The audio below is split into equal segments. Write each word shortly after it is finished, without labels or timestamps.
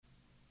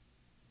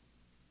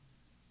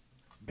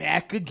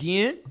Back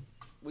again.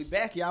 We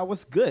back, y'all.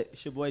 What's good?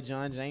 It's your boy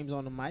John James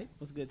on the mic.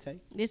 What's good, Tay?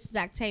 This is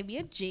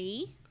Octavia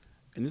G.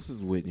 And this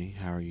is Whitney.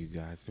 How are you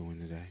guys doing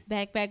today?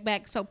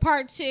 Back. So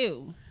part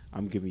 2.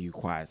 I'm giving you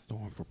Quiet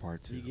Storm for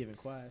part 2. You giving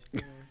quiet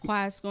storm?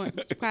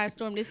 Quiet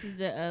Storm. This is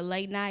the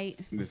late night.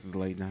 This is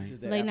late night. This is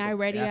the Late night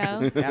radio.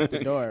 After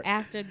dark.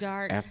 After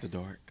dark. After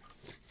dark.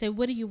 So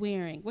what are you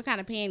wearing? What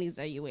kind of panties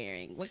are you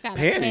wearing? What kind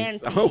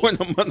Panties. of I panties? want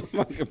no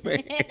motherfucking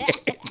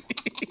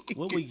panties.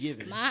 What we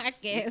giving? My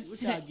guess.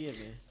 What y'all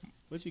giving?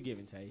 What you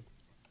giving, Tay?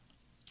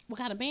 What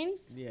kind of panties?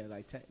 Yeah,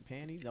 like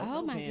panties.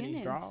 Oh, my panties,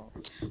 goodness.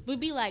 Draws. Would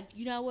be like,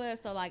 you know what?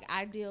 So like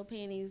ideal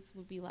panties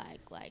would be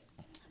like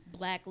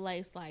black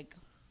lace, like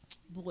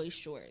boy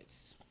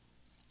shorts.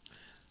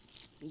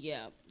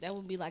 Yeah, that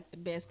would be like the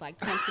best, like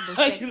comfortable,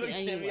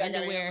 sexy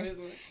underwear.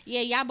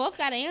 Yeah, y'all both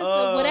got to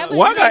answer. Whatever.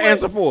 What I got to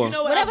answer for? You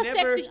know what Whatever I've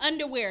never- sexy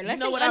underwear. Let's you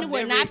know say what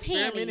underwear, I've never not panties.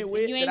 experimented If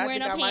with you ain't that I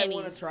wearing think no I might panties.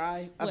 want to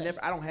try.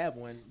 What? I don't have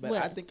one, but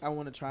What? I think I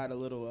want to try the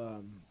little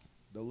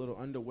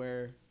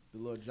underwear, the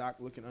little jock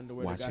looking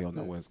underwear. Watch, that you got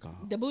don't know what it's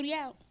called. The booty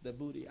out, the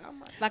booty. I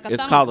might. like a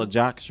It's thong, called a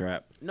jock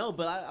strap. No,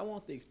 but I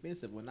want the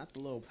expensive one, not the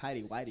little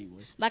tighty whitey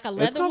one. like a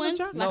leather called a one,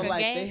 jock- No, like a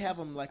like gay. they have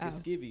them like Oh. the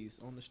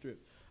skivvies on the strip.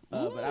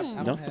 But I Don't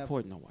don't have.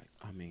 support no white.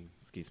 I mean,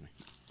 excuse me.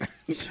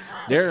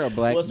 There are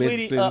black Well,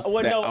 businesses sweetie, that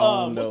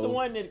own what's the those.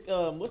 one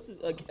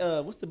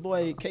that what's the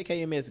boy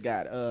KKMS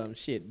got?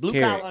 Blue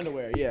Carrick. collar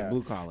underwear. Yeah,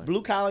 Blue collar.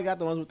 Blue collar got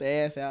the ones with the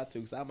ass out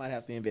too, so I might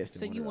have to invest in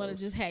So one you of want to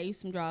those. just have you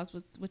some drawers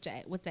with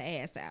the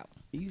ass out?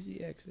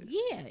 Easy access.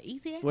 Yeah,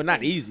 easy. Well, not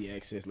access. easy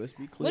access. Let's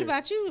be clear. What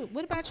about you?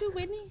 What about you,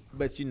 Whitney?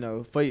 But you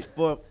know, for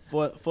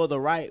the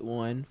right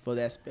one, for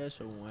that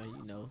special one,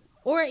 you know.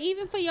 Or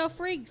even for your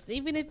freaks,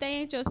 even if they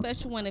ain't your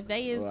special one, if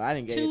they is Well, I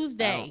didn't get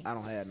Tuesday. I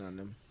don't have none of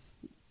them.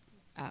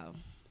 Oh,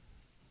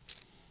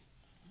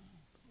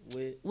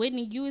 With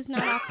Whitney, you is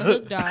not off the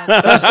hook, dog.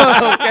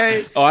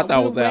 okay, Oh, I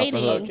thought it was We're after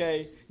waiting. hook.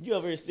 okay. You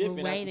over here sipping out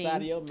the waiting.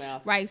 side of your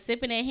mouth. Right,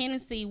 sipping that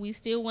Hennessy, we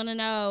still want to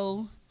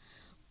know,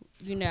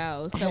 you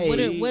know. So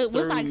Hey, what's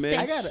like see-through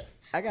mesh.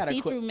 I got a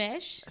see-through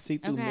mesh?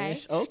 See-through Okay.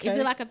 mesh. Okay. Is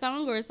it like a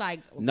thong or it's like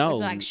No.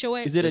 It's like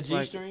shorts? Is it a It's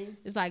like- G-string?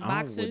 It's like I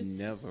boxers. would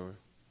never.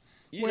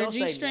 You Wear don't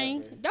say G-string.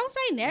 never. Don't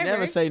say never.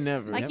 Never say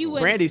never. Like you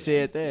would. Brandy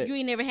said that. You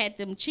ain't never had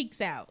them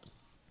cheeks out.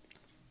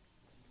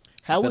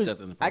 How I thought would that's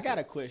I inappropriate. got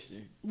a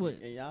question? What?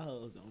 And y'all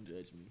hoes don't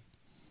judge me,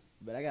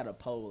 but I got a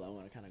poll. I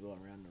want to kind of go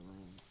around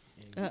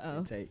the room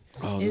and take.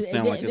 Oh, this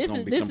sounds like it's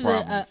gonna be this some is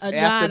problems. a After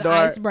John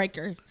dark.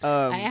 icebreaker.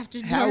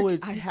 After how dark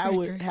would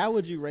icebreaker. how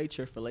would you rate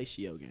your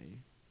fellatio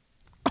game?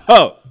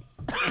 Oh,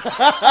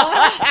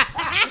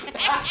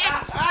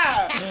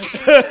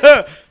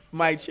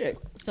 Mic check.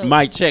 So,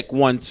 mic check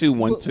 1 2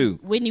 1 2.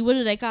 Whitney, what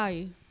do they call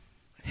you?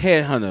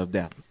 Headhunter of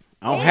Dallas.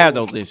 I don't have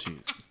those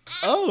issues.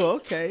 Oh,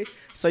 okay.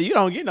 So you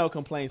don't get no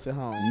complaints at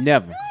home.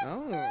 Never.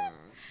 Oh.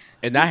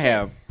 And I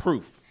have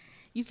proof.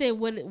 You said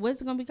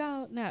what's it gonna be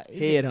called? No,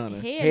 is it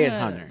Headhunter.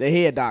 Headhunter. The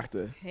head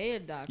doctor.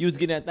 Head doctor. You was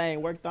getting that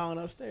thing worked on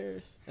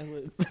upstairs. That's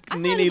what I thought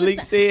Nene it was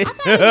Leak so- said. I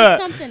thought it was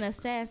something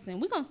assassin.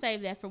 We're gonna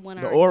save that for one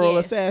of The our oral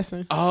guests.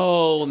 assassin.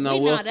 Oh no,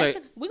 we'll say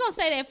We're gonna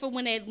say that for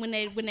when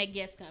that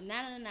guest come. No.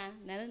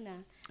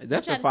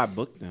 that's I'm if I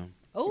book them.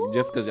 Ooh.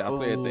 Just because y'all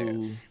said that.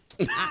 Ooh.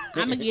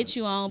 I'm gonna get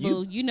you on,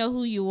 boo. You know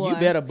who you are. You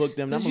better book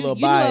them. I'm a 'Cause little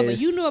you know, but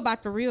biased. you know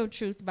about the real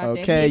truth about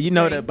that. Okay, you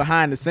know history that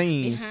behind the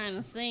scenes. behind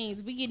the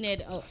scenes. We getting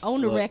that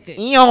on the Look. record.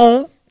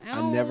 Eon.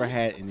 I never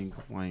had any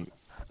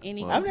complaints.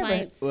 Any Well, I've never.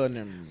 complaints. Well,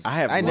 never. mind. I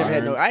have I ain't never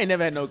had no. learned- I ain't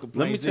never had no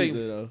complaints. tell you-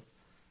 either, though.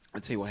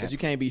 I'll tell you what Because happened. you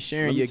can't be Let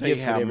sharing me your tell you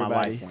gifts how with my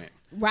everybody. life went.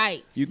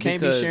 Right. You can't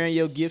be Because- sharing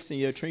your gifts and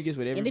your trinkets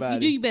with And everybody.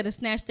 if you do, you better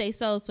snatch their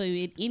soul. So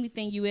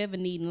anything you ever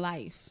need in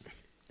life,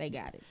 they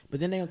got it.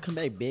 But then they gonna come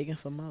back begging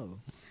for more.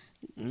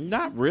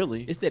 Not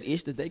really. It's that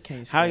itch that they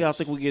can't. How y'all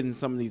scratch. think we getting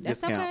some of these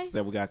That's discounts okay.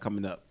 that we got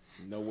coming up?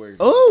 No worries.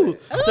 Ooh,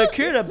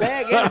 secure the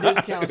bag and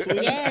discount.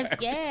 sweetie.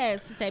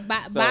 Yes. Say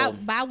buy So,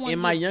 one. In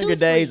my get younger two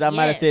days, free. I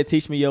might have Yes. said,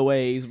 "Teach me your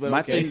ways." But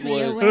My okay. thing me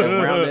your was way.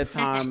 around that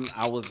time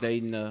I was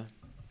dating a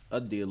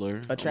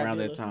dealer. A trap around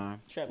dealer? that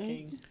time, Trap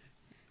King.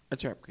 a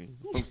trap king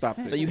from Stop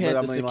City. So you But had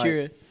I to mean, like,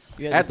 secure.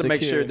 You I had to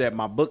make secure sure that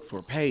my books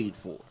were paid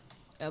for.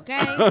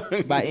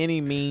 Okay. by any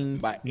means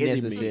By any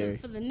means. necessary.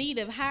 For the need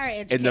of higher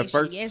education. In the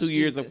first yes, 2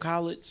 years of Jesus.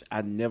 college,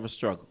 I never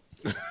struggled.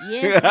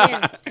 Yes.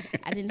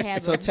 I didn't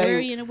have So a tell you-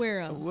 worry in the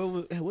world.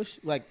 What's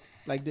like?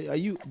 Do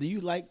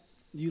you like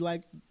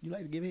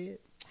to give head?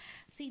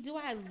 See, do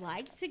I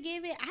like to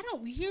give it? I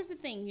don't. Here's the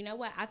thing. You know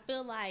what? I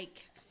feel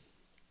like,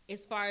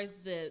 as far as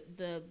the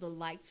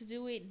like to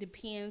do it,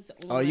 depends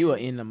on. Oh, you are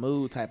in the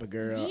mood type of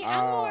girl.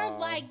 Yeah, I'm more of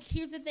like.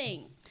 Here's the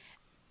thing.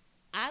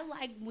 I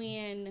like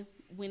when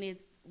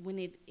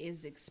it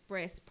is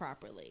expressed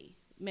properly.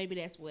 Maybe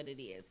that's what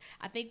it is.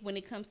 I think when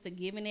it comes to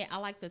giving it, I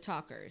like the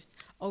talkers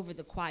over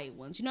the quiet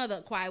ones. You know,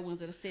 the quiet ones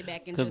that'll sit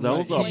back and 'Cause just those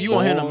enjoy are You it.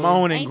 want him to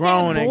moan and Ain't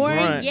groan that and boring?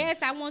 grunt. Yes,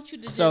 I want you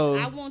to So-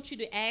 I want you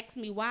to ask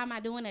me, why am I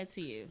doing that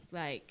to you?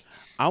 Like,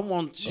 I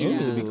want you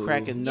to be Ooh.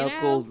 cracking You know?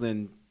 knuckles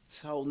and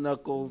toe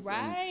knuckles.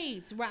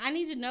 Right. I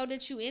need to know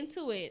that you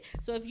into it.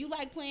 So if you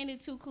like playing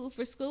it too cool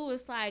for school,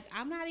 it's like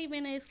I'm not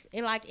even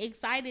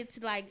excited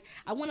to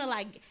I want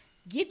to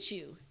get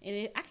you,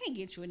 and I can't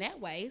get you in that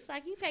way. It's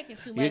like you taking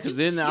too much. Yeah, because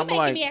then you I'm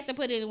making me have to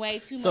put in way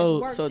too much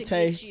work to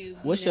Tay, get you.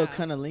 What's your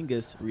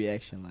cunnilingus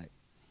reaction like?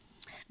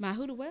 My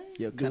who the what?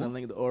 Your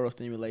cunnilingus, the oral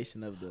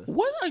stimulation of the.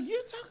 What are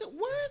you talking?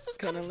 Where is this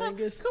coming from?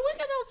 Can we Cunnilingus?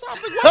 get on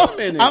topic? Wait a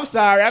minute. I'm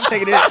sorry, I'm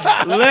taking it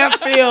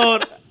left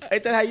field.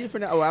 Ain't that how you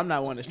pronounce? Oh, I'm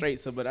not one to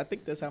straight, but I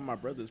think that's how my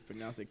brothers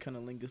pronounce it.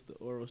 Cunnilingus, the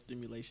oral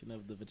stimulation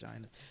of the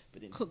vagina.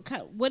 But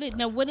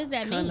anyway. What does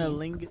that mean?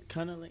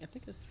 Cunnilingus. I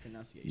think that's the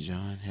pronunciation.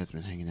 John has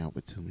been hanging out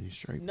with too many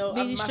straight. No,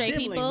 Many my straight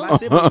siblings, people? my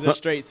siblings are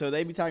straight, so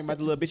they be talking about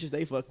the little bitches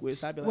they fuck with.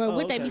 So I be like, Well, oh,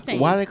 what okay. they be saying?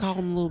 Why they call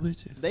them little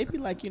bitches? They be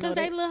like, Because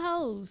they little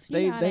hoes. You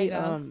they know how they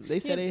go. they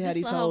said they had This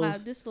these little hoe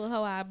hoes. This little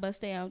hoe I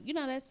bust down. You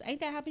know ain't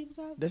that how people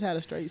talk? That's how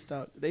the straights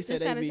talk. They said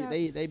That's how they they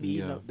be they be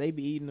eating Yeah. they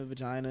be eating the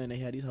vagina and they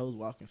had these hoes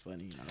walking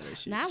funny and all that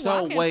shit. Not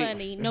So, walking wait.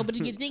 funny. No, but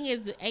the thing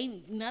is,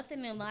 ain't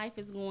nothing in life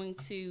is going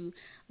to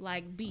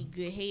be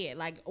good head.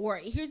 Or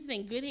here's the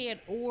thing, good head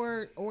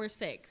or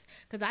sex.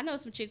 Because I know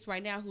some chicks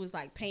right now who is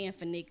paying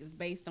for niggas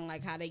based on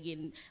how they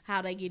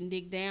getting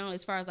dick down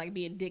as far as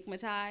being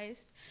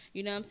dickmatized.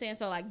 You know what I'm saying?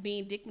 So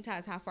being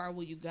dickmatized, how far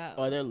will you go?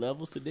 Are there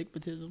levels to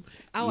dickmatism?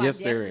 Oh, Yes,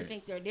 I there definitely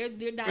is. think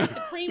they're not. It's the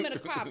cream of the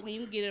crop when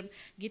you get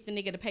the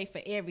nigga to pay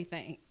for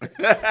everything.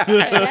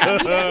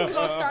 that's we're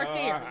gonna start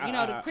there. You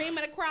know, the cream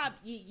of the crop,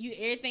 you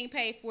everything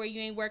paid for.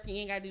 You ain't working,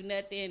 you ain't gotta do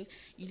nothing.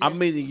 You I just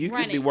mean, you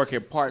run could be it.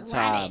 working part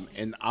time Run it.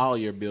 and all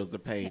your bills are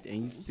paid,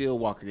 and you still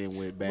walking in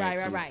with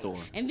bags from the store.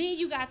 And then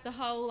you got the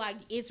whole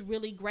it's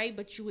really great,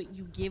 but you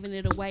giving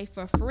it away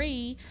for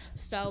free.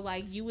 So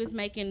you was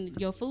making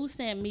your food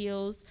stamp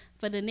meals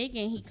for the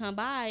nigga, and he come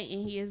by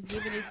and he is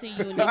giving it to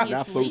you, and then Not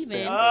he's food leaving.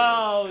 stamp.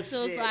 Oh,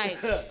 So it's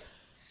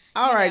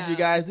all right, know. you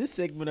guys. This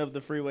segment of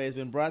the Freeway has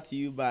been brought to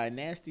you by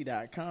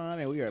Nasty.com,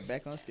 and we are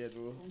back on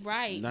schedule.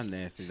 right. Not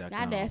nasty.com.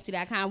 Not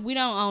nasty.com. We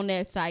don't own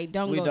that site.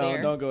 Don't We go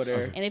there. don't go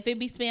there. And if it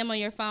be spam on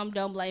your phone,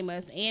 don't blame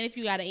us. And if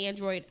you got an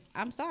Android,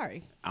 I'm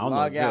sorry. I don't know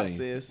Log what to tell out, you.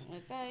 sis.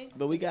 Okay.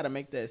 But we got to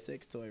make that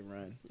sex toy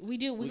run. We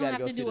do. We We're gonna gotta have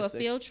go to see do the a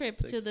sex- field trip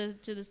sex-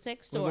 to the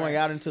sex store. We're going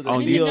out into the On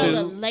we need to know YouTube?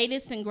 the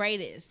latest and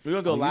greatest. We're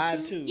gonna go On live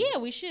YouTube? too. Yeah,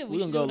 we should. We're We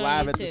gonna should go do it on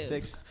live at the YouTube.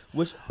 sex.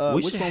 Which We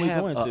which should one we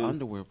have going an to?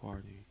 underwear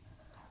party.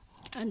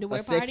 Underwear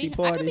A sexy I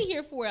party? could be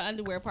here for an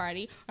underwear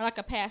party or a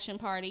passion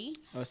party.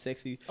 A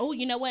sexy Oh,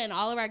 you know what? And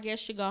all of our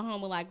guests should go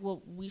home with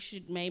well, we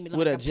should maybe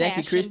with a Jackie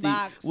passion Christie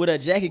box with a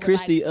Jackie with,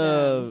 Christie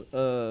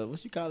some-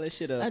 what you call that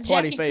shit a A party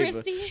Jackie favor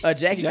Christie? a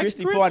Jackie Jackie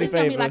Christie Christie? party It's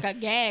gonna be favor. like a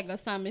gag or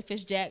something if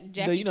it's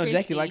Jackie You know Jackie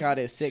Christie. like all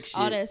that sex shit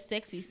all that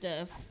sexy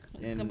stuff.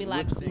 It's and gonna be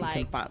like whips and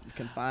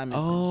confinements. and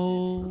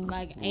Oh,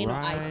 like anal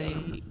right.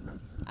 icing.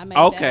 I made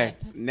Okay,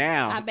 that up.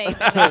 now. I made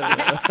that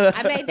up.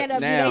 I made that up.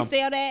 Now. Do they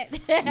sell that?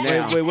 shit.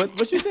 Now. Wait,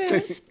 what you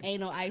said?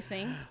 Anal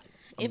icing.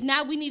 If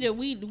not, we need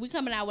we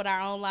coming out with our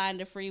own line,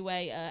 the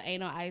Freeway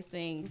anal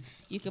icing.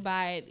 You could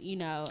buy it, I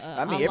mean,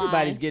 online.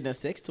 everybody's getting a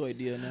sex toy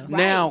deal now. Right.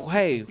 Now,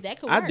 hey,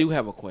 That could I work. do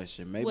have a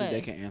question. Maybe What?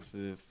 they can answer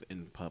this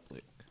in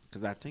public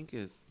because I think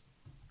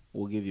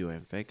will give you an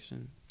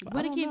infection. But I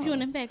What to don't give you know.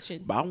 an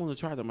infection? But I want to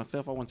try that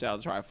myself. I want y'all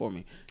to try it for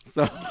me.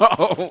 So,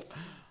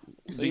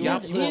 so y'all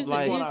Here's put the-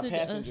 like want here's our the-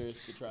 passengers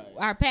to try it.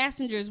 Our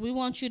passengers, we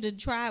want you to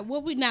try.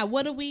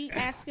 What are we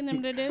asking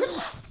them to do?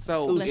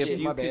 so Oh, if shit,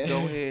 you my could bad. go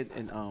ahead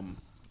and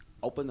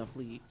open a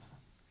fleet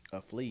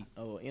A fleet.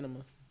 Oh, enema.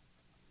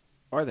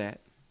 or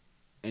that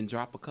and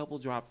drop a couple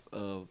drops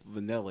of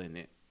vanilla in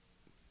it.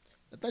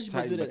 I thought you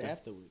Tighten would do that button.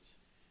 afterwards.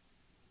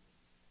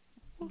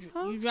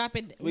 You drop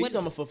it. Wait, you talking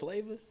about for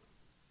flavor?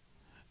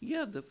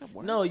 Yeah, does that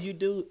work? No, you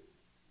do.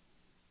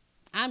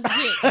 I'm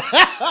hit.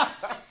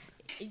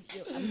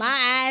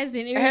 My eyes and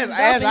ears As is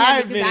I've open now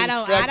been because I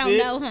don't instructed-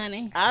 know,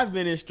 honey. I've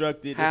been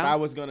instructed How? if I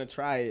was gonna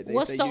try it. They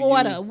What's say the you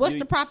order? use- What's you-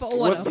 the proper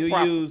What's order? the You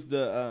prop- use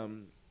the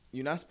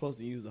You're not supposed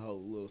to use the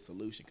whole little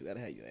solution because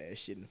that'll have your ass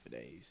shitting for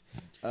days.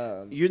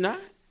 You're not.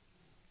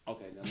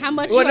 Okay. How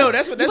much? Well, you no,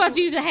 that's what you that's about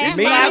to use a half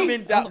me. bottle? I've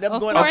been. I'm A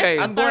going. fourth- Okay.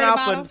 a I'm going third off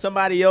bottle? on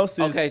somebody else's.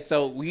 Okay,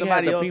 so we have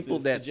somebody the else's people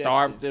that suggestion.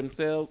 starve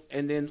themselves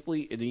and then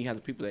flee, and then you have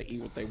the people that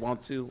eat what they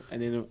want to,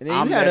 and then And then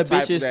I'm you had that a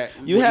type bitches. that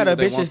You will had eat a what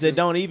they want bitches that to.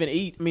 don't even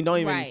eat. I mean, don't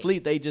even Right.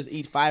 fleet. They just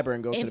eat fiber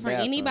and go to And the for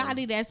bathroom.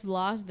 anybody that's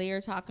lost,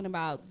 they're talking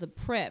about the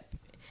prep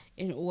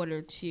in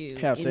order to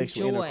Have enjoy,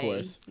 sexual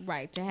intercourse.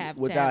 right? To have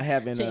Without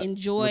having to a-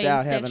 enjoy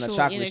without having a sexual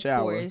chocolate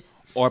shower. intercourse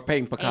or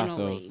painting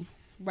anally. Picassos.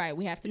 Right,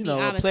 we have to You be know,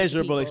 a honest with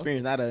pleasurable people.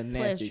 experience, not a nasty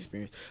Pleasure.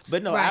 experience.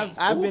 But no, Right.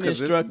 I've Ooh, been 'cause it's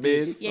instructed.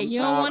 been Yeah, you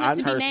don't sometime want it I've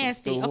to be heard some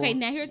nasty. stories. Okay,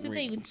 now here's the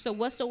thing. So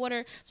what's the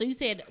order? So you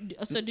said,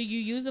 so do you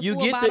use a You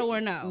full get bottle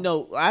or no?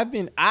 No, I've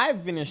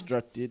been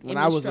instructed when And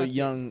I was a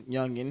instructed.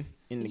 youngin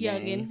in the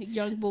game.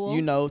 young bull.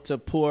 You know, to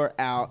pour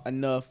out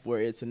enough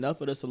where it's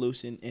enough of the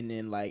solution, and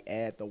then like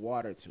add the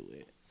water to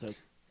it, so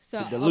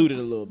to dilute it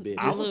a little bit.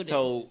 I was Diluted.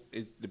 told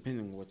it's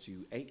depending on what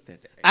you ate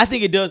that day. I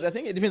think it does. I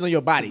think it depends on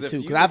your body 'Cause if too,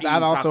 you because I've eating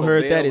also Taco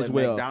heard Bell that as and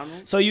well.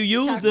 McDonald's, So you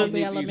use Taco the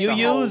Bell and you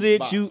McDonald's.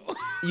 use it. You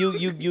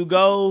you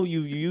go,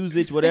 you use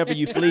it, whatever,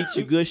 you fleet,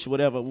 you gush,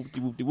 whatever,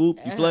 whoop-de-whoop,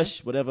 you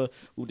flush, whatever,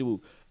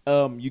 whoop-de-whoop.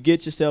 You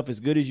get yourself as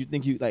good as you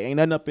think you like. Ain't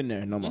nothing up in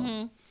there no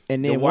more.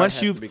 And then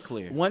once you've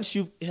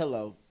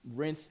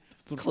rinse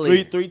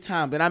three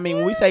times. And I mean,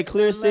 when we say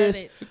clear,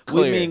 sis,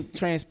 we mean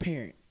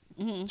transparent.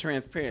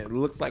 Transparent. It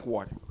looks like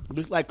water.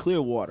 Looks like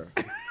clear water.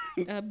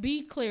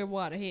 Be clear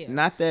water here.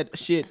 Not that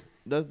shit.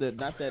 Not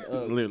that.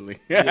 Literally.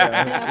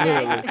 Yeah,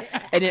 literally.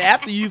 And then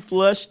after you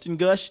flushed and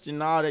gushed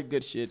and all that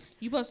good shit,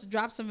 You supposed to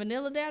drop some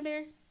vanilla down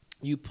there?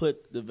 you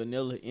put the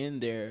vanilla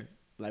in there.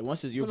 Like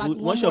once it's your For like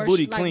once one your more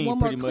booty like clean, one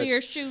more pretty clear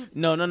much. shoot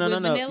No. with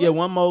vanilla? Yeah,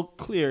 one more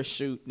clear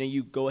shoot. Then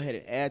you go ahead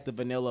and add the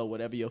vanilla,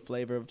 whatever your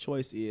flavor of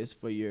choice is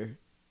for your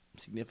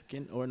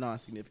significant or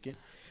non-significant.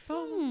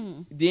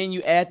 Then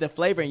you add the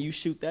flavor and you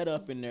shoot that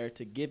up in there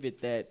to give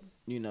it that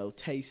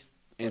taste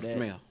And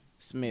that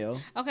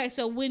smell. Okay,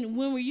 so when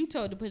were you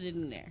told to put it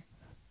in there?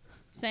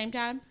 Same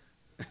time?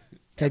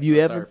 Have you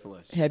ever? Third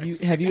flush. Have you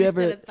After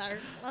ever? the third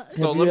flush?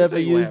 So Have let you me ever tell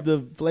you what used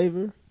the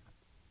flavor?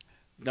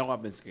 No,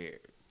 I've been scared.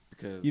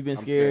 Because You've been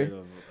I'm scared?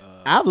 of,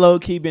 I've low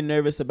key been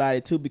nervous about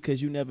it too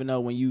because you never know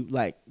when you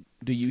like.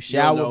 Do you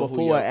shower know who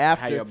before or your-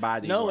 after? how your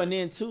body no, works. and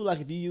then too, like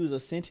if you use a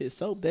scented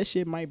soap, that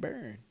shit might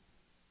burn.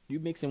 You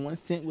mixing one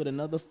scent with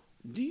another.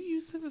 do you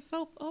use the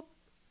soap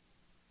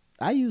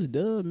I use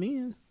Dove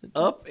men.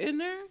 up in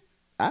there?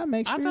 I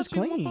make I sure it's thought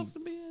you weren't clean. supposed to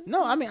be in.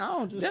 No, I mean I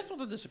don't just. That's what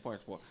the dish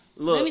part's for.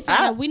 Let me Look,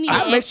 tell you, we need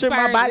I an make sure my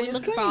expert. body We're is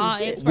looking clean. for all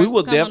Shit. experts we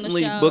will to come on the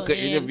definitely show, book an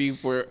and interview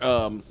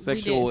for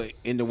sexual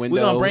innuendo.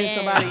 We're gonna bring Yeah.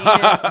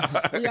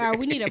 somebody in.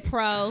 We need a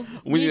pro.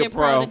 We need need a a pro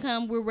pro. to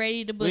come. We're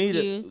ready to book We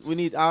you.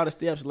 need all the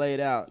steps laid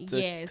out.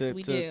 Yes,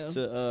 we do.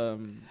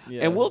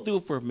 Yeah. And we'll do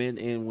it for men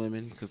and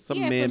women because some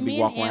Yeah, men for be men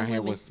walking and around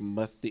here women. with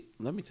musty.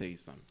 Let me tell you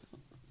something.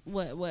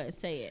 What?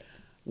 Say it.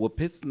 What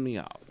pisses me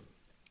off?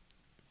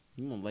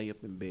 You want to lay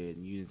up in bed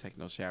and you didn't take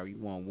no shower. You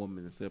want a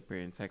woman to sit up here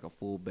and take a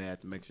full bath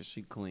to make sure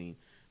she clean.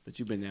 But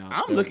you've been out.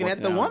 I'm there looking at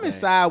working the all woman's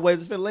day. sideways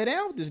that's finna lay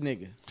down with this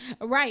nigga.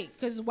 Right,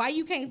 because why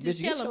you can't just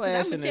Bitch, get tell him? your Because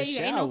ass I'm in gonna tell the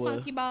you, ain't no shower.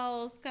 funky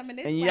balls coming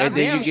this And way. yeah, And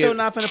then damn you sure get-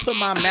 not finna put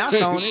my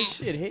mouth on this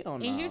shit. Hell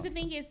no. And here's the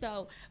thing is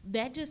though,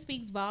 that just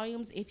speaks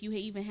volumes if you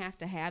even have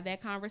to have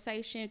that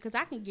conversation. Because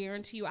I can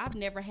guarantee you, I've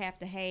never have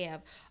to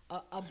have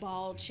a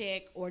ball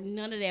check or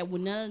none of that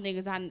with none of the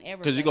niggas I done ever.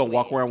 Because you're played going to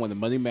walk with. around with a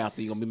money mouth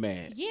and you're going to be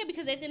mad. Yeah,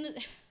 because at the end of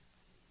the,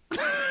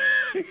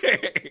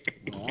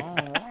 All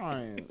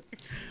right.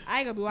 I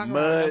ain't gonna be walking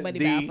around with Muddy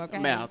nobody mouth. Okay.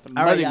 mouth.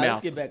 All right, Muddy y'all, let's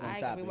mouth. get back I on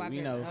ain't gonna be topic. walking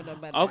You know, around with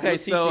nobody Okay,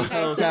 mouth. teach so- these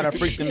hoes how to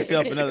freak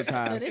themselves another So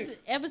time. this is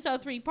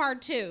episode 3,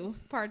 part 2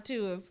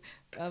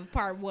 of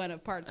part 1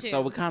 of part 2.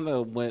 So we kind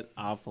of went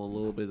off a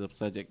little bit of the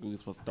subject. We were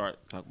supposed to start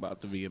talking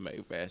about the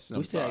VMA fashion.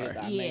 I'm We still sorry. get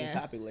our Yeah. main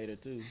topic later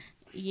too.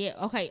 Yeah.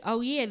 Okay. Oh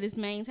yeah, this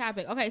main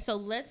topic. Okay, so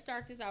let's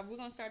start this off. We're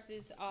gonna start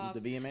this off. The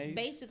VMAs?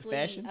 Basically,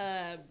 Fashion?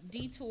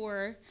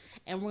 detour,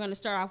 and we're gonna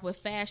start off with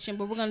fashion,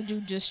 but we're gonna do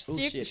just Oh,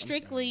 shit, I'm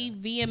strictly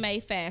VMA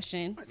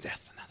fashion.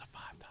 That's another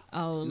 $5.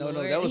 Oh No,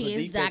 Lord, that was a he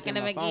is defect in docking my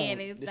him again.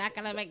 phone. He's This-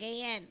 docking him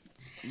again.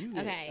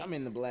 Okay. I'm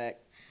in the black.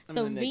 I'm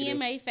So in the negative.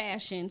 VMA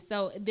fashion.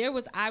 So there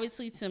was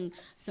obviously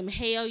some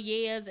hell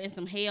yeahs and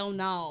some hell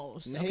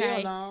no's. Okay.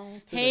 Hell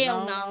no. to the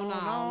Hell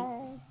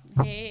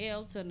no.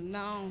 Hell to the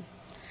no.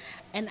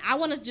 And I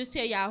want to just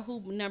tell y'all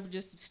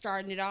just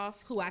starting it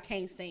off, who I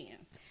can't stand.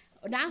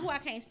 Not who I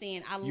can't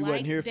stand. I You like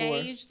wasn't here for her?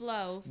 Dej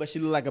Loaf. But she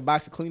look like a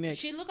box of Kleenex.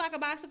 She look like a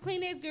box of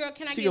Kleenex, girl.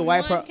 Can I She get could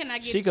wipe one? her. Can I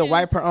get She two? could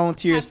wipe her own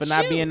tears Have for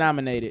not two. being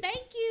nominated. Thank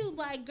you.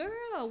 Like,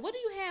 girl, what do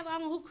you have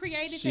on who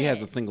created She that?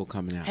 has a single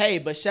coming out. Hey,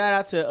 but shout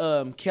out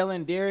to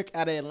Kellen Derrick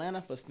out of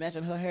Atlanta for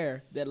snatching her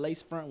hair. That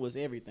lace front was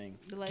everything.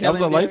 The ladies That was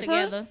a got lace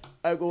together.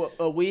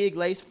 A wig,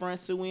 lace front,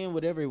 sew-in,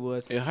 whatever it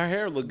was. And her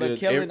hair looked But good.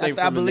 Kellen, Everything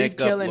I from the believe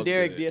neck up Kellen looked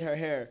Derrick good. did her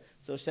hair.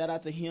 So shout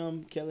out to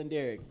him, Kellen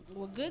Derrick.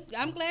 Well, good.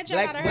 I'm glad y'all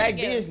Black got her black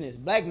together. business,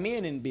 black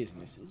men in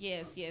business.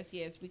 Yes.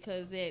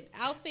 Because that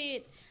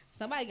outfit,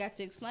 somebody got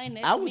to explain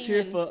that. I to was me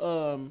here and-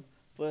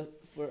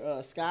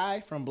 for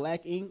Sky from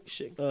Black Ink.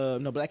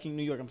 Black Ink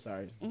New York. I'm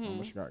sorry, Mm-hmm.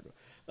 from Chicago.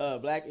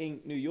 Black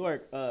Ink New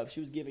York. She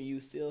was giving you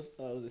was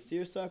it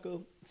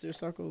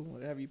seersucker,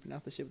 whatever you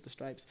pronounce the shit with the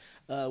stripes,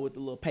 with the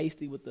little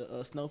pasty with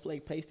the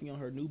snowflake pasty on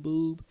her new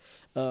boob.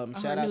 Shout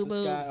her out new to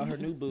boob. Sky on her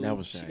new boob. That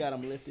was she shame. got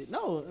them lifted.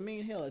 No, I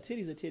mean hell, a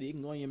titty's a titty. It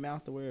can go in your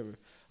mouth or wherever.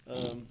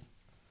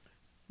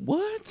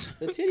 What?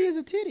 A titty is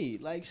a titty.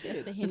 Like That's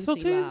shit. the Hennessy so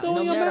titties vibe. go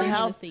in your That's the mouth?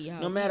 Hennessy, y'all.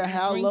 No matter We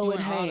how drink low during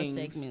it all the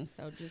hangs. segments,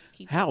 so just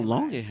keep How that in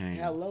long mind. it hangs?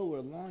 How low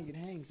or long it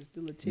hangs, it's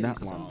still a titty.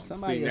 Not long.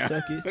 Somebody See, will now.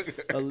 suck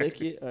it or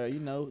lick it or,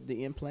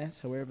 the implants,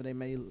 however they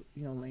may,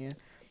 land.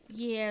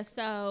 Yeah,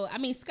 so I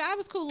mean, Sky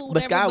was cool or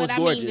But whatever. Sky was I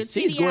mean, the gorgeous.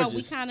 She's titty out, we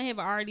gorgeous. kind of have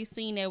already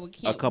seen that with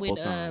Kim, A couple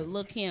with times.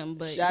 Lil' Kim.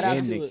 But Shout out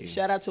And to Nikki.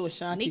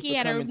 Ashanti Nikki for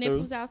had her coming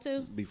nipples through. out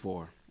too.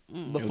 Before.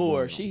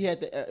 Before It she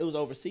had it was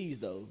overseas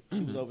though.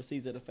 She was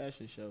overseas at a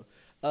fashion show.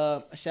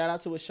 Shout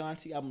out to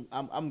Ashanti.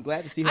 I'm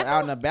glad to see her I feel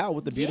out and about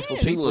with the beautiful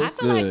Yes, people. She I looks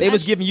feel like good. They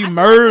was giving you I feel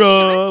murder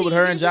Ashanti, with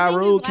her and here's the Ja thing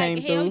Rule is, came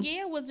hell through.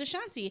 yeah, was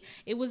Ashanti.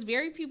 It was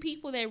very few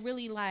people that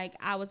really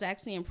I was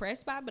actually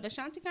impressed by, but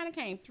Ashanti kind of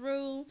came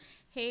through.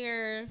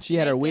 hair. She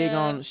had her wig makeup.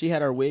 on. She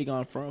had her wig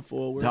on front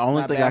forward. The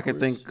only not thing I could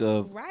backwards. think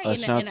of Right, and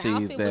the Ashanti is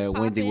outfit was that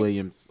Wendy popping.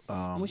 Williams.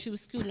 When she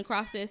was scooting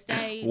across that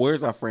stage.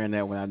 Where's our friend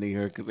at when I need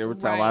her? Because every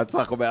time I Right.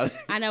 talk about it,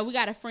 I know we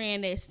got a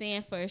friend that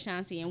stand for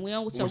Ashanti, and we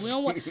don't. So we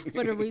don't want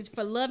for the reason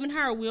for loving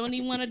her. We don't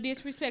even want to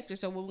disrespect her.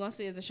 So what we're gonna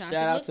say is Ashanti.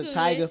 Shout out look to good.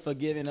 Tiger for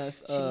giving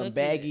us look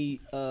baggy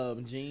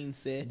jean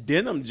set.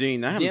 denim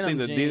jean. I haven't Denim seen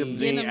the jean. denim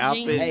jean Denim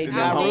outfit. jean Hey, in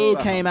outfit. a Ja long Rule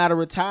time. came out of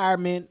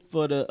retirement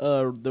for the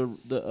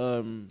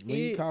what do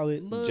you call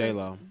it? Buzz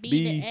J-Lo. beat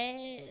B. the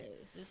ass.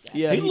 This guy.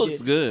 Yeah, He looks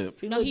did. good.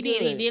 No, looked he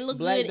did. He good. did look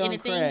Black good. And don't the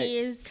thing crack.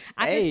 is,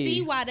 I Hey. can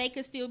see why they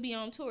could still be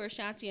on tour,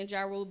 Ashanti and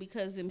Ja Rule,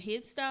 because them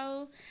hits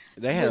though.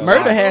 They had a Murder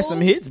lot. had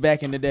some hits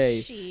back in the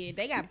day. Shit,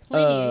 they got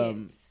plenty of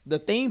hits. The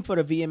theme for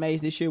the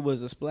VMAs this year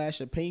was a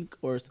splash of pink,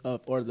 or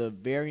the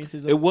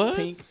variances of It was?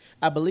 pink.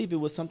 I believe it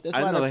was something. That's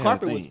I why know the they had a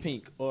carpet was theme.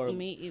 pink. Or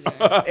Me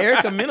either.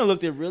 Erica Mena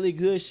looked it really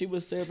good. She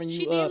was serving you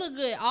She up. did look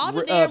good. All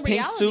the damn pink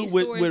reality suit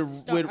with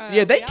stars,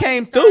 yeah, they reality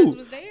came stars through.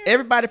 was there.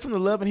 Everybody from the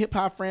Love and Hip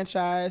Hop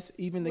franchise,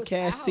 even the Was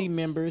Cast C out.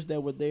 members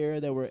that were there,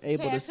 that were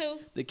able Cast to who?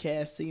 the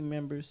Cast C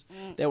members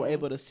that were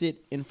able to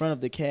sit in front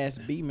of the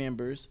Cast B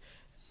members.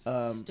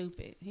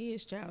 Stupid. He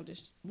is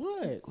childish.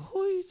 What? Who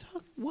are you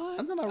talking? What?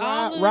 I'm talking All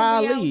about of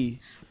Riley.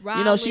 Riley.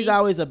 You know, she's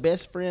always a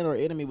best friend or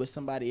enemy with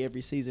somebody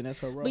every season. That's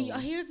her role. But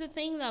here's the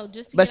thing, though.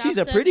 Just to But get she's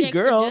off a pretty subject,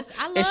 girl,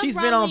 I love and she's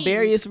been on Riley.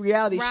 various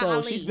reality shows.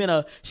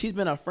 Riley. She's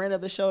been a friend of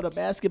the show to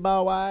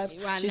Basketball Wives.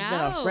 I She's been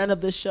a know. friend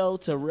of the show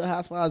to Real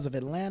Housewives of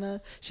Atlanta.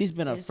 She's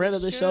been a This friend is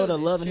of the true, show to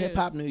this Love is and Hip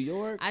true. Hop New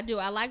York. I do.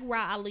 I like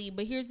Riley,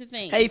 but here's the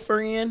thing. Hey,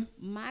 friend.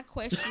 My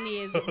question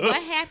is,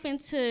 what happened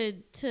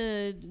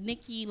to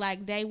Nikki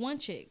like day one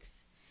chicks?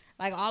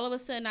 Like all of a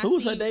sudden,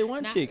 Who's her day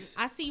one chicks?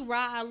 I see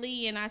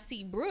Riley and I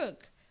see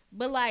Brooke,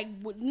 but like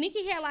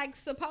Nikki had like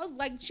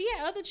she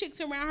had other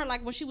chicks around her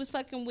like when she was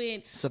fucking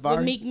with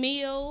Safari? Meek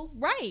Mill,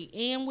 right?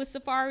 And with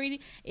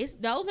Safari,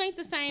 those ain't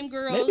the same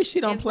girls. Maybe she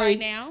don't as play right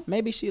now.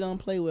 Maybe she don't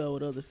play well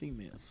with other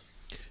females.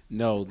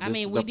 No, I this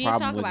mean, is we the did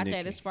problem talk with about Nikki.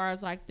 that as far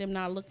as like them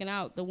not looking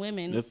out the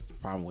women. This is the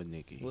problem with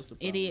Nikki. What's the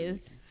It problem?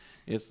 is.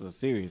 It's a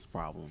serious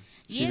problem.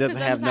 She Yeah, doesn't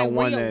 'cause I have was no like,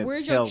 one that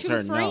where's your tells true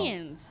her no.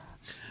 friends?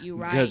 You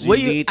right? Because Well,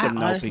 you need I to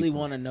know honestly people.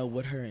 want to know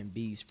what her and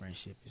B's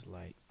friendship is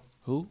like.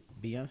 Who?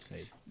 Beyonce.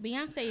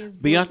 Beyonce is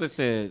Beyonce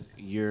said,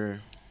 "You're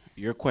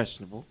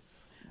questionable.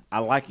 I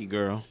like you,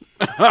 girl."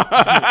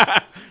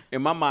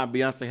 In my mind,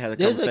 Beyonce had a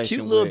There's conversation a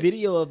cute little with-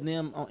 video of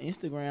them on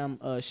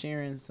Instagram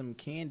sharing some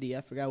candy.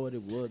 I forgot what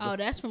it was. Oh,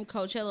 that's from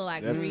Coachella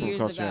like That's 3 from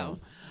years Coachella. ago.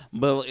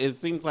 But it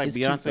seems like It's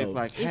cute, Beyonce's though.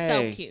 like, It's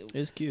 "Hey," so cute.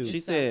 It's cute. she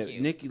It's so said,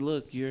 cute. "Nikki,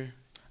 look,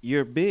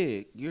 you're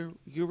big. You're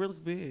really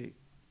big.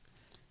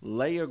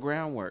 Lay your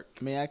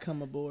groundwork." May I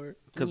come aboard?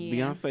 Because Yeah.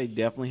 Beyonce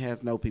definitely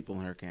has no people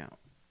in her account.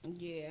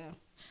 Yeah.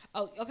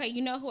 Oh, okay.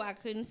 You know who I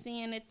couldn't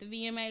stand at the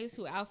VMAs?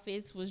 Who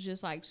outfits was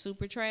just like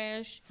super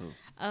trash.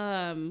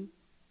 Who?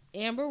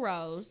 Amber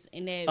Rose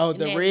and that. Oh, and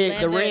the that red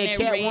leather and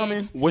that red-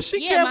 Catwoman. Was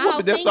she Yeah, my whole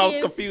Catwoman? That's thing why I was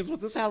is- confused.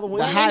 Was this Halloween?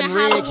 The What hot in and the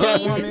red Halloween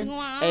is Catwoman.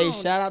 going Hey, on?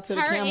 shout out to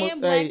the Her camel.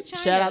 and Black Hey,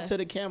 China. shout out to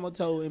the camel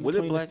toe in What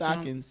did between the Black China?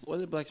 stockings. What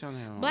did Black China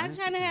have on? Black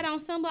China had on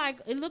some like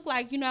it looked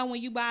like, you know, when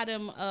you buy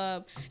them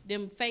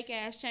fake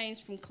ass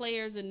chains from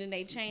Claire's and then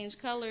they change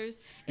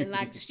colors and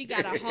like she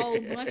got a whole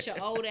bunch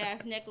of old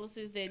ass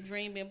necklaces that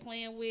Dream been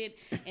playing with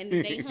and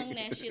they hung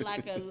that shit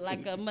like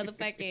a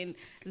motherfucking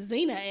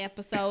Xena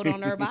episode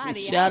on her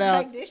body. Shout I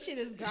was out- like, this shit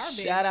is garbage.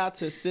 Shout out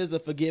to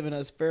SZA for giving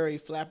us furry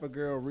flapper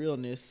girl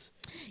realness.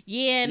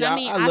 Yeah, and Yeah, I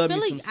mean, I I love feel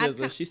me like some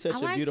SZA. She's such I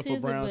a like beautiful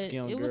SZA, brown but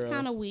skin it was girl.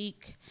 kind of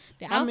weak.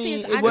 The I mean,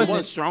 outfits, it It wasn't-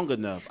 wasn't strong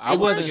enough. It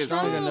wasn't weren't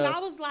strong enough. I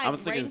was like, I was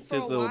thinking waiting for a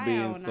SZA while,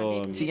 being and I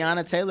so- didn't.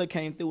 Tiana Taylor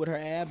came through with her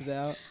abs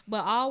out.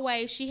 But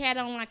always, she had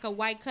on like a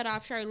white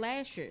cutoff shirt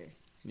last year.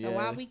 So Yeah.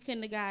 why we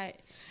couldn't have got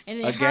and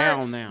then A her,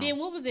 gown now. Then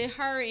what was it?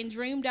 Her and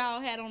Dream Doll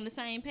had on the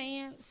same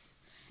pants.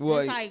 Well,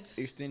 It's like-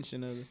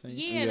 extension of the same.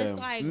 Yeah, Yeah. it's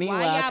like Meanwhile,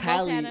 why y'all both had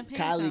Kylie, them pants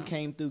Kylie on?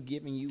 came through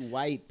giving you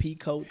white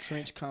peacoat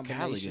trench Kylie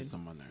combination. gets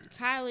on my nerves.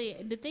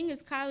 Kylie, the thing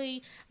is,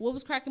 Kylie, what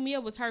was cracking me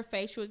up was her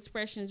facial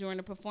expressions during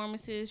the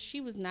performances.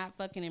 She was not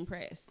fucking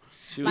impressed.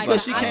 She was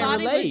Because she I can't thought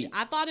relate.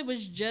 I thought it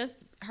was just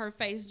her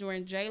face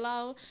during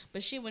J-Lo,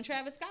 but shit, when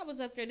Travis Scott was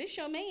up there, this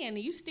your man, and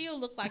you still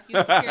look like you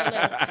could care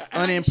less. I'm like,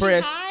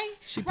 Unimpressed. She, high?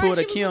 She Right, pulled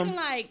a she was Kim. looking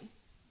like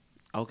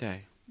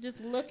Okay. just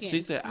looking.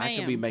 She said, "I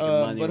could be Ma'am. making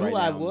money but right who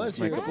now. I was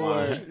here Make for-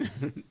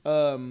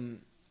 a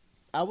line."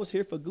 I was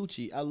here for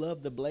Gucci. I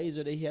love the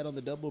blazer that he had on,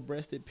 the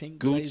double-breasted pink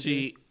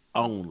Gucci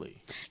only.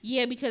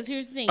 Yeah, because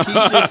here's the thing.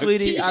 Keisha,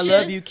 sweetie, I Keisha.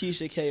 love you,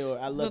 Keisha Kayor.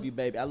 I love But you,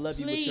 baby. I love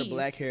you with your please.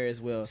 black hair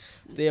as well.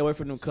 Stay away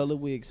from them color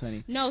wigs,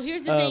 honey. No,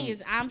 here's the thing: Um,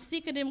 is I'm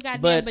sick of them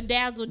goddamn but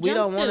bedazzled We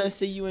don't want to jumpsuits.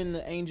 see you in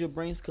the Angel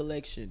Brinks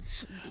collection.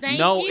 Thank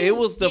No, you. it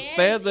was the Yes,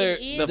 feather-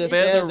 it is. the The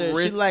feather feather. She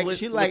wristlets like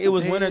with it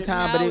was the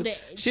wintertime, No, but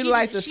that- she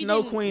liked the she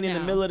snow didn't- queen in the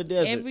no. middle of the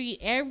desert.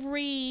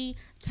 Every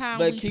time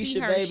But we Keisha, see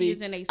her, baby,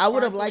 she's in a I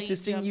would have liked to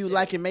see you jumpsuit.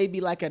 like in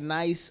maybe like a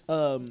nice,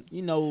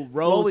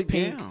 rose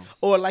pink,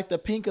 or like the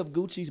pink of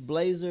Gucci's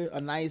blazer,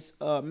 a nice,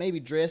 maybe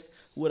dress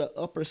with an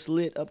upper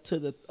slit up to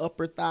the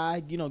upper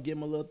thigh. You know, give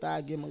him a little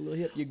thigh, give him a little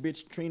hip. Your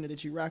bitch Trina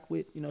that you rock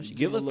with, you know, she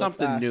give us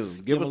something thigh, new.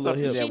 Give us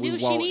something that we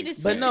She want. need to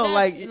But switch no,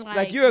 it up,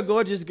 like you're a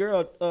gorgeous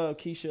girl,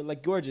 Keisha,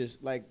 like gorgeous,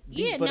 like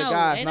Yeah, for the no,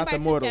 guys, ain't not the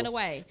nobody took that mortals.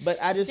 away. But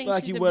I just think feel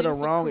like she's you a wear the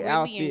beautiful wrong Caribbean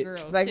outfit.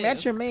 girl, Like too.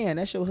 that's your man,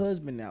 that's your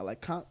husband now.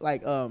 Like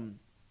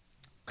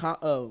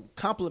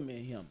compliment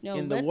him No,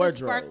 in the let wardrobe.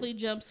 the sparkly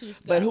jumpsuits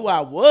go. But who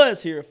I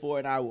was here for,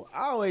 and I will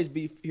always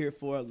be here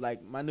for,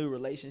 like my new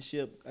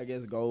relationship, I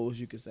guess goals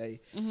you could say.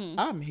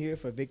 I'm here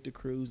for Victor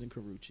Cruz and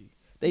Carucci.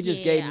 They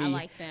just gave I me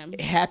like them.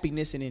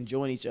 happiness and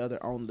enjoying each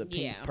other on the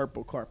pink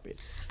purple carpet.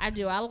 I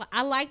do.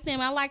 I like them.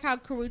 I like how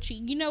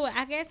Carucci. You know what?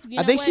 I guess.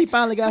 I think she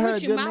finally got her a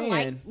good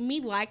man. Me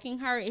liking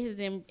her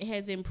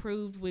has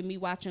improved with me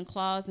watching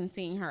Claus and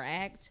seeing her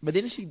act. But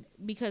didn't she?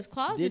 Because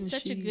Claus is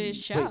such a good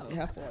show. Wait,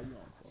 how far are you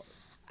on Claus?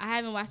 I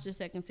haven't watched the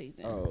second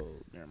season. Oh,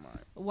 never mind.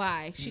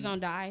 Why? She gonna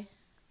die?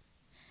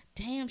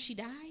 Damn, she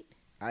died.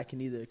 I can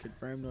neither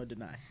confirm nor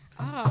deny.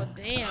 Oh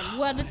damn!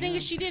 Well, the thing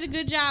is, she did a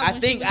good job. I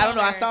don't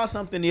know. I saw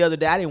something the other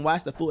day. I didn't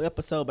watch the full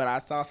episode, but I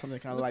saw something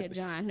kind of Look like. at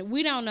John.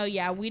 We don't know,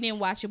 y'all. We didn't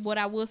watch it. What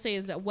I will say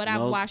is that what I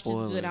watched is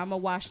good. I'm gonna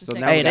watch the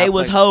second. Hey, they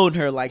was holding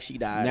her like she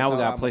died. Now we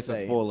got to place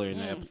a spoiler in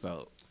the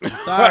episode.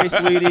 Sorry,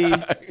 sweetie.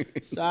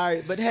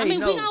 Sorry, but hey, I mean,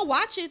 no, we gonna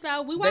watch it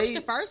though. We watched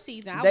the first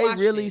season. They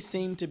really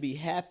seem to be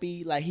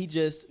happy. Like he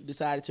just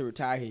decided to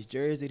retire his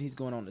jersey. He's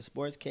going on the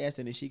sportscast,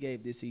 and then she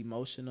gave this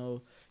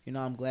emotional,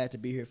 I'm glad to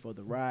be here for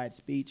the ride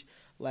speech.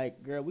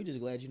 Like, girl, we just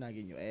glad you're not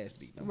getting your ass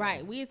beat. No right.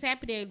 more. We is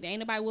happy that ain't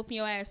nobody whooping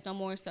your ass no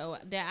more. So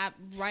that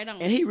right on.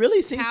 And he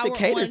really seems to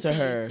cater to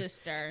her. her.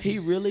 Sister. He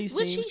really Which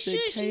seems she to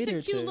should.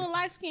 cater She's a cute to. little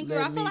light skinned girl.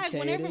 I Let feel me like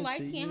whenever cater light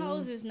to skinned you.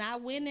 hoes is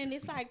not winning,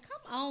 it's like,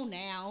 come on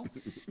now.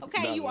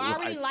 Okay, No, you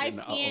already light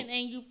light-skinned skinned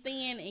and you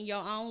thin and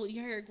your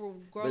hair grow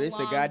But it's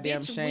long. a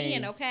goddamn Bitch,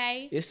 shame. win,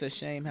 okay. It's a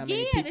shame how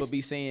many Yeah, people this-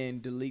 be saying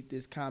delete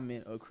this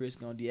comment or Chris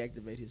gonna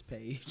deactivate his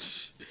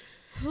page.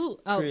 Who?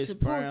 Oh, Chris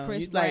support Brown.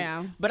 Chris You like-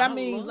 Brown. But I I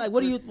mean, love like, what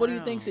do Chris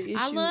you think the issue?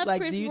 I love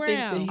like, Chris do you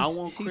Brown. think I that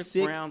want he's Chris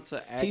sick? Brown to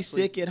actually. He's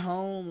sick at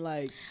home,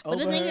 like But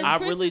over the thing her. is, I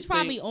Chris really is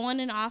probably think- on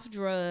and off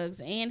drugs,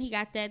 and he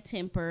got that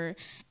temper.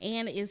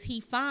 And is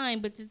he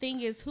fine? But the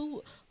thing is,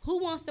 who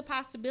wants the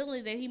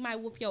possibility that he might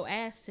whoop your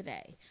ass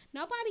today?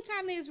 Nobody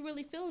kind of is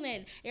really feeling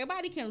it.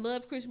 Everybody can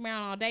love Chris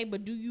Brown all day,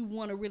 but do you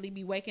want to really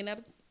be waking up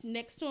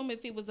next to him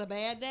if it was a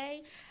bad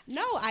day?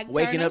 No,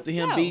 Waking up to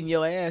him no. beating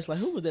your ass. Like,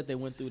 who was that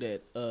went through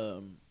that?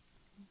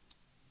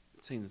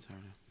 Tina Turner.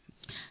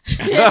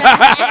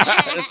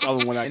 That's the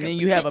only one I And can then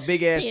you have a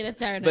big ass. Tina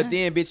Turner. But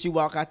then, bitch, you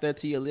walk out there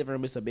to your living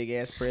room. It's a big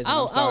ass present. I'm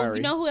Oh, sorry.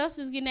 you know who else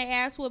is getting their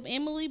ass whooped?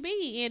 Emily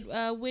B.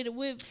 And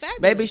with Fabulous.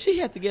 Baby, she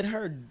had to get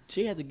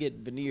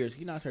veneers.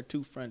 He knocked her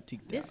 2 front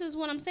teeth out. This is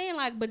what I'm saying.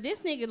 Like, but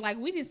this nigga, like,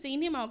 we didn't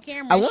seen him on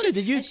camera. I and wonder, she,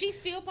 did you? And she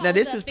still Now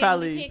this posted is a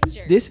family probably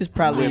picture. this is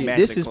probably With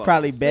this matching is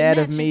probably clothes. bad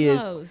of Matching me. Is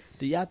clothes.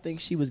 do y'all think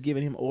she was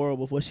giving him oral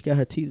before she got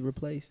her teeth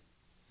replaced?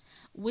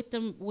 with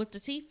the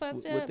teeth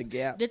fucked up. With the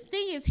gap. The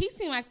thing is, he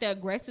seemed like the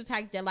aggressive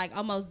type that like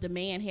almost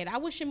demand head. I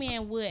wish a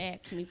man would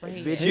ask me for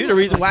head. Bitch, you the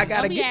reason why I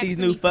gotta Don't be get these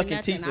asking new me for fucking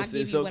nothing. teeth I'll give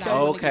assist. you what I Okay.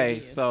 wanna Okay,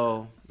 give you.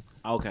 so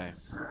okay.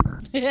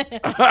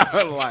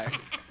 like,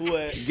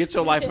 What? get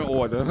your life in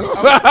order.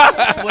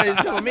 What is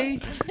telling me?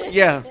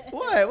 Yeah,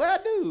 What? What I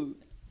do?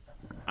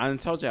 I done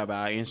told you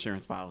about our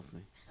insurance policy.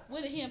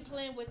 With him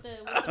playing with the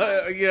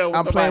Yeah, with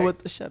I'm the playing mic. with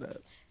the shut up.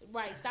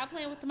 right. Stop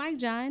playing with the mic,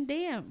 John.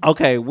 Damn.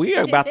 Okay, we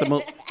are about to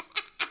move.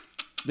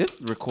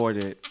 This is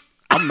recorded.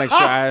 I'm gonna make sure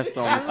I have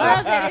some. I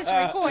love that it's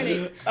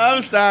recorded.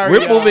 I'm sorry.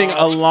 We're moving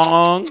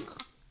along.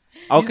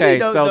 Okay,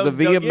 don't- so don't-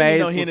 the don't give me VMAs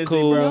no was Hennessy,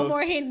 cool.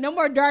 bro. No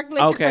more dark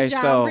liquor Okay, for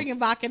John. so- Bringing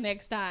vodka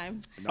next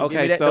time. Don't give me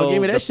Okay, that- so don't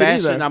give me that the shit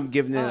fashion either. I'm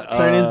giving it.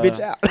 Turn this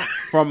bitch out.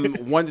 From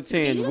 1 to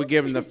 10, we're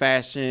giving the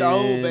fashion.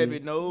 So, baby,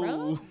 no.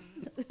 Bro.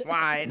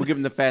 Fine. We're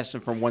giving the fashion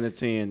from 1 to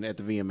 10 at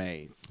the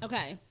VMAs.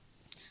 Okay.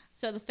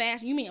 So the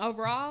fashion, you mean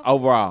overall,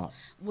 Overall,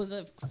 was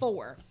a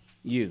 4.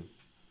 you.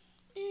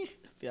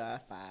 Yeah,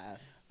 5.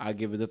 I'll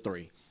give it a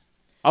 3.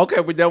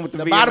 Okay, we're done with the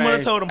The VMAs. bottom of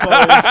the totem pole.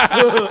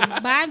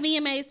 By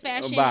VMA's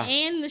fashion Bye.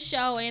 and the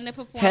show and the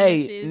performances.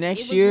 Hey, it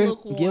next was year,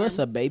 lukewarm. give us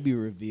a baby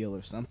reveal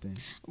or something.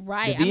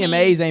 right. The I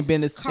VMAs mean, ain't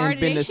been Cardi,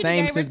 the they same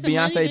shoulda gave since her some money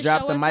Beyonce to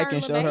dropped show the us mic her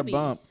and little showed her baby.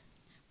 bump.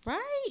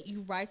 right.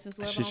 You right since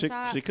love She on should,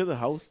 top. she could have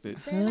hosted.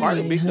 Honey,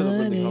 Cardi B could have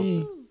really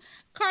honey. hosted.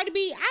 Cardi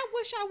B, I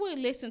wish I would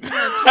listen to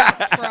her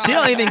talk for all She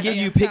don't the even give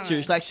you goddamn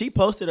pictures. time. Like she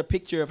posted a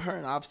picture of her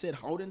and Offset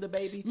holding the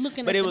baby,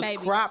 Looking but at it the was baby.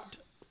 cropped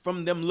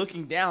from them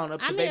looking down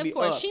up I the mean, baby of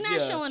course, up. she not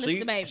Yeah. showing us She-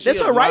 the baby. she That's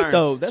have her right learned-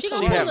 though. That's She her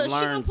gonna She right. have pull a- she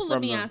gonna learned pull a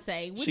from the-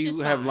 Beyonce, which she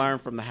is have fine.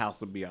 learned from the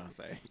house of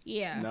Beyonce.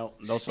 Yeah. No,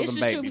 those are This the is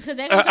babies. true because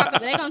they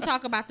gonna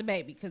talk about the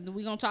baby because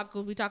we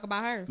talk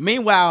about her.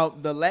 Meanwhile,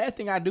 the last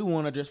thing I do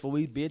want to just before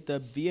we bid the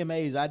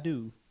VMAs, I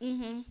do.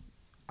 Mm-hmm.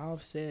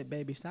 Offset,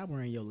 baby, stop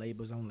wearing your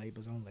labels on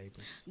labels on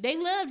labels. They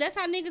love. That's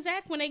how niggas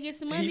act when they get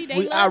some money.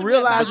 They I love.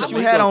 realized to what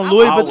wear you belt. had I on want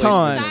Louis always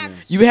Vuitton. doing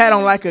socks, You had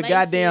on like a laces,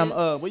 goddamn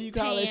what do you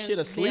call that shit? A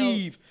pants,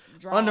 sleeve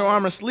drawers. Under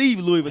Armour sleeve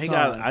Louis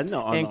Vuitton. I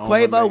know. And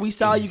Quavo, we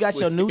saw you got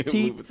your new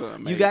teeth.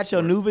 You got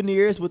your new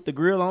veneers with the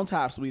grill on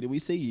top, sweetie. We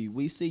see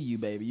you,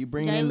 baby. You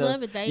bringing in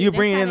you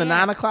bringing in the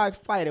 9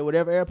 o'clock flight at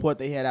whatever airport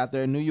they had out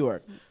there in New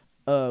York.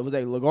 Was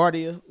that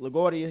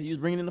LaGuardia? You was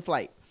bringing in the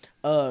flight.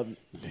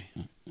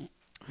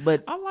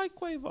 But I like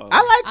Quavo.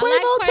 I like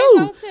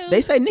Quavo too.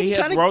 They say Nicki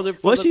trying to.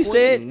 What she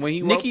said,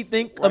 Nicki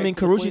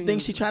Carucci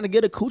thinks she trying to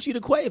get a coochie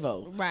to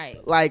Quavo.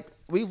 Right. Like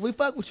we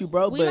fuck with you,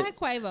 bro. We like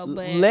Quavo,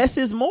 but less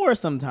is more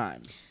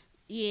sometimes.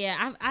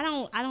 Yeah, I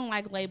don't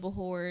like label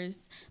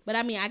whores, but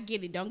I mean I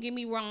get it. Don't get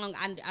me wrong.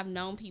 I've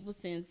known people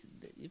since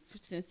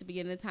the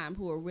beginning of time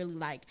who are really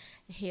like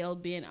hell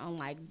bent on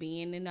like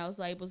being in those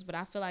labels, but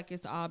I feel like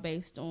it's all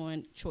based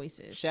on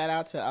choices. Shout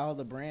out to all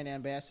the brand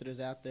ambassadors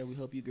out there. We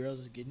hope you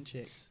girls is getting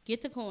checks.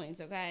 Get the coins,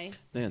 okay?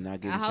 They're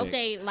not getting I hope checks.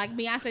 they like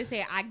Beyonce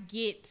said. I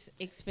get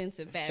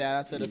expensive fabrics. Shout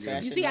out to the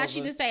fashion. You see how Nova. she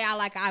just say I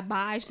get.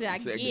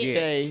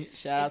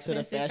 Shout out to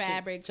the fashion.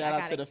 Fabrics.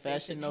 Shout out to the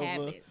Fashion Nova.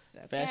 Habits.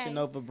 Okay. Fashion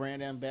Nova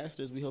brand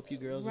ambassadors. We hope you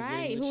girls are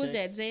Right. getting the Who is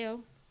that, checks.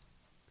 Zell?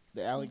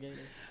 The alligator.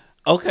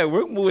 Okay,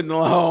 we're moving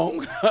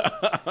along.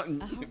 All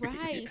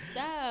right,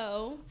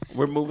 so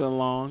We're moving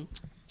along.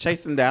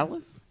 Chasing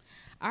Dallas.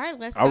 all right,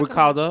 let's. Are we talk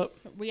caught about up?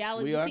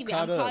 Reality We are TV.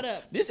 caught I'm up. caught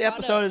up. This Caught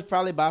episode up. is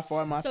probably by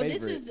far my So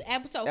favorite. this is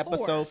episode 4.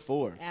 Episode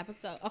 4.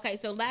 Okay,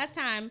 so last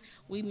time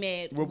we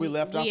met, Where we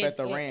left off at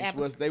the ranch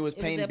they was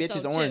it painting bitches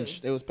episode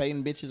orange. 2. They was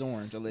painting bitches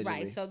orange allegedly.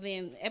 Right. So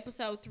then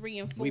episode 3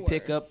 and 4. we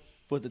pick up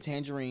for the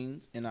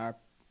tangerines in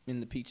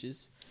the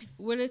peaches.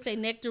 What did it say?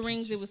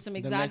 Nectarines. It was some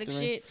exotic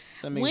nectarine- shit.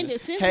 some When exo-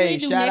 since Hey, when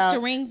do shout out-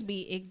 nectarines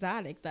be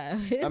exotic though?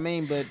 I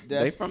mean, but They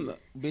that's from the.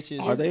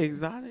 bitches. Are they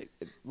exotic?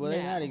 Well,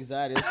 they're No. not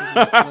exotic. It's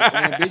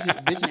just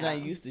when bitches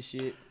ain't used to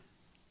shit.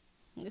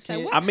 So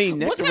Yeah. what, I mean,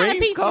 what kind of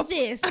nectarines peach cost-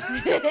 is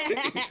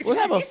this? We'll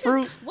have a This is-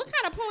 fruit. What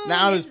kind of plum?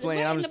 Nah, I'm is just it?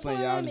 playing. What I'm in just the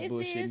playing. Y'all plum just is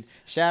bullshitting. this?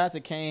 Shout out to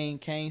Kane.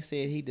 Kane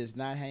said he does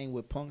not hang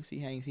with punks. He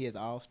has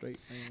all straight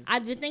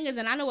friends. The thing is,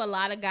 and I know a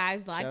lot of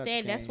guys like Shout out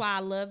that. to That's Kane. why I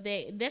love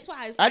that. That's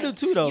why it's I like, do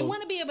too, though. You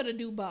want to be able to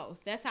do both.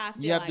 That's how I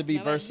feel. You have like. to be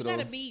You versatile.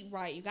 gotta be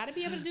right. You gotta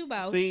be able to do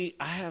both. See,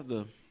 I have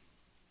the.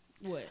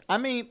 What? I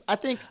mean, I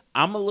think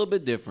I'm a little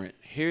bit different.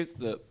 Here's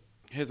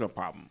my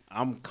problem.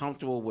 I'm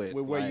comfortable with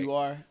where like, you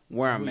are,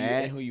 where who I'm you-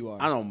 at, and who you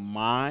are. I don't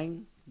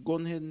mind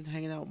going ahead and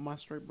hanging out with my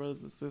straight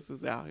brothers and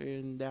sisters out here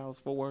in Dallas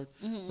Fort Worth.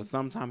 But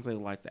sometimes they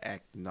like to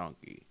act the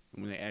donkey.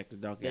 When they act the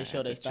donkey, They I show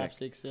have their to stop check.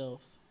 six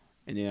selves.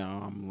 And then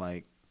I'm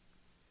like,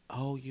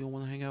 oh, you don't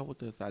want to hang out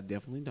with us? I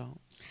definitely don't.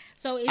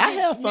 So is I it,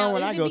 have fun now,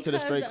 when is I it go to the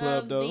because straight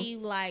club, of though. The,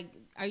 like,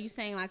 are you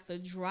saying like the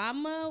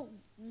drama?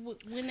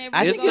 Whenever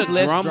I you think go it's out?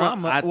 less drama.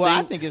 drama. I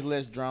I think it's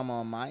less drama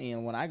on my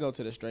end when I go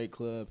to the straight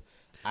club.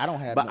 I don't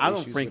have But no I don't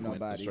issues with frequent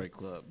nobody. the straight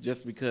club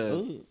just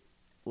because. Ooh.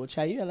 Well,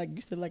 Chad,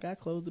 you said like I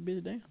closed the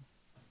bitch down.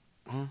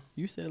 Huh?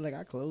 You said it like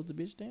I closed the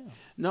bitch down.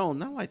 No,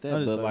 not like that. I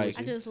just But fucking like, with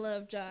I just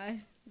love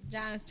John.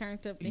 John is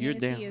turned up. The you're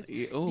Hennessy down.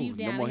 is Ooh, deep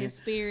no down more in his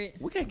spirit.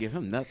 we can't give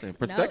him nothing.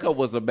 Prosecco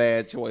was a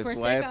bad choice Prosecco.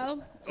 last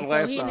So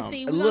time.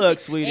 Hennessy. we Look, gonna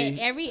see-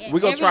 sweetie, we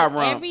gonna try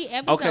rum. Every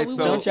episode Okay, we so-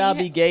 wanna Don't see y'all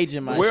ha- be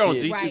gauging my We're on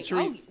shit. G2 right.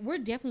 treats. Oh, we're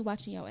definitely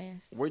watching your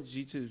ass. We're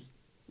G2.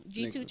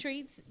 G2 Next.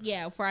 treats.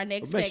 Yeah, for our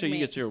next Make segment. sure you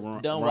get your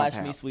rum. Don't rum watch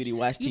pouch. me, sweetie.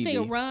 Watch You TV.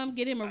 think a rum?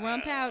 Get him a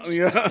rum pouch.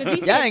 Yeah. 'Cause he Y'all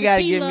said ain't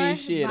gotta give tequila, me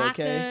shit,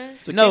 vodka. okay?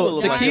 Tequila No,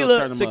 look like it'll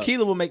turn 'em up.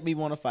 tequila will make me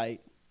want to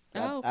fight.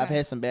 Oh, okay. I've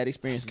had some bad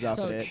experiences off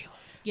So- of that.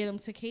 Get him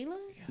tequila.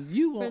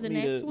 You for want the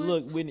me next to one?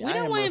 look? Whitney, We I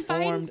don't am want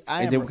fighting. reformed. I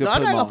And am. then we could No, put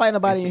I'm not him gonna on fight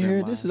nobody in Instagram here.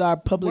 Live. This is our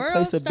public World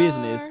place of Star.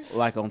 business.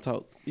 Like on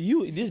talk.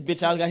 This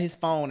bitch always got his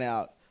phone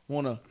out.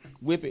 Wanna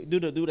whip it? Do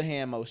the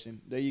hand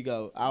motion. There you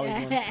go. I always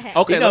wanna,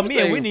 Okay, you know, let me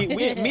tell you.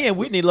 me and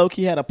Whitney low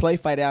key had a play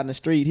fight out in the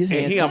street. His And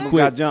hands he come almost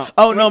quick. got jumped.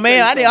 Oh Let no, me man! tell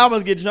you I didn't something.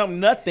 almost get jumped.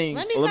 Nothing.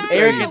 Let me Let me find tell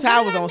Eric you. out. and Ty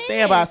What was did I on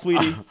standby, miss?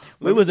 sweetie.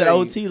 We Let was me at tell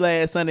you. OT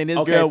last Sunday, and this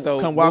Okay, girl so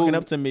come walking Woo-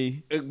 up to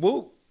me.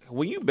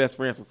 When you best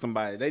friends with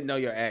somebody, they know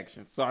your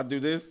actions. So I do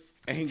this,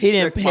 and He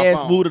didn't check my pass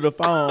phone. Boo to the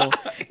phone,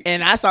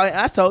 and I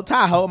told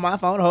Ty hold my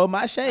phone, hold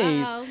my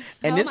shades, Oh,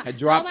 and hold then my-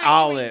 dropped hold my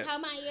all earrings, that.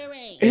 Hold my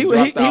earrings. he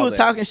dropped all was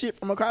that. talking shit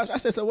from across. I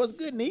said, "So what's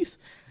good, niece?"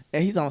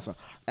 And he's on some.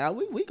 And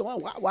we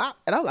going wow.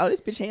 And I'm like, this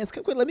bitch hands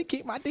come quick. Let me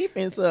keep my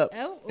defense up.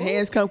 Oh,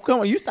 Hands come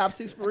on. You stop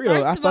six for real.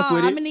 First I of fuck all,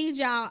 with I'm it. gonna need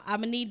y'all. I'm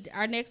gonna need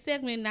our next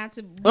segment not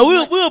to.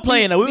 Oh, we were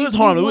playing though. We was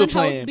harmless. We One were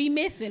playing. host be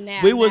missing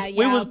now. We was Now,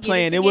 we y'all was get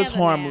playing. It was together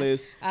now.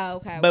 harmless. Oh,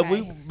 okay. But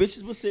okay. we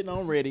bitches was sitting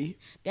on ready.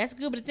 That's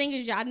good. But the thing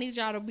is, y'all need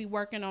y'all to be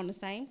working on the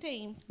same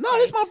team. No, Okay?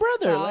 this my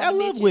brother. All I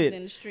love bitches with.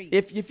 in the streets.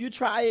 If you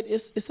try it,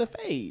 it's a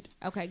fade.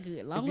 Okay, good.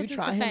 If Long you as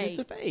try it's a him, fade. it's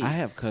a fade. I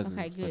have cousins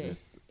Okay, for good.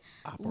 this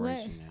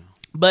operation now.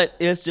 But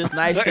it's just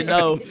nice to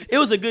know it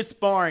was a good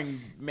sparring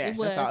match. It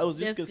was. That's all. It was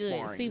just That's good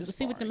sparring. See, Just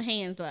see what them sparring.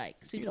 hands like.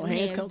 See You what know, them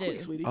hands hands come do. quick,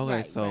 sweetie. Okay,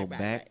 Right, so right, back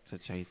right. to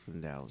Chasing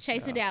Dallas.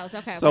 Chasing y'all. Dallas.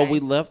 Okay. So okay. we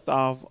left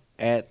off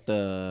at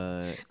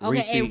the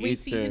Okay, and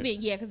Reese's Easter.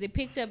 event, yeah, because it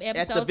picked up the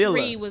episode villa.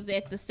 3 was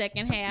at the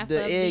second half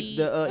The of egg,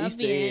 the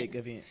Easter event, egg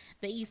event.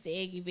 the Easter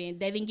egg event.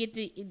 They didn't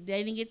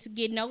get to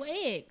get no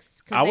eggs.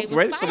 'cause I they was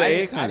ready for the fighting.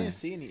 egg I hunting. didn't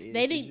see any eggs.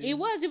 They did didn't. you?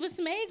 It was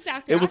some eggs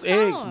out there. It was I saw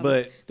eggs, 'em.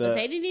 but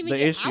they didn't even the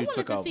get. issue I wanted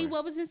took to over. see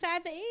what was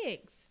inside the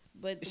eggs.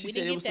 but She we said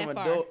didn't it was get some that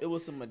far. adult. It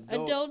was some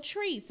Adult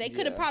treats. They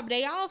could have Yeah.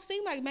 probably. They all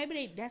seem like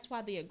maybe that's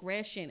why the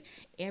aggression.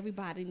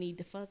 Everybody need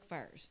to fuck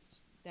first.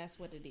 That's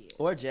what it is.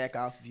 Or jack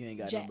off if you ain't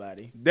got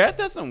nobody. That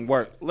doesn't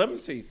work. Let me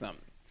tell you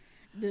something.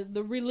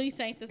 The release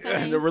ain't the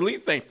same. The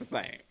release ain't the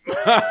same. So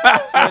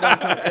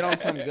it don't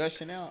come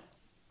gushing out.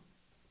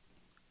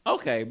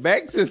 Okay,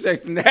 back to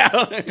Jason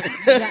Allen.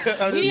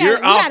 we You're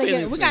gotta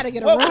innocent.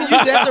 get a What room. when you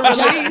said the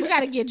John, release? we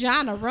gotta get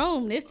John a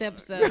room this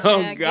episode.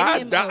 Oh Jack. Get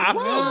God, him a I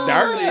feel room.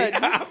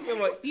 dirty. I feel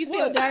like You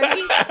feel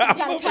dirty? You I'm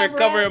gotta over here cover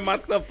covering up.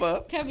 myself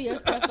up. Cover your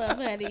stuff up,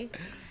 honey.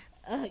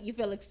 You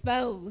feel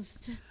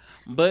exposed.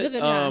 But Look at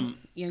John.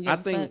 You don't give I a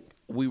think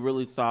we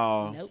really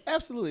saw Nope.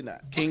 Absolutely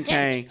not. King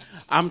Kane.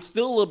 I'm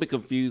still a little bit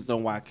confused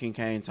on why King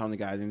Kane and Tony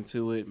got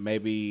into it.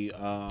 Maybe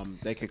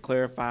they could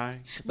clarify.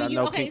 Because I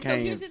know King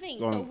Kane is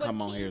going to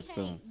come on here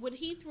soon. What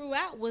he threw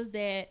out was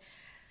that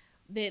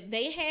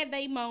they had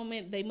their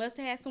moment. They must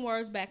have had some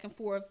words back and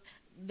forth.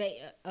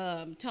 They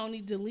Tony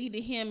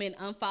deleted him and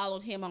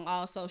unfollowed him on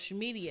all social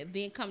media.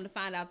 Then come to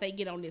find out they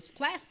get on this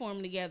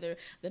platform together.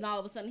 Then all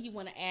of a sudden he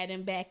want to add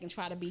him back and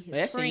try to be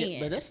his friend.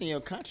 But that's in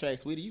your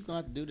contract, sweetie. You gonna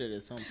have to do that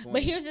at some point.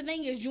 But here's the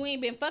thing: is you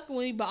ain't been fucking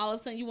with me, but all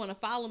of a sudden you want to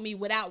follow me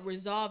without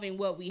resolving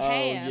what we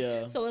have.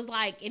 Yeah. So it's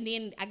like, and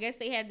then I guess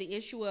they had the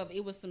issue of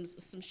it was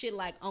some shit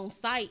like on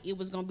site. It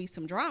was gonna be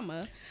some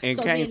drama. And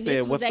so Kane then said, this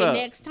was "What's their up?"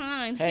 next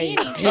time Hey,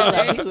 seeing each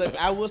other. look,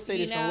 I will say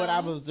You this from what know?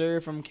 I've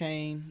observed from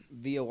Kane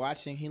via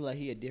watching. He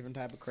a different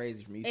type of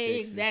crazy from East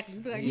Texas.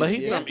 Exactly. But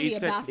he's from Definitely East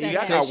about Texas. that You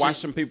got life. to watch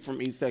some people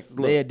from East Texas.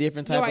 Look, They a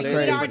different type Right, of you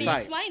had crazy. already type.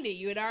 explained it.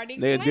 You had already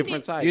They're a explained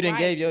different it. type. You didn't Right.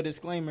 gave your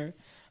disclaimer.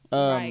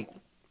 Right.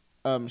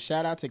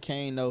 Shout out to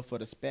Kane though for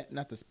the spat,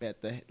 not the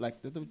spat, the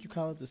what you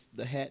call it,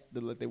 the hat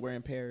that they wear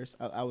in Paris.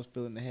 I was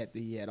feeling the hat that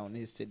he had on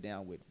his sit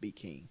down with B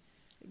King.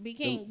 B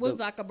King was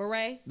like a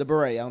beret. The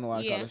beret. I don't know why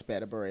I Yeah. call it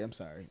spat. A beret. I'm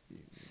sorry.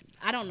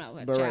 I don't know.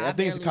 Beret. Child, I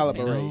think it's barely called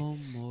a was-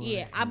 beret.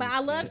 Yeah, but I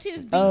loved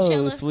his Oh,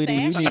 Beachella sweetie,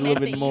 you fashion need a little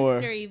at bit the more.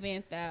 Easter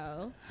event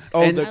though.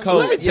 Oh, And the let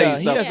coat. me tell you Yeah,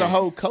 he has a something.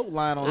 whole coat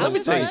line on. I Let me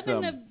was tell you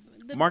loving something.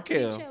 the Markel.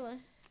 Beachella.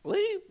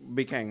 Lee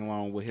became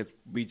along with his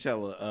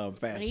Beachella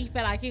fashion. He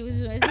felt like he was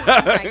doing. He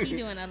felt like he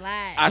doing a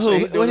lot. I Who? think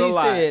he What doing a he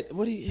lot. said?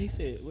 What he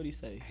said? What he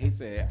say? He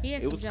said He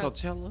had it some was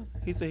jokes. Coachella.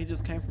 He said he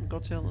just came from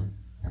Coachella.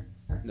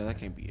 No, that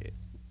can't be it.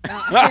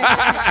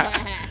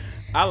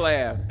 I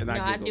laughed and No,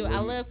 I giggled. do. I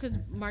love because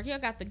Markel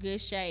got the good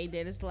shade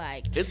that it's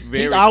like. It's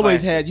very. He's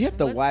always classy. had. You have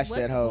to watch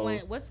that whole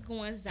What's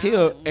going on?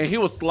 He'll- And he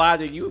was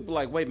sliding. You would be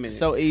like, wait a minute.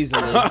 so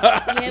easily.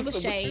 Yeah, it was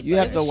shades. You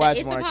have It to was watch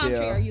shades. It's the palm Markel.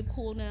 tree. Are you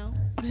cool now?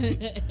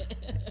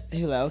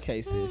 He like,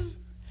 okay, sis.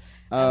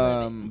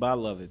 love but I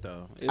love it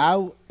though. It's, I it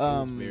was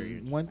very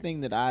interesting. one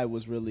thing that I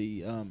was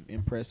really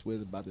impressed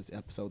with about this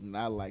episode and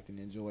I liked and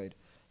enjoyed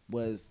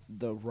was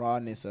the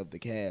rawness of the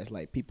cast.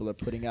 Like people are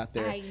putting out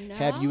there. I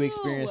Have you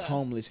experienced know.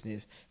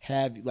 homelessness?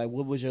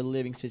 What was your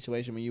living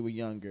situation when you were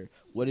younger?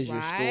 What is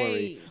your story?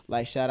 Right.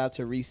 Like shout out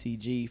to Reese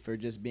G for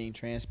just being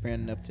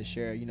transparent enough to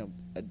share. You know,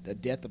 a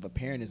death of a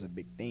parent is a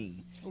big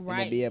thing, and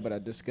Right. to be able to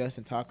discuss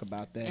and talk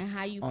about that And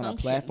how you on function.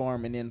 a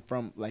platform. And then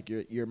from like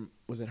your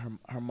was it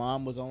her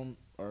mom was on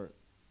or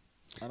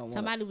I don't want.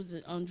 Somebody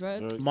was on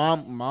drugs.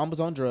 Mom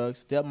was on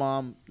drugs.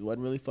 Stepmom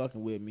wasn't really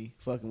fucking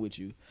with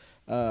you.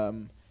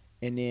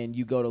 And then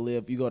you go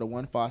to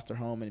one foster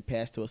home and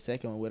pass to a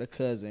second one with a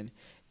cousin.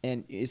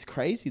 And it's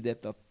crazy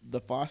that the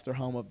foster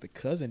home of the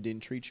cousin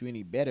didn't treat you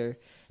any better.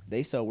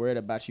 They so worried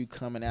about you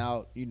coming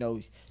out,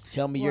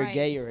 tell me you're Right.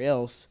 gay or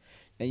else.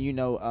 And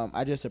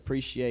I just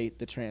appreciate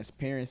the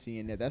transparency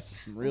in that. That's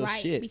some real right,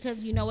 shit.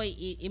 because you know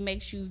it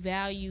makes you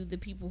value the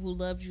people who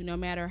loved you, no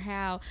matter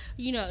how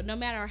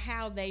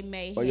they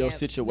may Or have, your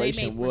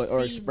situation they may would- or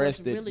perceive expressed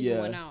what's it, really yeah.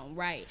 going on.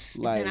 Right,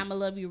 Like- and I'm gonna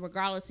love you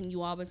regardless, and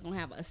you always gonna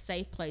have a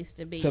safe place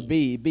to be. To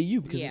be you,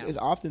 because Yeah. it's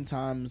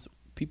oftentimes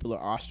people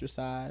are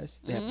ostracized.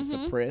 They have to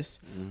suppress,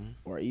 Mhm.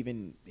 or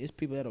even it's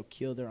people that'll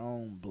kill their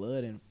own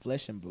blood and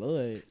flesh and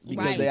blood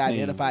because Right. they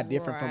identify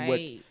different from what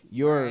Right.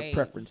 your Right.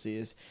 preference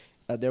is.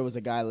 There was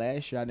a guy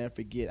last year, I'll never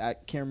forget. I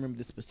can't remember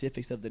the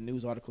specifics of the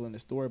news article in the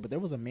story, but there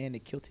was a man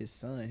that killed his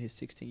son, his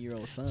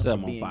 16-year-old son, Set for him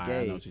on being fire.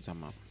 I gay. know what you're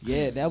talking about.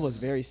 Yeah, that was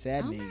very Oh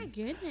saddening. my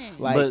goodness!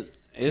 Like But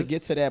to it's-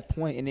 get to that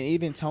point, and then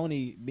even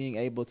Tony being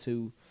able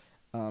to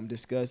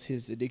discuss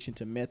his addiction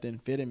to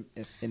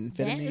amphetamines.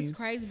 that is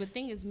crazy. But the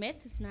thing is,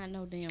 meth is not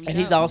no damn. And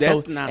he's joke. also,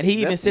 That's not- and he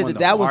even that's says one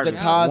that of the was the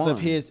hardest cause of ones.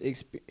 his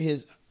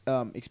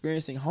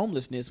experiencing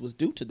homelessness was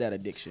due to that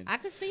addiction. I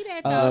could see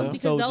that though,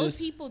 because so those just-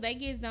 people they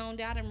get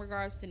zoned out in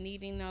regards to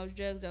needing those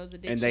drugs, those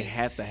addictions. And they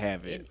had to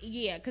have it.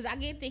 Yeah, because I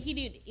get that he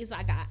did. It's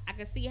like I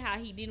could see how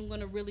he didn't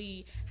want to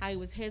really, how he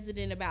was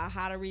hesitant about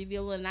how to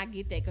reveal it, and I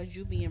get that because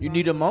you being You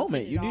need a vulnerable,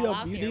 moment. put it You need all a-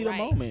 out you there, need a right?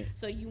 moment.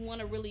 So you want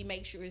to really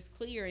make sure it's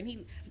clear.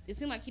 And it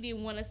seemed like he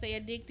didn't want to say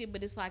addicted,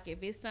 but it's like if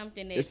it's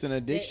something that It's an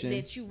addiction.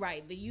 that you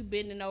that you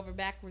bending over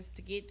backwards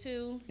to get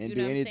to, and you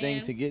do know what I'm anything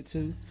saying? to get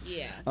to.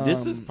 Yeah.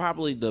 This is Um,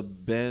 probably the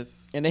best.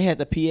 And they had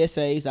the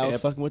PSAs. I was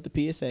Yep. fucking with the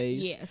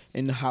PSAs. Yes.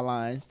 And the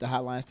hotlines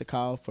to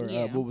call for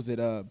Yeah. what was it?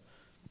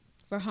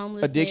 for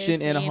homelessness,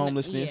 addiction and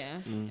homelessness.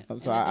 Yeah. Mm-hmm.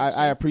 So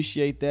I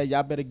appreciate that.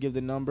 Y'all better give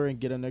the number and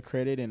get them their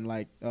credit. And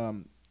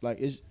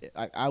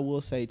I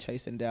will say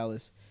Chase and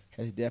Dallas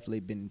has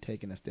definitely been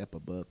taking a step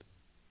above.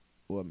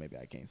 Well, maybe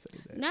I can't say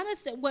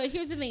that. Well,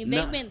 here's the thing.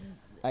 They've been.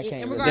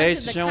 In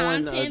regards to the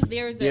content,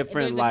 there's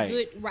different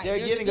light. They're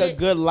getting a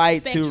good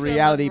light to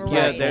reality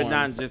platforms. Yeah, they're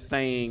not just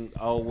saying,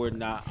 "Oh, we're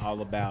not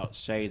all about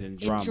shade and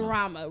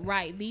drama."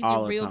 Right? These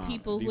are real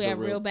people who have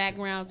real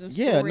backgrounds and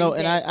stories. Yeah, no,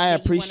 and I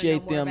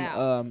appreciate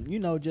them.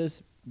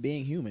 Just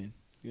being human.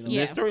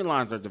 Their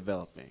storylines are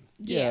developing.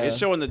 Yeah, it's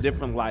showing the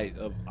different light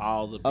of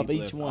all the people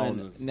that's on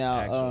this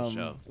actual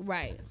show.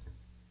 Right.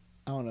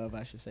 I don't know if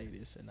I should say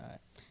this or not.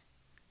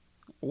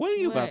 What are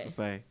you about to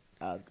say?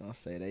 I was gonna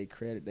say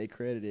they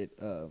credited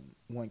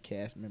one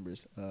cast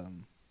member's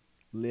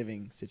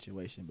living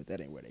situation, but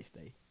that ain't where they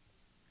stay.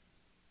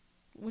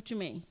 What you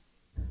mean?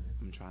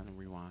 I'm trying to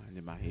rewind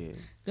in my head.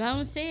 Go on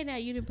and say it now.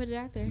 You didn't put it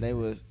out there. They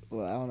was I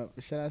don't know.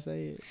 Should I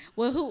say it?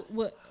 Well,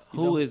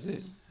 who is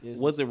it?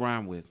 What's it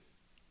rhyme with?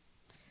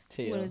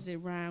 What does it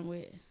rhyme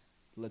with?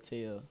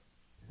 Latel.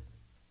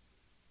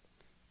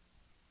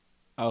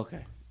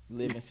 Okay.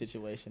 Living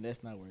situation.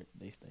 That's not where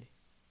they stay.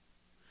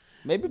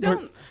 Maybe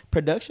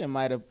production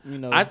might have,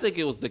 I think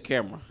it was the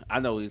camera.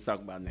 I know what he's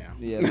talking about now.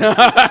 Yeah,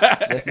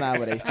 that's not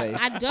where they stay.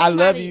 I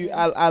love you.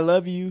 I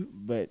love you,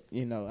 but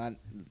we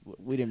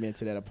didn't been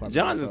to that apartment.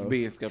 John is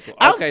being skeptical.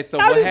 Okay, so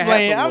what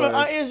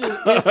happened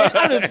was...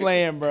 I'm just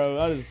playing, bro.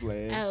 I'm just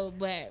playing. Oh,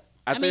 but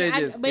but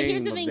here's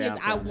the thing: is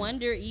I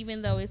wonder,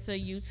 even though it's a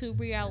YouTube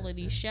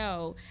reality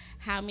show,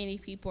 how many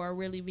people are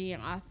really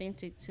being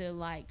authentic to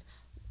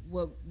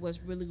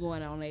what's really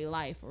going on in their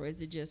life, or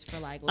is it just for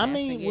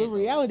with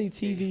reality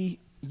TV,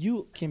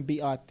 you can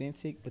be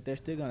authentic, but they're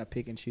still gonna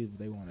pick and choose what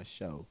they want to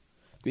show,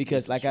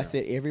 because I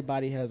said,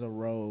 everybody has a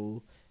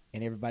role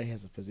and everybody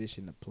has a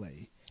position to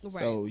play. Right.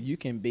 So you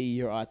can be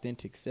your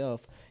authentic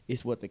self.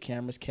 It's what the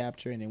cameras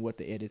capture and then what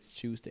the edits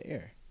choose to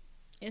air.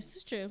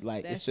 It's true.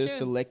 It's just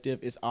selective.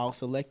 It's all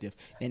selective,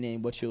 and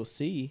then what you'll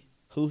see.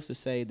 Who's to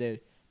say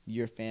that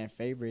your fan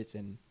favorites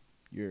and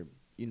your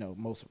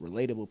most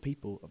relatable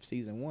people of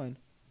season 1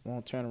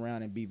 won't turn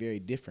around and be very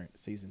different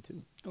season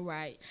 2.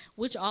 Right,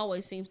 which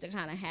always seems to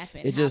kind of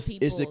happen.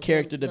 It's the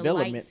character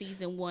development. Light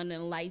season 1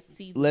 and light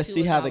season 2. Let's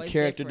see how the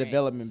character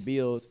development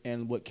builds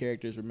and what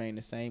characters remain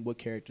the same, what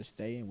characters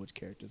stay, and which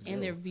characters go.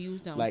 And their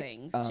views on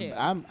things too.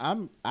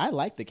 I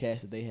like the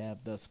cast that they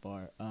have thus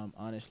far.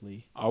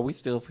 Honestly, are we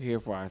still here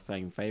for our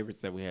same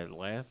favorites that we had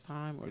last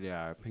time, or did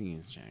our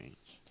opinions change?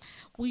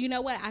 Well, you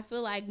know what? I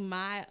feel like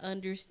my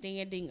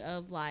understanding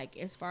of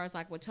as far as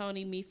with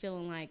Tony, me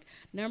feeling like,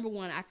 number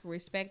one, I can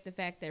respect the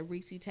fact that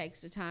Reese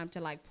takes the time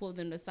to pull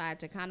them aside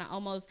to kind of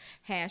almost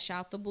hash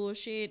out the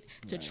bullshit,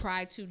 to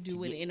try to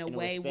do it in a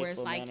way where it's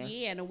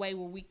in a way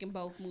where we can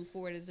both move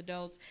forward as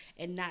adults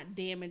and not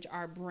damage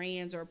our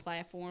brands or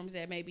platforms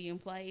that may be in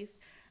place.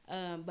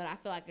 But I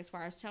feel like as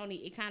far as Tony,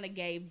 it kind of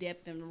gave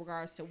depth in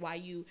regards to why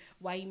you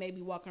may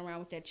be walking around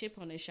with that chip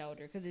on his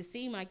shoulder, because it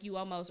seemed like you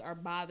almost are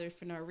bothered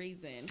for no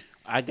reason.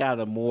 I got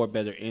a more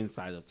better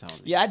insight of Tony.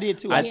 Yeah, I did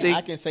too.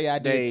 I can say I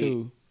did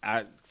too.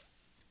 I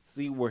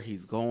see where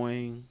he's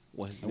going,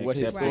 what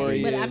his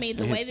story is. But I mean,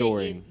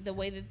 the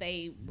way that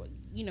they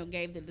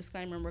gave the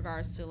disclaimer in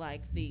regards to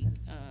the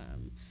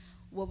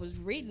what was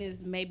written is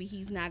maybe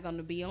he's not going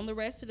to be on the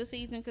rest of the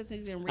season because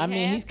he's in rehab. I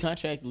mean, he's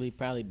contractually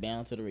probably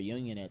bound to the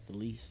reunion at the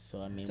least.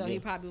 So he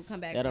probably will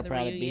come back. That'll for the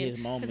probably reunion. be his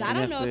moment. Because I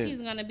don't know if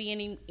he's going to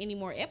be any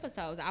more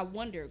episodes. I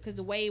wonder, because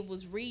the way it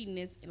was reading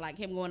is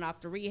him going off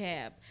to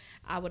rehab.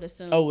 I would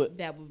assume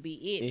that would be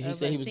it. He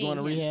said he was going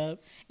to rehab.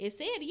 It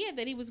said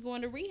that he was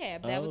going to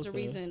rehab. That was the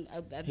reason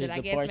that I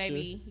guess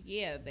maybe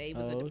they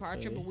was a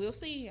departure, but we'll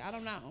see. I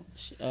don't know.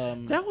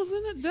 That was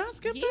in it. Did I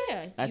skip that?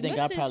 Yeah, I think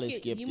I probably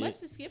skipped it. You must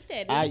have skipped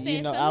that.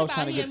 I was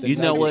trying to get the. You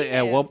know what?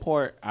 At one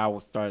part, I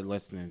would start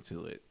listening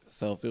to it.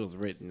 So if it was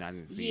written, I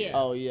didn't see it.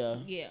 Oh yeah.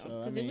 Yeah,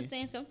 because it was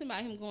saying something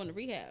about him going to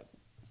rehab.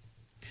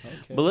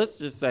 Okay. But let's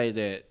just say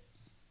that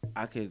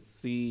I could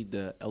see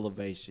the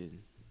elevation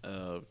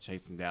of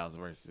Chasing Dallas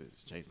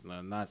versus Chasing.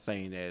 I'm not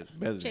saying that it's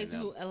better than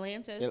them.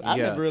 Atlanta. I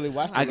never really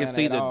watched Atlanta. I can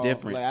see the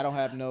difference. I don't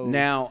have no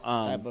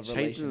type of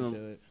relation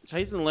to it.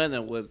 Chasing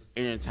Atlanta was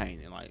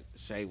entertaining.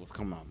 Shay was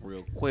coming on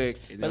real quick.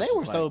 But they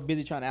were so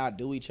busy trying to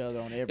outdo each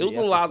other on every episode. It was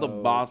a lot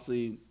of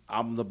bossy.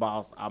 I'm the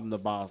boss. I'm the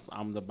boss.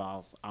 I'm the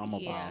boss. I'm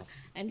a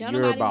boss. And don't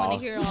nobody want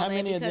to hear all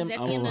that because at the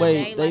end of the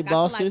day, they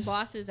bosses? I feel like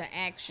bosses are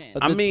action.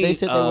 I mean, they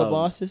said they were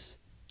bosses.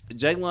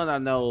 Jalen, I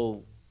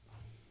know.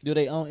 Do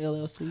they own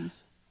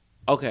LLCs?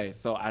 Okay,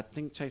 so I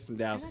think Chasing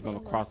Dallas is going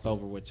to cross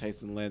over with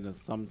Chasing Atlanta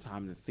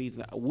sometime this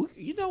season.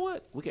 You know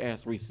what? We can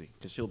ask Reese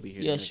because she'll be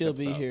here. Yeah, she'll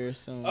be here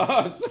soon.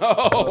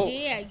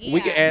 Yeah.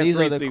 We can ask These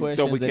Reese are the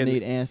questions that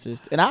need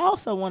answers. And I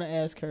also want to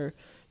ask her,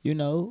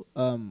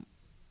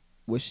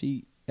 was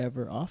she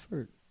ever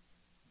offered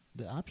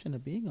the option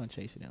of being on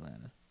Chasing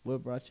Atlanta?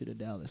 What brought you to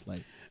Dallas?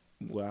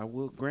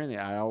 Well, granted,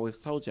 I always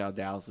told y'all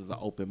Dallas is an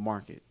open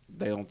market.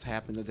 They don't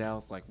tap into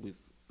Dallas like we.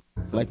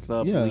 We want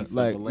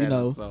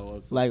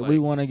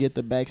to get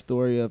the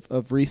backstory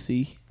of Reese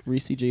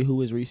Reese G,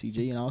 who is Reese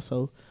G, and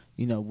also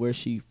where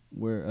she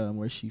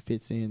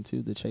fits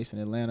into the Chasing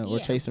Atlanta or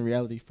Chasing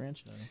Reality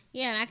franchise.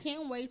 Yeah, and I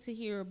can't wait to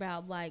hear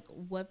about like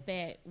what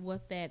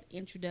that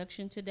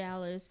introduction to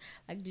Dallas.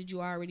 Like, did you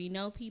already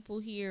know people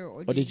here,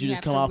 or did you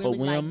just come off a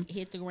whim? Like,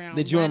 hit the ground.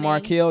 Did you and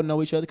Markel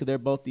know each other? Because they're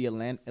both the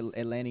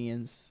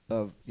Atlanteans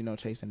of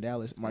Chasing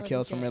Dallas.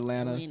 Markel's from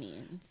Atlanta.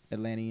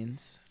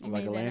 Atlanteans.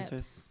 Like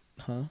Atlantis.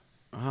 Huh?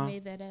 I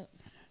made that up.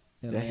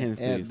 That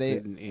Hennessy is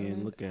sitting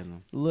in. Look at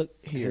him. Look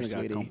here,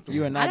 sweetie.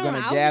 You are not going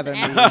to gather me.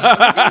 You are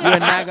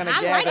not going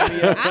to gather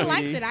me. I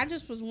liked it. I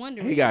just was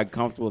wondering. He got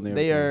comfortable there.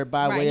 They are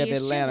by way of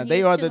Atlanta.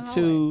 They are the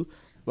two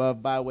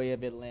by way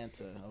of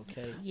Atlanta.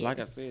 Okay. Yes. Like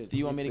I said. Do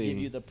you want me to give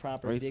you the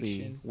proper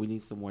diction? We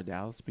need some more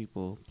Dallas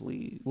people,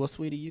 please. Well,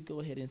 sweetie, you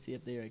go ahead and see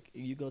if they're.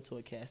 You go to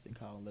a casting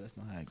call and let us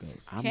know how it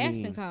goes.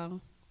 Casting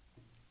call.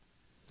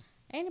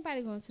 Ain't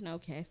nobody going to know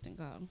casting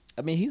call.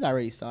 I mean, he's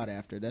already sought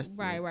after. That's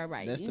right.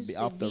 That's to be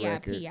off the VIP.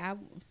 record.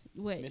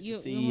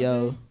 Mr.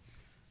 CEO.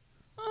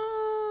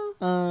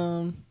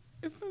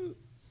 It's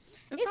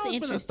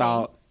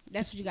interesting.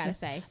 That's what you gotta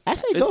say. I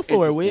say go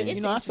for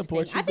it. I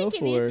support you. I think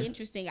it is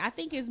interesting. I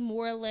think it's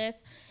more or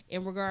less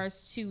in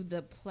regards to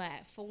the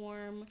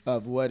platform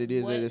of what it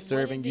is that is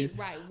serving you.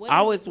 Right. I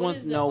always want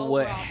to know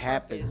what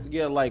happens.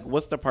 Yeah, like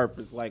what's the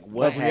purpose? Like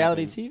what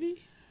reality TV?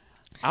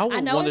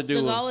 I know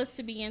the goal is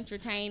to be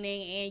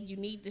entertaining, and you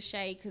need the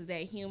shade because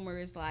that humor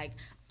is like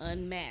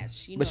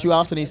unmatched. But you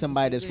also need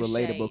somebody that's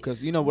relatable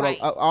because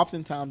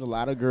oftentimes a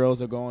lot of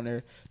girls are going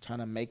there trying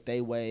to make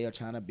their way or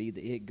trying to be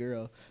the it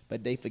girl,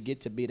 but they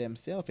forget to be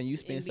themselves, and you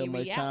spend so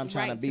much time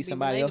trying to be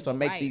somebody else or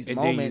make these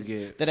moments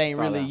that ain't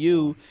really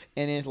you,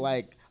 and it's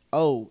like.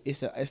 Oh,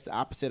 it's the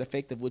opposite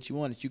effect of what you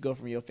want. That you go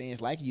from your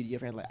fans like you to your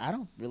fans like, I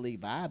don't really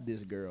vibe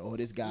this girl or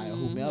this guy or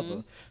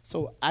whomever.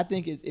 So I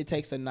think it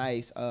takes a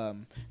nice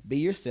be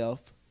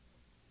yourself.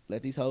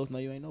 Let these hoes know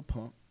you ain't no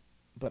punk,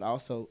 but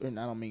also, and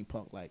I don't mean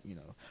punk like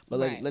but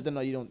let them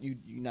know you're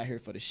not here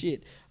for the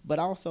shit. But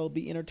also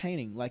be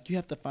entertaining. Like you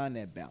have to find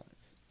that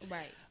balance.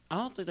 Right. I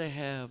don't think they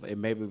have,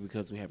 and maybe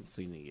because we haven't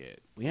seen it yet.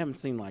 We haven't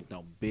seen like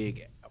no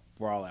big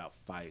brawl out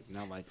fight,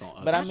 not like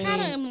on. But I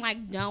kind of am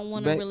like don't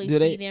want to really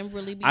see them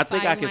really be. I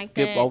think I can like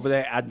skip over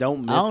that. I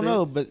don't. Miss I don't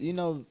know, but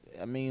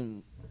I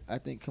mean, I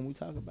think can we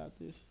talk about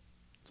this?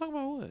 Talk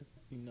about what?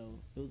 It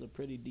was a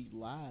pretty deep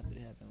live that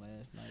happened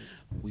last night.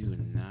 We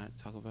would not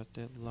talk about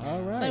that live.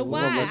 All right. But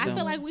why? I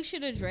feel like we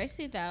should address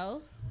it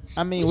though.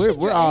 I mean,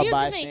 we're all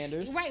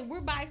bystanders. Right,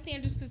 we're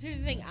bystanders because here's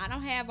the thing. I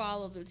don't have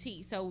all of the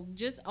tea. So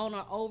just on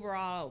an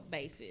overall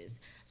basis.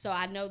 So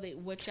I know that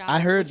what y'all I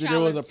heard that there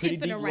was a pretty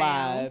deep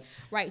live.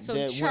 Right, so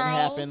that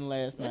Charles happened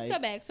last night. Let's go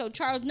back. So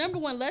Charles, number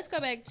one, let's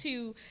go back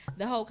to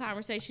the whole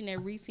conversation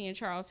that Reese and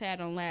Charles had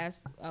on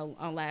last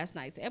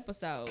night's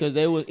episode. Because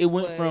it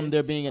went from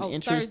there being an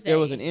interest. Thursday. There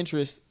was an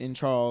interest in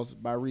Charles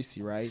by Reese,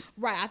 right?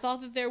 Right. I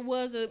thought that there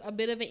was a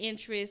bit of an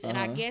interest, and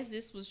I guess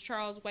this was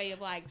Charles' way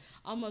of like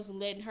almost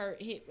letting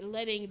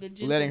the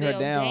gentle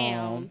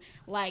down,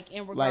 like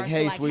in regards like,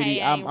 hey, to like, sweetie,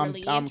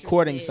 hey, I'm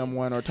courting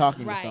someone or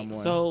talking to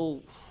someone.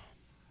 So,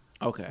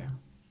 okay,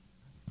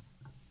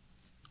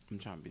 I'm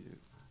trying to be.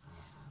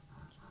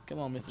 Come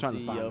on, Mr.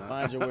 CEO,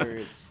 find your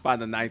words.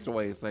 Find a nice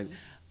way to say.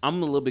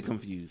 I'm a little bit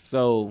confused.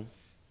 So,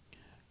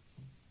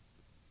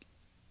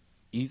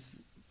 you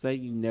say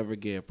you never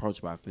get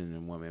approached by a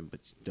feminine woman,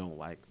 but you don't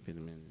like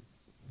feminine.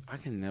 I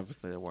can never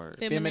say the word.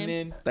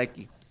 Feminine. Thank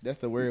you. That's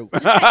the word.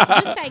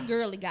 Just say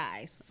girly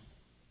guys.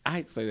 I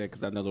hate to say that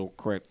because I know the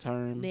correct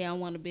term. They don't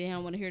want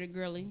to hear the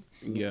girly.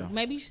 Yeah.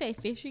 Maybe you say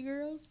fishy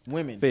girls.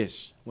 Women.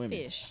 Fish. Women.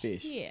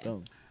 Fish. Yeah.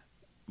 Boom.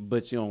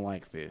 But you don't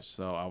like fish,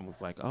 so I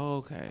was like, oh,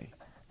 okay.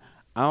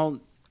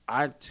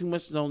 I too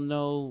much don't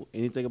know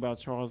anything about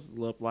Charles'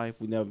 love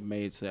life. We never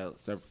made it to that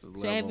surface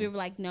level. So have you ever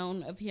like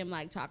known of him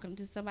like talking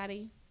to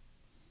somebody?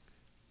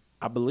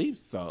 I believe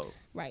so.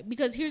 Right,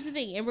 because here's the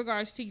thing in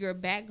regards to your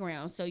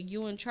background. So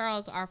you and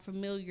Charles are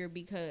familiar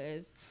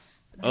because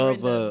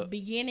during the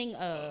beginning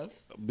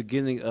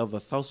of a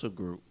social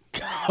group.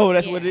 Oh,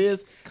 that's what it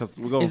is. Because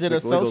we're going. Is it a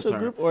social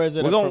group or is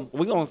it?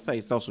 We're gonna say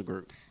social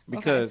group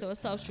because so a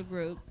social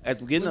group. At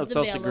the beginning of the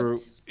social group,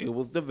 it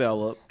was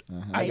developed.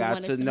 I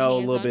got to know a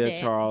little bit of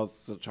Charles,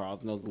 so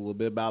Charles knows a little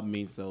bit about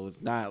me. So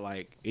it's not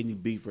like any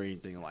beef or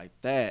anything like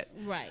that.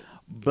 Right.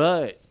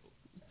 But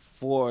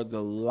for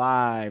the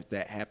live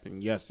that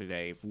happened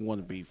yesterday, if we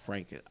want to be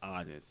frank and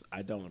honest,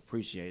 I don't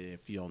appreciate it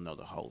if you don't know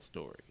the whole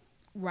story.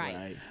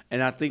 Right.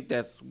 And I think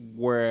that's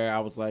where I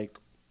was like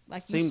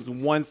seems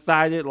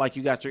one-sided, like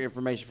you got your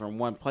information from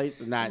one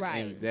place and not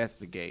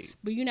investigate.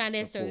 But you're not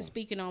necessarily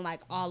speaking on like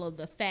all of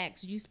the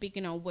facts. You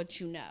speaking on what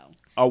you know.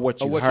 Or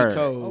what you heard.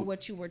 Or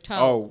what you were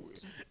told. Oh,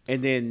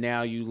 and then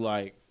now you're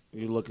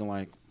looking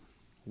like,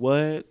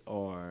 what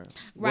or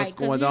what's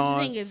going on?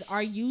 The thing is,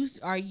 are you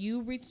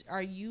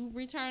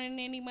returning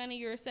any money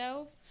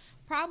yourself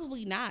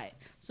Probably not.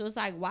 So it's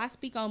like, why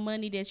speak on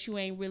money that you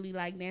ain't really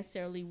like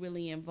necessarily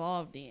really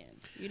involved in?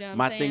 You know what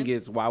My I'm saying? thing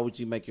is, why would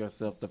you make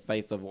yourself the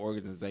face of an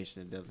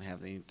organization that doesn't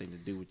have anything to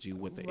do with you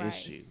with the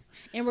issue?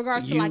 In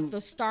regards to like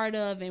the start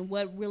of and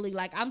what really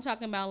like, I'm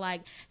talking about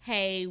like,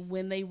 hey,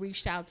 when they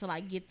reached out to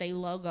like get their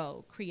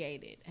logo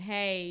created.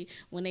 Hey,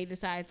 when they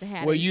decided to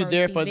have. Were you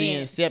there for event. The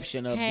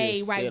inception of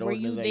this said were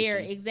you there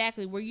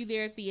exactly? Were you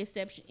there at the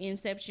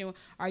inception?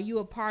 Are you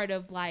a part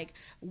of like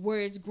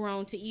where it's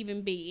grown to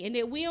even be? And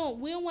that we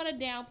don't want to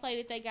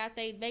downplay that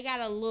they got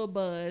a little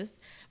buzz,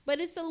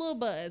 but it's a little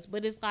buzz.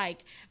 But it's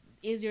like,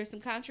 is there some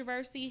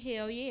controversy?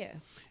 Hell yeah.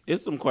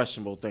 It's some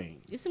questionable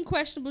things. It's some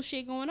questionable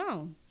shit going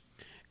on.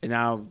 And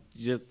I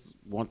just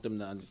want them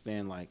to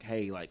understand, like,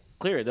 hey, like,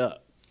 clear it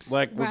up.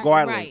 Like,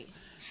 regardless,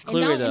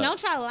 clear it up. And don't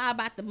try to lie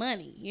about the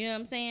money. You know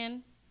what I'm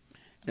saying?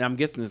 And I'm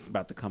guessing it's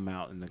about to come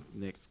out in the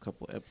next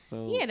couple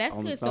episodes. Yeah, that's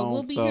good. So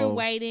we'll be here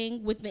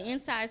waiting with the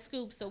inside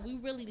scoop. So we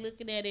really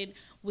looking at it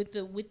with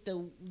the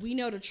we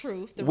know the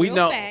truth, the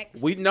real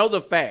facts. We know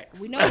the facts.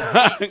 We know the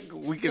facts.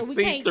 We can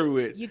see through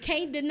it. You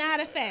can't deny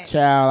the facts.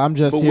 Child, I'm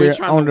just here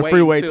on the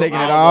freeway taking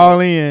it all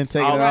in.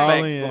 So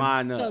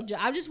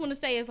I just want to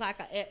say, it's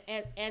like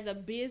as a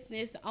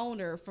business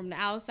owner from the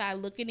outside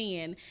looking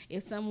in,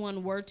 if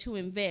someone were to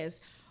invest,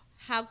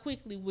 how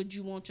quickly would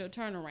you want your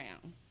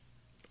turnaround?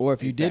 Or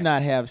if you did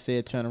not have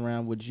said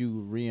turnaround, would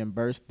you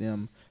reimburse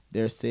them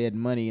their said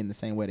money in the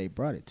same way they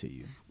brought it to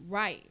you?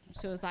 Right.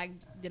 So it's like,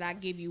 did I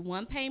give you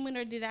one payment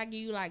or did I give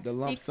you like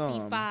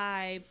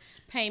 65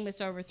 payments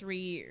over 3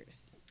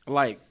 years?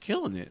 Like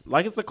killing it.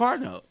 Like it's a car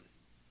note.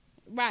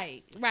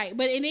 Right.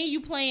 But and then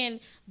you playing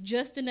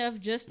just enough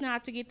just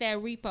not to get that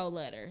repo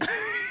letter.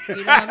 You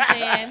know what I'm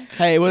saying?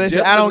 Hey, well, listen,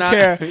 I don't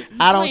care.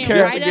 I don't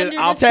care.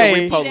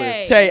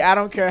 Tay, I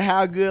don't care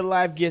how good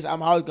life gets.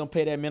 I'm always gonna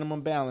pay that minimum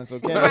balance.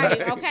 Okay.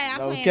 Right. Okay.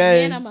 I'm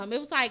paying the minimum. It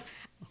was like,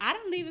 I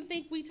don't even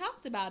think we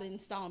talked about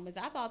installments.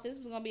 I thought this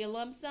was gonna be a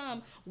lump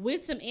sum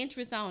with some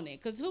interest on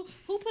it. Cause who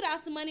put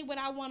out some money when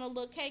I want a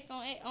little cake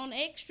on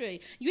extra?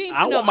 You ain't.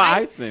 I want my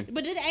icing,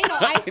 but there ain't no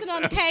icing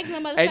on the cake.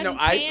 No motherfucking ain't no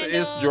icing.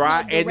 It's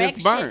dry and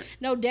it's burnt.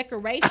 No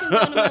decorations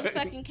on the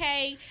motherfucking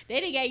cake. They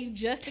didn't give you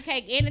just the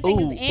cake and the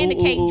thing and the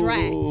cake dry.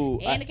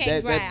 And the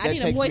cake dry. I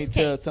need a moist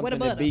cake. What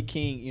about B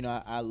King? You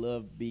know, I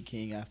love B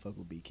King. I fuck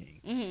with B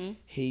King. Mm-hmm.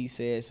 He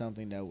said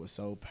something that was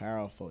so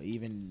powerful,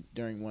 even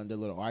during one of the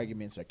little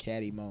arguments or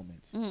catty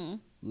moments. Mm-hmm.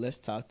 Let's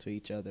talk to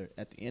each other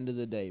at the end of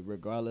the day,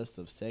 regardless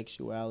of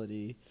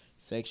sexuality,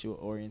 sexual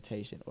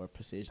orientation, or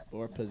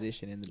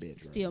position in the bedroom.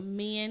 Still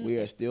men. We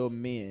are still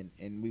men,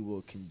 and we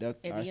will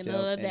conduct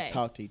ourselves and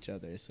talk to each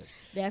other.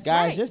 That's guys,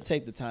 right. Just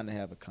take the time to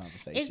have a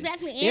conversation.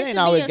 Exactly. It ain't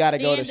always got to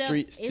go to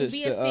streets.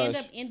 Be a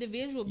stand-up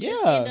individual. Be a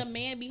stand-up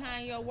man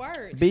behind your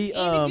word.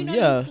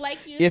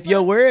 If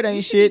your word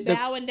ain't shit,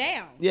 bowing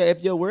down. Yeah,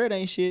 if your word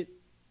ain't shit,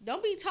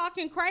 don't be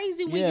talking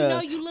crazy when you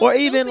know you look or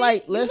stupid. Even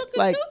like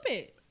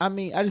stupid. I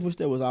mean, I just wish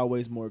there was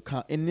always more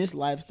in this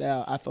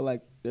lifestyle. I feel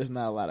like there's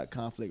not a lot of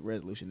conflict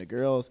resolution. The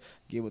girls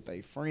get with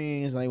their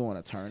friends, and they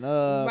want to turn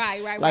up.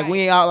 Right. Like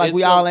we ain't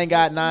all ain't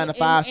got 9 to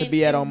 5s to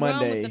be at on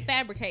Monday. With the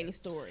fabricated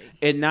story.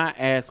 And not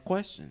ask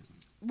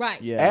questions.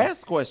 Right. Yeah.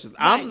 Ask questions.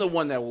 Right. I'm the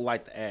one that would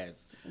like to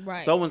ask.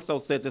 Right. So and so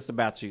said this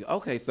about you.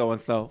 Okay, so and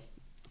so.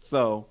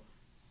 So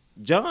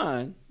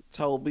John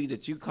told me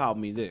that you called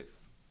me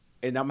this,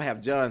 and I'm gonna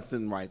have John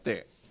sitting right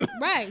there.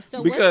 Right.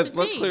 So because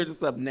let's clear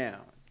this up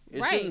now.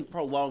 It shouldn't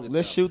prolong itself.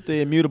 Let's shoot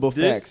the immutable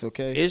facts,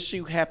 okay?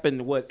 Issue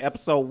happened,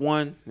 episode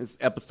 1 is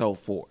episode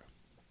 4.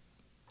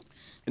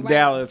 And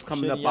Dallas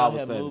coming Shouldn't up all of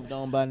a sudden. Moved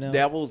on by now?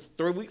 That was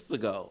 3 weeks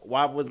ago.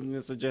 Why wasn't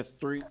this just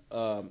 3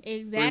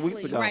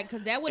 weeks ago? Right,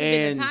 because that would have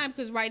been the time,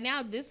 because right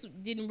now this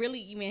didn't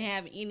really even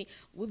have any,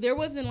 there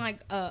wasn't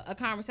like a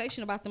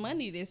conversation about the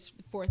money this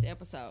 4th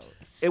episode.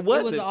 It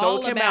wasn't, so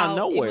it came out of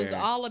nowhere. It was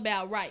all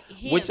about,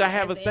 him. Which I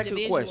have a second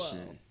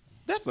question.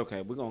 That's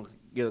okay. We're going to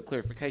get a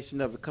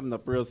clarification of it coming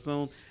up real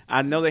soon.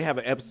 I know they have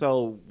an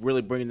episode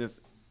really bringing this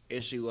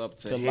issue up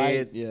to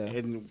head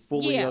and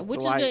fully up to light. Which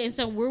is good. And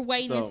so we're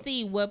waiting to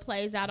see what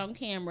plays out on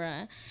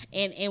camera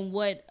and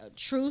what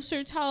truths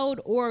are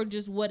told or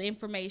just what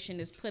information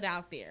is put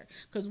out there.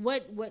 Because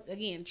what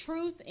again,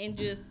 truth and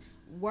just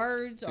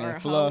words are a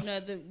whole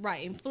nother,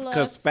 and fluff.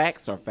 Because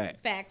facts are facts.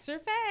 Facts are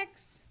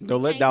facts.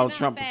 Don't let Donald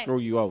Trump screw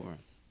you over.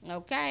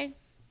 Okay.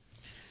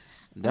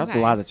 That's a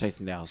lot of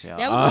Chasing Dallas, y'all.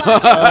 That was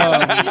a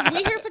lot.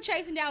 We're here for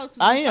Chasing Dallas.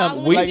 I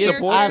am. We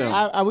support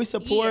them. We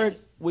support. Yeah.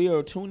 We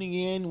are tuning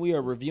in. We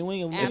are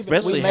reviewing.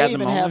 Especially we may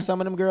even have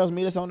some of them girls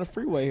meet us on the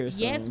freeway here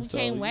soon. Yes, we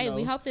can't wait.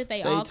 We hope that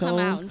they all come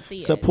out and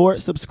see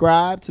us.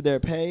 Subscribe to their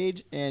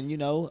page, and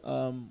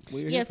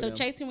we're here for them.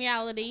 Chasing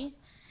Reality.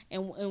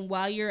 And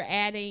while you're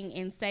adding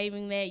and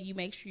saving that, you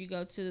make sure you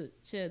go to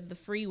the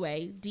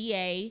freeway,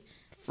 DA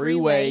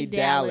Freeway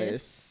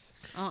Dallas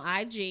on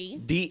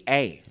IG.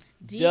 DA.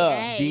 Duh.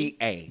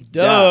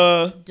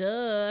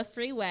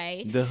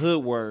 Freeway. The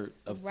hood word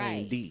of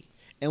saying D.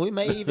 And we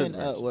may even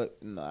I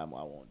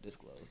won't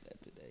disclose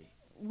that today.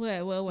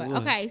 What?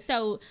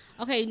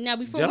 Okay, now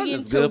before John we get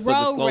is into good for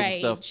road disclosing rage,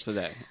 stuff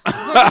today.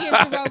 before we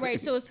get into road rage,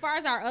 so as far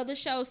as our other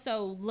shows,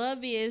 so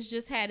Love Is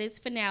just had its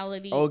finale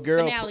show. Oh, and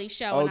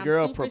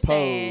girl I'm super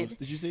proposed. sad.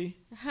 Did you see?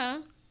 Huh?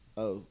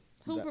 Oh,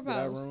 who proposed? Did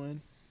I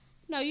ruin?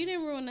 No, you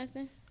didn't ruin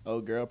nothing.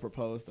 Oh, girl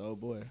proposed to old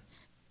boy.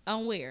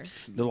 On where?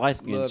 The light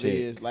skinned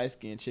chick. Light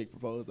skinned chick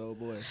proposed to old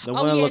boy. The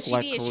one looked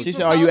like she said, He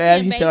said,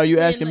 "Are you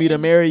asking me to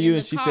marry you?"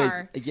 And she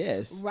said,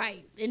 "Yes."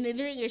 Right. And the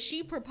thing is,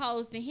 she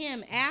proposed to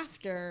him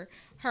after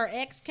her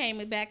ex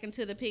came back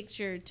into the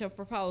picture to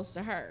propose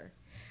to her.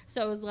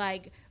 So it's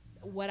like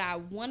what I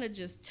want to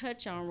just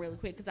touch on really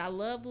quick because I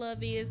love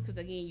Is because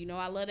again, you know,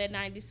 I love that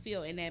 90s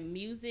feel and that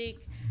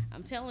music.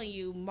 I'm telling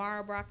you,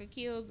 Mara Brock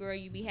Kill, girl,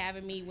 you be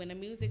having me when the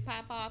music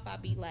pop off. I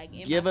be like,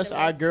 give us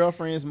our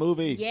Girlfriends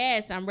movie.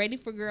 Yes, I'm ready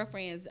for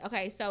Girlfriends.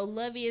 Okay, so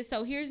Love Is.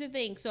 So here's the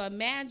thing. So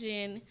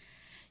imagine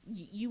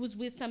you was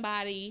with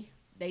somebody,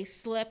 they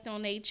slept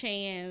on their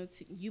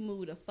chance, you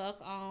moved the fuck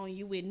on,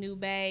 you with New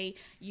Bay,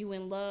 you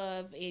in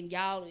love, and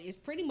y'all is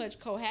pretty much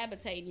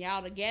cohabitating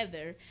y'all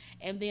together,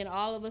 and then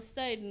all of a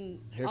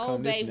sudden,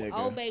 Old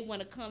Bay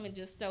want to come and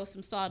just throw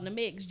some salt in the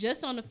mix,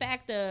 just on the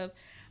fact of,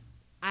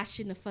 I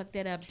shouldn't have fucked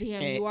that up.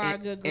 Damn, you are a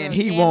good girl. And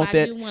he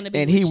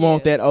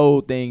want that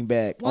old thing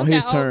back on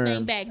his terms. Old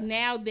thing back.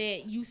 Now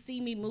that you see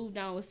me moved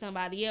on with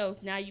somebody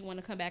else, now you want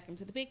to come back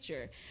into the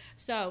picture.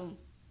 So,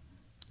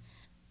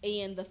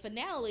 in the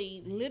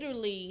finale,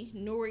 literally,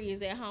 Nuri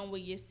is at home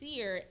with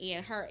Yasir,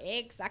 and her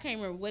ex, I can't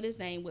remember what his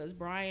name was,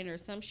 Brian or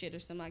some shit or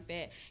something like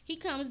that. He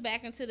comes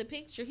back into the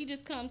picture. He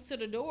just comes to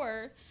the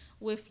door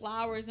with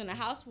flowers and a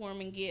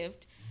housewarming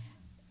gift.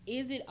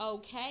 Is it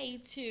okay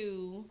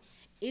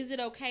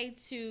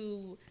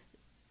to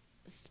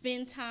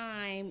spend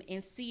time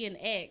and see an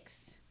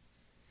ex,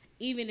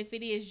 even if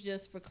it is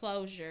just for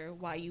closure,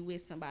 while you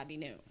with somebody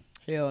new?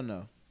 Hell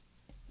no.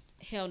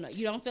 Hell no.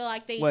 You don't feel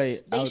like they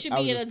should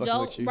be an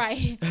adult,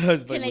 right?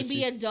 Can they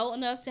be adult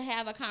enough to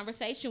have a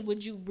conversation?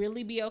 Would you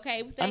really be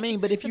okay with that? I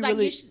mean, but if you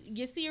really...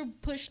 You see her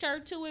pushed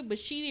her to it, but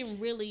she didn't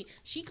really...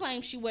 She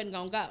claimed she wasn't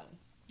going to go.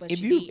 But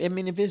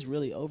if it's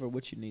really over,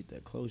 what you need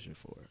that closure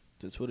for?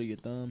 To twiddle your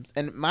thumbs?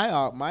 And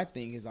my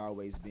thing has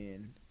always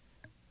been,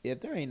 if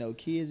there ain't no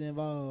kids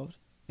involved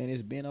and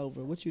it's been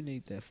over, what you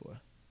need that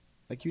for?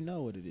 Like, you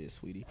know what it is,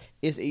 sweetie.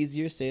 It's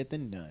easier said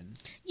than done.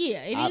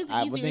 Yeah, it is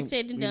easier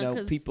said than done.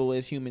 You know, people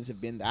as humans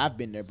I've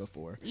been there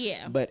before.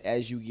 Yeah. But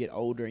as you get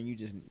older and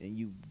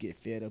you get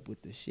fed up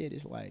with the shit,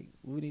 it's like,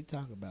 what we need to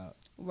talk about?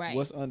 Right.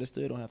 What's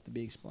understood don't have to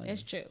be explained.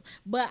 That's true.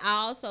 But I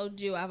also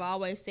I've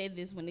always said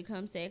this when it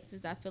comes to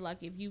exes, I feel like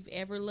if you've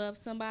ever loved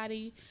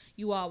somebody,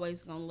 you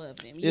always going to love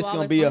them. It's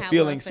going to be a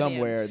feeling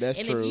somewhere. That's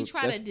and true. And if you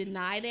try to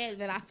deny that,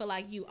 then I feel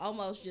like you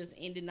almost just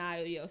in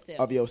denial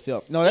of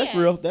yourself. No, that's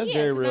real. That's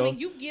very real. I mean,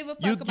 you give a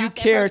fuck about you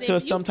care to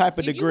some type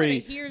of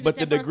degree, but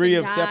the degree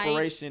of died,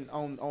 separation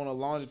on a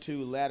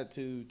longitude,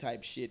 latitude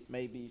type shit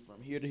may be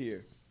from here to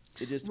here.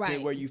 It just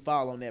depends where you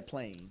fall on that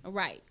plane.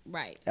 Right.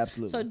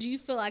 Absolutely. So do you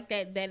feel like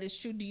that is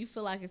true? Do you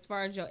feel like as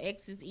far as your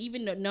exes,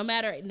 even no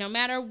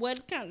matter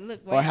what kind of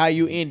or how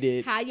you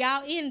ended, how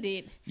y'all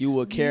ended, you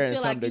will care in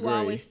some degree. You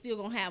always still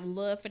gonna have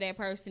love for that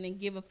person and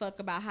give a fuck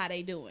about how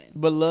they doing.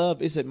 But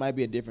love might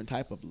be a different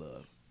type of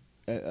love.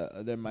 There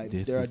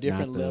are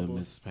different levels. The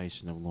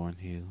emancipation of Lauryn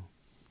Hill.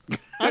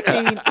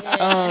 I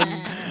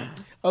mean,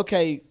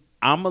 okay.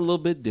 I'm a little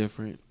bit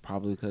different,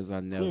 probably because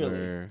I never.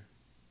 Clearly.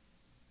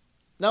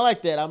 Not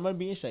like that. I'm not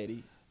being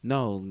shady.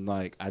 No,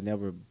 like I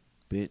never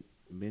been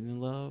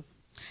in love.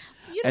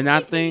 You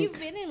don't think you've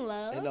been in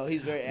love? No,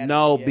 he's very.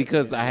 No,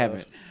 because I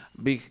haven't.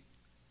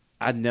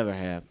 I never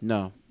have.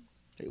 No.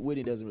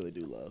 Whitney doesn't really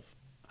do love.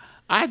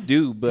 I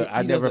do, but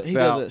I never felt. He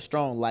does a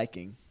strong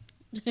liking.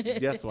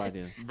 That's what I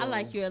did. I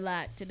like you a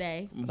lot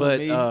today. But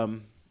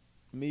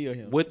me or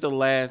him? With the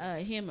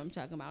last him, I'm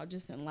talking about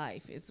just in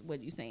life. Is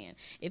what you saying?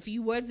 If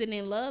you wasn't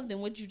in love,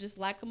 then would you just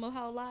like him a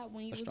whole lot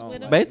when you was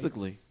with him?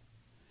 Basically,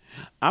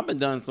 I've been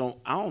done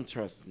so. I don't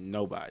trust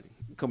nobody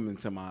coming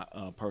into my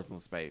personal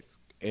space,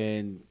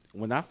 and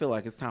when I feel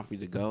like it's time for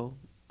you to go,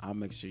 I'll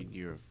make sure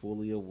you're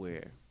fully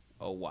aware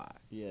of why.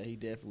 Yeah, he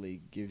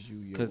definitely gives you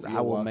your. Because I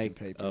will make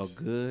a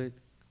good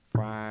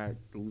fried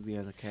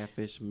Louisiana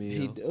catfish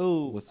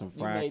meal with some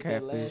fried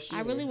catfish. I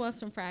really want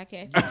some fried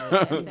catfish.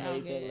 That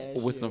sounds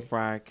good. With some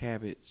fried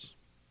cabbage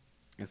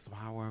and some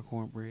hot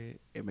cornbread.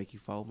 It make you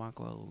fold my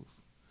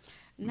clothes.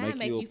 Not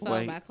make you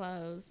fold my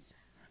clothes.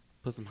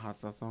 Put some hot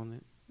sauce on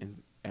it,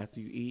 and after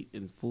you eat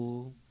and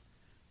full,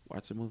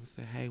 watch a movie and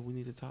say, "Hey, we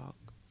need to talk."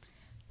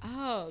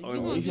 Oh,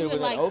 you gonna do it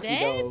like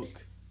that?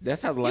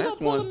 That's how the last one. You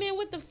gonna pull them in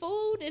with the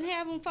food and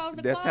have them fold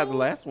the clothes? That's how the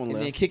last one left.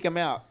 And then kick them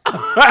out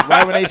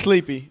right when they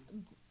sleepy.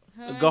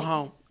 Honey. Go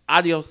home.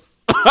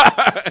 Adios.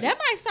 That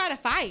might start a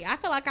fight. I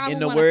feel like I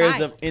would want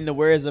to fight. In the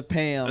words of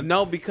Pam.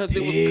 No, because it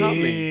was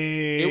coming.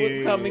 It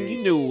was coming.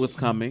 You knew it was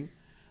coming.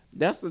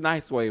 That's the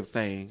nice way of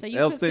saying. So you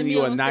cooked the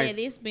meal and said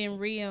it's been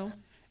real.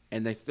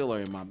 And they still are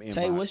in my inbox.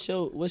 Tay, what's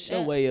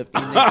your way of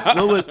ending?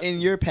 What was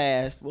in your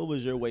past? What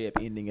was your way of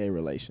ending a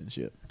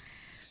relationship?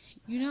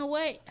 You know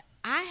what?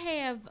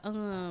 I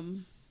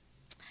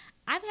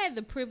I've had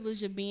the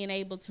privilege of being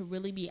able to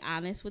really be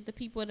honest with the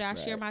people that I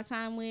share my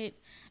time with,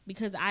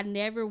 because I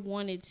never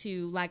wanted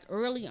to, like,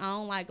 early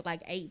on, like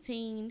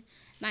 18,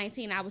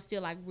 19, I was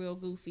still like real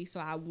goofy. So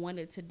I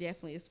wanted to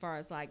definitely, as far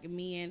as like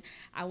men,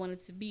 I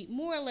wanted to be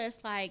more or less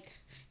like,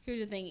 here's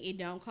the thing, it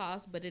don't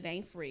cost, but it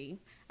ain't free.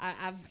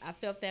 I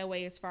felt that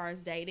way as far as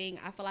dating.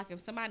 I feel like if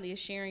somebody is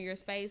sharing your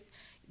space,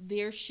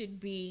 there should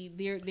be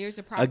there's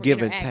a proper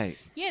give and take.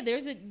 Yeah,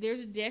 there's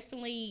a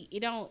definitely,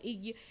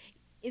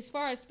 as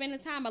far as spending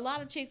time, a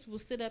lot of chicks will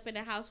sit up in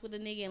the house with a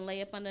nigga and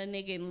lay up under a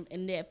nigga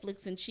and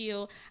Netflix and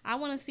chill. I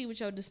want to see what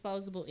your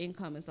disposable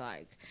income is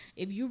like.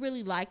 If you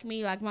really like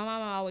me, like my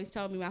mama always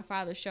told me, my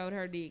father showed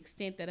her the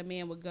extent that a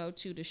man would go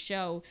to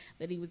show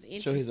that he was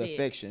interested. Show his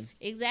affection.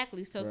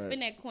 Exactly. So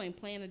spend that coin,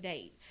 plan a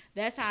date.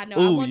 That's how I know.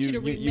 Ooh, I want you to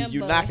remember.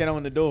 You knocking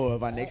on the door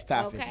of our next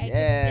topic. Okay.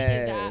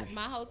 Yes.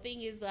 My whole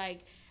thing is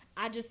like,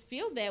 I just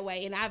feel that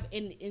way,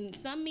 and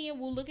some men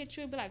will look at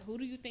you and be like, "Who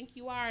do you think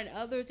you are?" And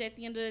others, at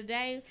the end of the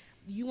day,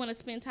 you want to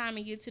spend time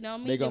and get to know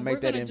me. They're gonna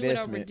make that investment. We're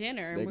gonna do it over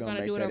dinner. We're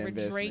gonna do it over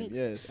drinks.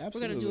 Yes,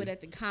 absolutely. We're gonna do it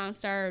at the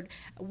concert.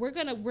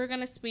 We're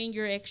gonna spend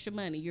your extra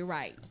money. You're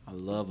right. I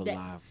love a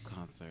live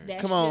concert.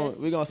 Come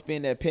on, we're gonna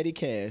spend that petty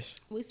cash.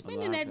 We're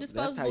spending that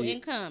disposable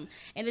income.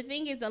 And the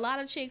thing is, a lot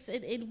of chicks,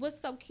 what's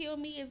so kill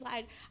me is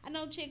like, I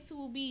know chicks who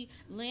will be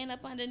laying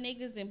up under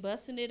niggas and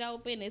busting it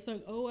open. It's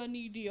like, oh, I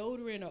need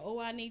deodorant, or oh,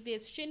 I need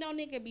this. Shit, no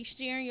nigga be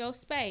sharing your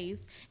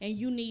space and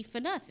you need for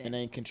nothing. And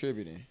ain't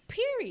contributing.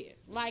 Period.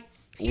 Like,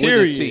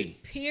 period.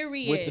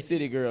 With the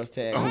City Girls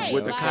tag. Right,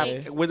 with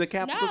the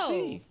capital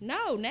T.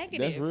 No, negative.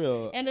 That's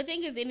real. And the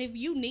thing is, and if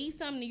you need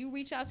something, you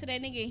reach out to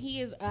that nigga, and he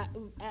is,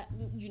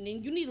 you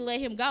need to let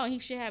him go, and he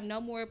should have no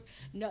more.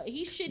 No,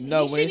 he shouldn't.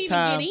 No, he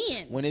shouldn't even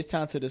get in. When it's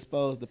time to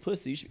dispose the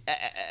pussy, you should.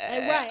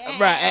 Right.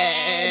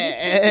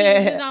 This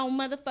pussy is on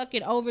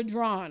motherfucking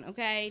overdrawn.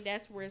 Okay,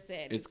 that's where it's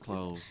at. It's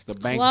closed. The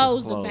bank is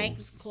closed. The bank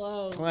is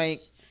closed.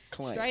 Clank.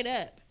 Straight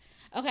up.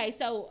 Okay,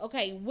 so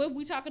what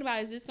we talking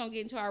about? Is this gonna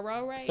get into our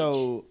road rage?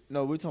 So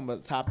no, we're talking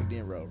about the topic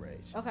then road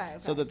rage. Okay.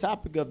 So the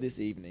topic of this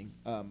evening.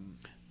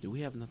 Do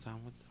we have enough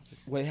time with the topic?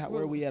 Wait,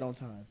 where are we at on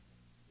time?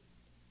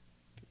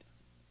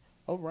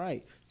 All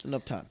right, it's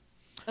enough time.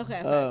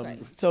 Okay.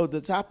 Great. So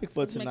the topic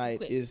for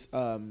tonight is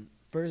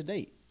first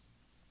date.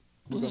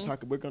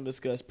 We're gonna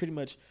discuss pretty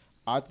much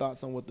our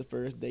thoughts on what the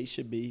first date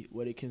should be,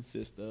 what it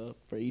consists of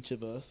for each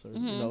of us,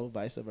 or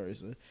vice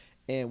versa,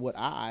 and what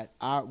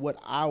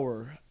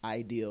our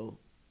ideal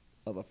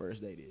of a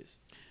first date is.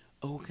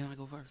 Oh, can I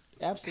go first?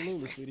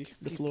 Absolutely, sweetie.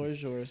 The floor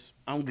is yours.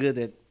 I'm good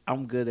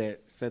at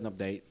setting up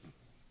dates.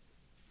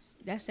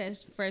 That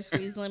says first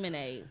squeeze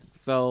lemonade.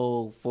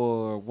 So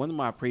for one of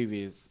my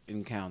previous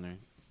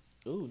encounters.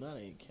 Ooh, not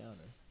an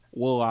encounter.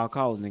 Well, I'll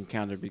call it an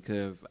encounter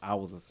because I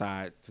was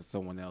aside to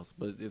someone else,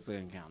 but it's an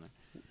encounter.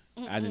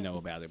 I didn't know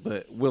about it,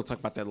 but we'll talk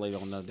about that later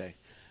on another day.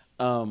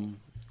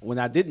 When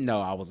I didn't know,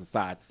 I was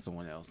aside to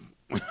someone else.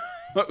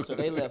 So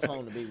they left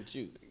home to be with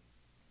you.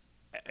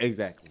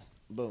 Exactly.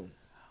 Boom.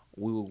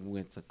 We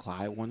went to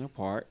Clyde Winter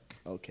Park.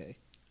 Okay.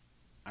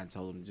 I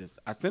told him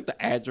I sent the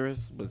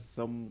address, but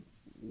some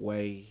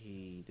way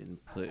he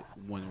didn't put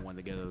one and one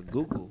together to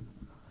Google.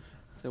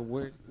 I said,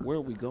 where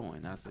are we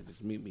going? I said,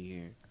 just meet me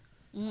here.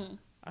 Mm-hmm.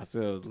 I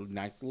said, a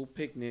nice little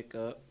picnic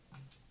up.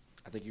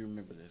 I think you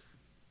remember this.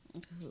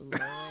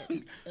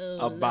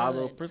 Oh,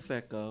 bottle of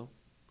Prosecco.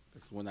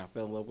 That's when I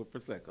fell in love with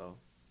Prosecco.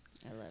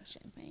 I love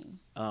champagne.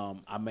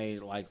 I made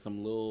like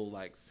some little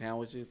like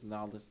sandwiches and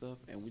all this stuff,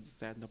 and we just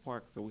sat in the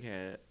park. So we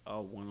had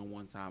a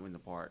one-on-one time in the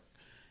park.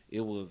 It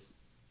was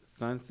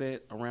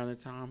sunset around the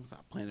time, so I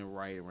planned it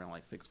right around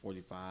like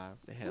 6:45.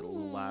 They had a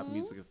little live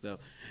music and stuff.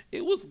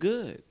 It was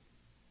good,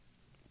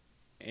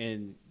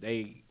 and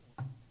they,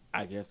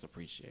 I guess,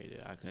 appreciated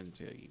it. I couldn't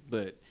tell you,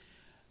 but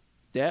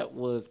that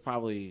was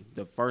probably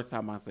the first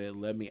time I said,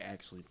 "Let me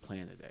actually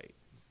plan a date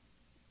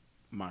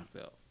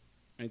myself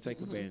and take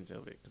advantage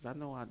of it," because I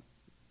know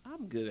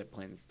I'm good at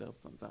planning stuff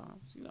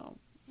sometimes. You know,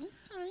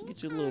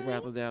 get you a little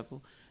razzle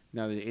dazzle.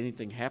 Now, did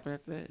anything happen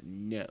after that?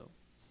 No.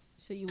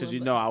 So you because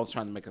I was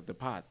trying to make a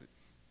deposit.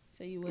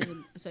 So you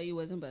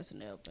wasn't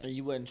busting it open. And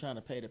you wasn't trying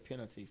to pay the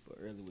penalty for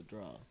early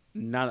withdrawal.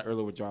 Not an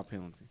early withdrawal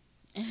penalty.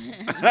 All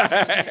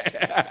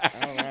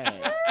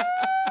right.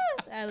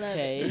 I love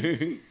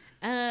it.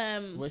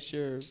 What's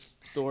your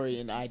story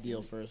and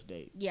ideal first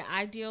date? Yeah,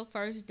 ideal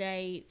first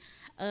date.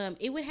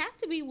 It would have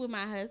to be with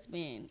my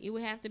husband. It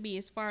would have to be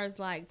as far as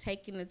like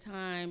taking the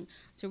time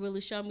to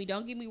really show me.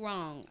 Don't get me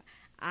wrong.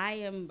 I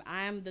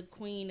am the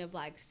queen of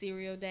like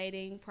serial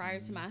dating. Prior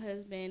to my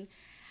husband,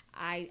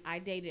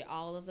 I dated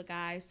all of the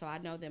guys, so I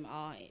know them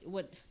all.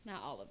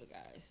 Not all of the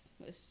guys.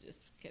 Let's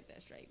just get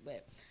that straight.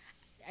 But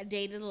I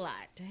dated a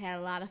lot. Had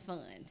a lot of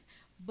fun.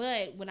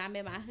 But when I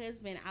met my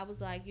husband, I was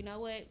like, you know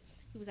what?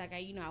 He was like,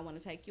 hey, I want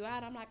to take you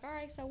out. I'm like, all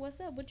right, so what's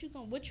up? What you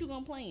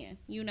gonna plan?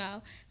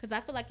 Because I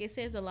feel like it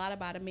says a lot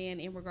about a man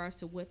in regards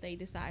to what they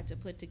decide to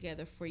put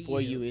together for you. For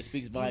you, it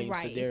speaks volumes.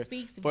 Right, it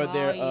speaks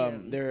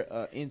volumes. Their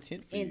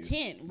intent for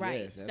intent, you.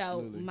 right. Yes,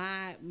 so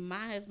my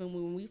husband,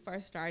 when we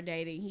first started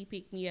dating, he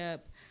picked me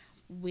up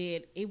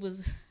with, it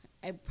was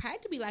it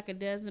had to be like a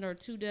dozen or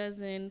 2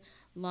 dozen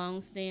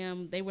long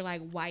stem. They were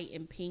like white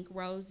and pink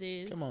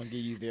roses. Come on, give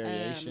you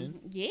variation.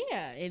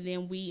 Yeah, and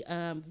then we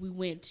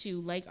went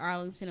to Lake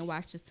Arlington and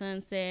watched the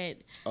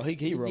sunset. Oh,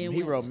 he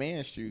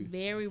romanced you.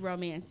 Very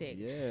romantic.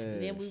 Yeah.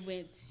 Then we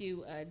went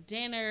to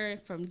dinner.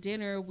 From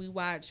dinner, we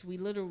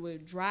literally were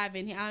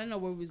driving. I don't know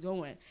where we was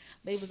going,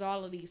 but it was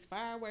all of these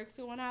fireworks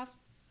going off.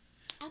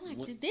 I'm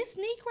like, did this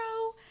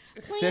Negro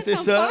set plant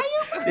this some up?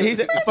 fireworks? He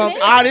said,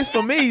 this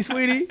for me,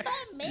 sweetie.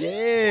 For me?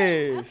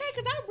 Yes. Okay,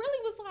 because I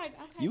really was like,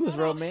 okay. You was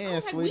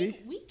romance, like,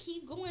 sweetie. We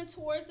keep going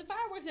towards the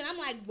fireworks, and I'm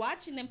like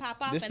watching them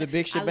pop off. This and the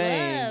big shebang.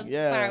 I love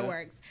Yeah.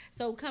 fireworks.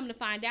 So come to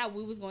find out,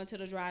 we was going to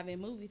the drive-in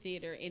movie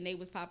theater, and they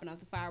was popping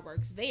off the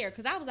fireworks there.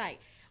 Because I was like,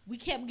 we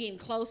kept getting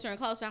closer and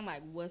closer. I'm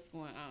like, what's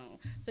going on?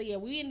 So yeah,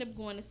 we ended up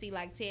going to see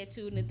like Ted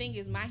 2. And the thing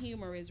is, my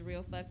humor is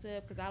real fucked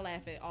up because I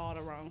laugh at all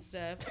the wrong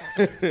stuff.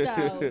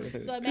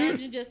 so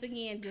imagine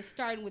just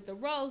starting with the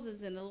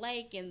roses and the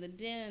lake and the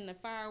dinner and the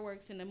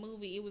fireworks and the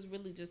movie. It was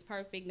really just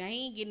perfect. Now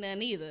he ain't getting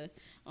none either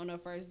on our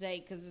first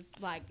date because it's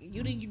like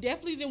you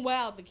definitely didn't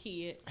wow the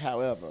kid.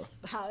 However,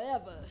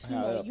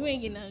 you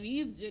ain't getting none of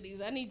these goodies.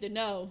 I need to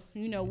know,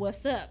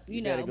 what's up.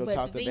 You better go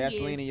talk to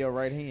Vaseline in your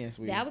right hand,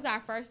 sweetie. That was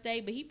our first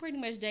date, but he pretty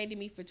much dated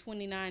me for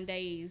 29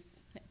 days.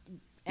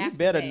 You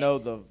better know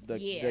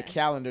the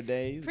calendar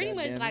days. Pretty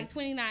much like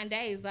 29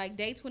 days. Like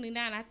day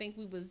 29, I think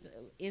we was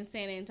in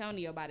San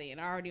Antonio by then,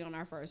 already on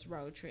our first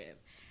road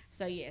trip.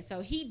 So yeah,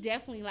 so he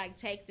definitely like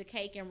takes the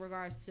cake in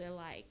regards to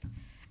like,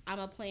 I'm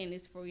going to plan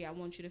this for you. I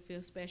want you to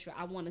feel special.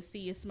 I want to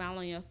see a smile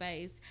on your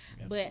face.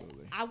 Absolutely.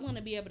 But I want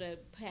to be able to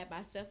pat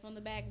myself on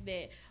the back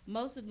that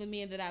most of the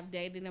men that I've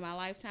dated in my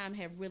lifetime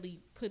have really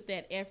put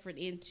that effort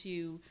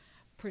into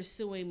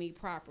pursuing me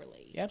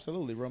properly.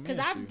 Absolutely, romance.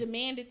 Because I've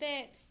demanded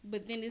that,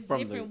 but then it's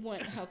different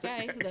one.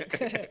 Okay,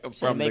 look.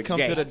 From they come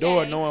to the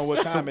door knowing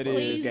what time it is.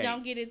 Please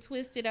don't get it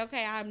twisted.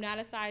 Okay, I'm not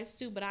a size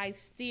 2, but I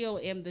still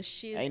am the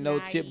shit. Ain't no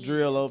tip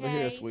drill over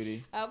here,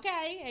 sweetie.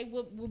 Okay, it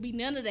will be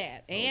none of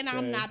that, and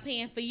I'm not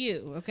paying for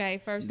you.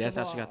 Okay, first that's of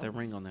all. how she got that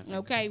ring on that.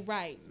 Okay,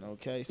 right.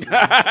 Okay.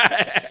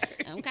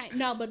 Okay,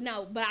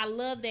 but I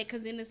love that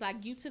because then it's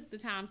like you took the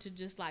time to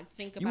just like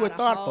think about. You were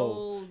thoughtful.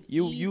 Whole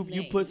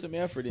you put some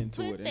effort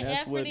into it, and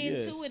that's what it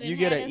is. You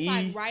get an E.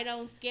 Like right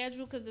on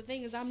schedule because the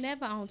thing is, I'm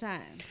never on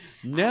time.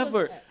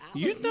 Never.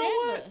 You know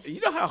what?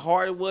 You know how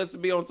hard it was to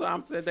be on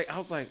time today. I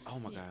was like, oh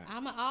my god.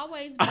 I'ma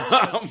always be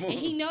late. And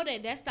he know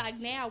that. That's like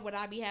now what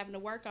I be having to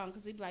work on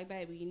because he be like,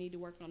 baby, you need to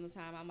work on the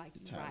time. I'm like,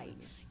 you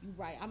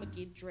right. I'm gonna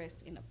get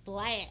dressed in a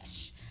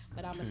flash,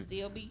 but I'm gonna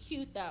still be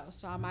cute though.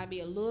 So I might be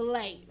a little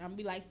late. I'm gonna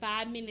be like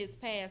 5 minutes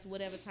past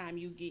whatever time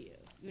you give.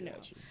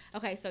 Gotcha.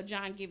 Okay, so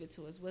John, give it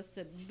to us. What's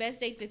the best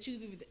date that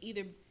you've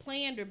either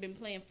planned or been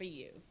planned for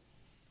you?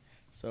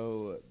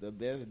 So the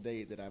best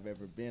date that I've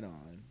ever been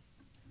on,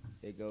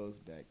 it goes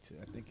back to,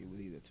 I think it was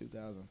either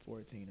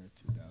 2014 or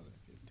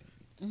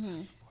 2015.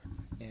 Mm-hmm.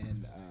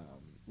 And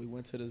we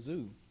went to the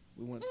zoo.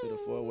 We went to the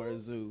Fort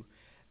Worth Zoo.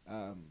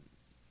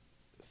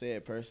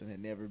 Said person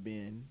had never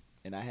been,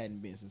 and I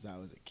hadn't been since I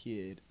was a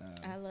kid.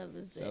 I love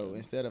the zoo. So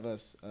instead of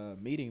us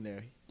meeting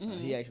there,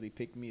 he actually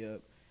picked me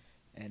up.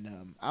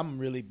 And I'm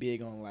really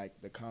big on,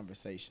 like, the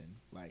conversation,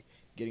 like,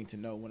 getting to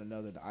know one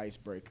another, the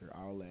icebreaker,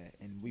 all that.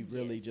 And we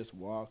really just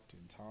walked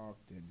and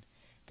talked and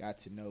got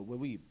to know. Well,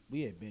 we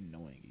had been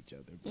knowing each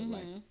other, but,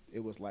 like,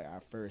 it was, like,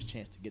 our first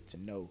chance to get to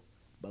know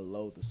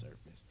below the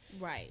surface.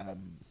 Right.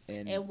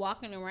 And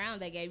walking around,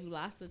 they gave you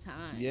lots of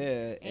time.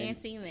 Yeah. And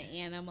seeing the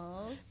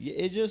animals. Yeah,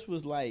 it just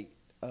was, like,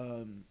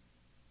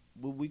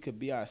 we could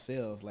be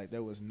ourselves. Like,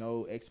 there was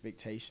no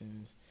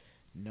expectations,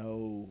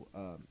 no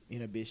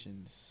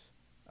inhibitions.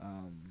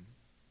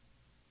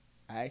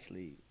 I can't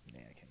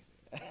say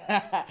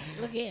that.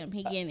 Look at him.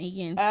 He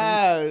getting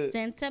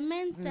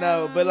sentimental.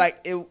 No, but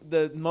like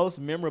the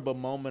most memorable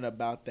moment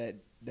about that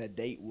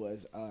date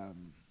was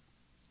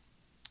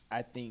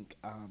I think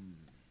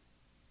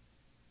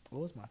what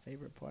was my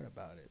favorite part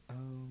about it?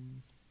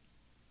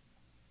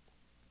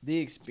 The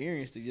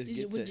experience to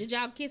just Did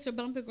y'all kiss or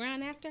bump the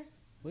ground after?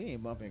 We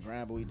ain't bumping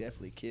ground, but we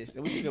definitely kissed.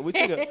 And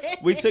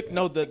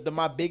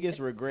my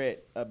biggest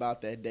regret about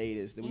that date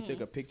is that we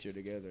took a picture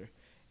together,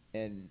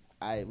 and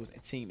I was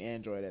Team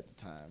Android at the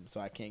time,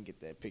 so I can't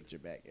get that picture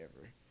back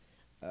ever.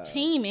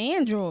 Team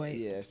Android.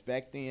 Yes,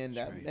 back then,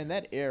 in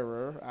that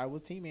era, I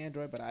was Team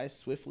Android, but I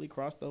swiftly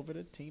crossed over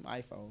to Team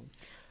iPhone.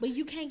 But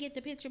you can't get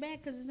the picture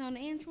back because it's on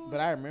Android? But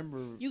I remember...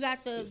 You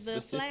got the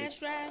flash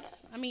drive?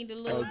 I mean, the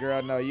little... Oh,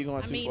 girl, no, you're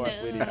going too far,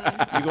 sweetie.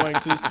 You're going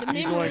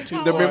too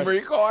far. The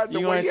memory card.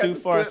 You're going too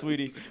far,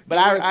 sweetie. But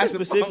I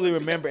specifically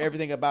remember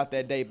everything about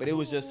that day, but it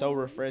was just so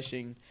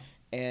refreshing.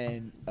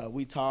 And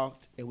we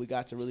talked, and we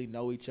got to really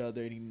know each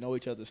other, and know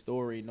each other's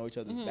story, know each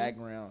other's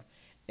background.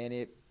 And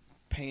it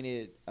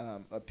painted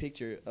a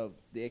picture of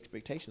the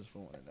expectations for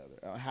one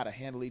another, how to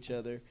handle each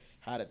other,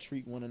 how to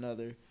treat one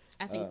another.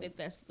 I think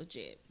that's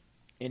legit.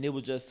 And it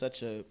was just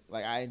such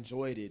I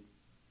enjoyed it,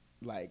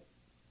 like,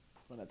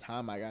 from the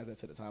time I got there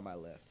to the time I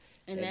left.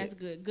 And that's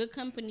good. Good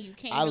company. You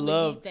can't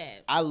beat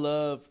that. I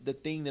love the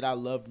thing that I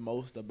loved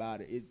most about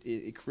it.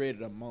 It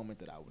created a moment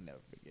that I would never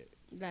forget.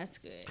 That's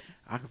good.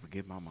 I can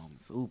forget my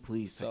moments. Ooh,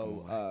 please.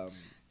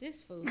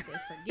 This fool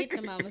said forget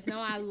the moments. No,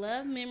 I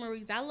love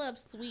memories. I love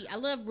sweet. I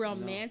love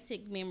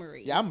romantic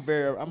memories. Yeah, I'm a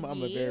very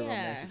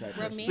romantic type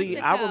person. See,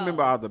 I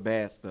remember all the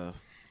bad stuff.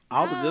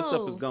 All the good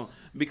stuff is gone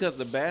because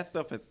the bad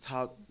stuff has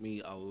taught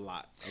me a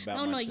lot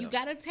about myself. No, you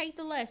gotta take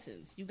the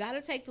lessons. You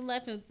gotta take the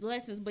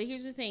lessons. But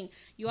here's the thing: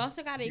 you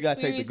also gotta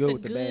experience the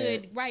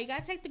good. Right? You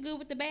gotta take the good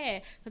with the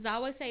bad. Because I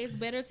always say it's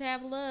better to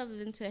have love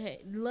than to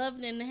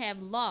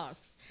have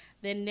lost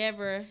than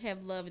never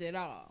have loved at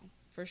all.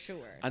 For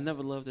sure. I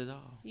never loved at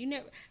all. You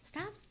never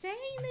stop saying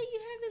that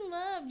you haven't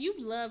loved. You've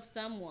loved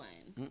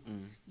someone.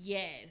 Mm-mm.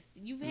 Yes,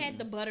 you've had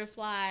the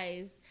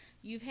butterflies.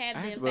 You've had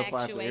the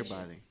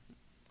infatuation.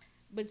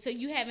 But so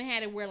you haven't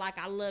had it where like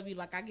I love you,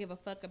 like I give a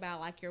fuck about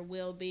like your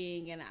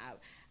well-being, and I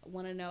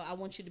want to know, I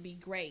want you to be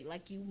great,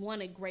 like you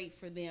want it great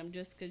for them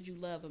just because you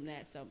love them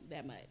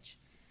that much.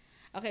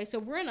 Okay, so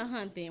we're in a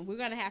hunt then. We're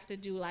gonna have to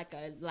do like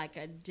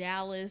a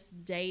Dallas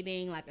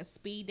dating, like a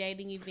speed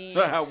dating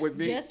event with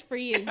me, just for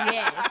you.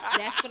 Yes,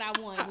 that's what I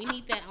want. We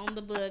need that on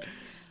the books.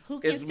 Who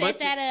can set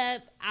that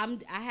up?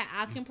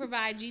 I can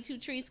provide.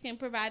 G2 Trees can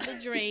provide the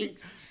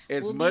drinks.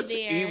 As much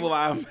evil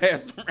I've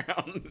passed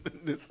around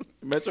this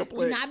Metroplex.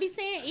 Do not be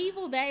saying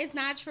evil. That is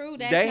not true.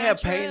 They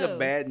have painted a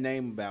bad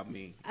name about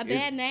me.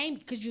 Bad name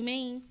because you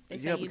mean?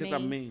 Yeah, because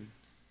I'm mean.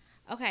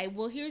 Okay,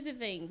 well, here's the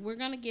thing. We're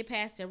going to get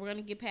past that. We're going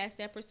to get past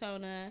that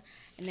persona,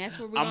 and that's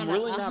where we're going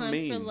to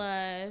hunt for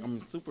love.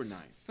 I'm super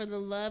nice. For the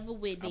love of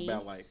Whitney.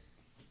 About like...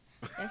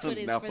 That's what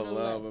it is for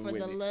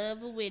the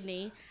love of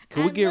Whitney.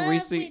 Can we get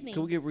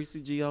Reese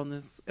G on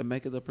this and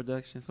make it a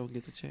production so we can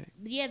get the check?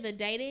 Yeah, the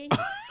dating.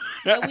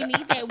 Yeah, we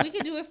need that. We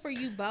could do it for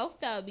you both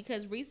though,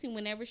 because Reese,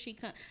 whenever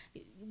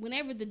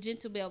the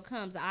Gentle Belle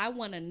comes, I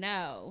want to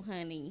know,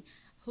 honey.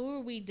 Who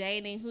are we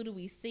dating? Who do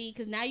we see?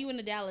 Because now you in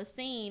the Dallas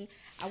scene.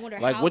 I wonder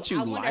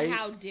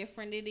how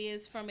different it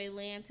is from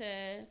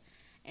Atlanta.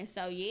 And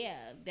so,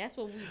 yeah, that's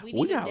what we need.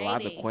 We got a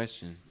lot of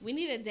questions. We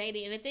need a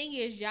dating. And the thing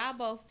is, y'all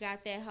both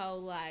got that whole,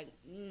 like,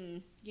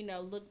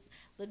 look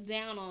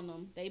down on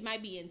them. They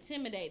might be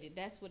intimidated.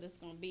 That's what it's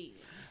going to be.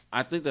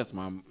 I think that's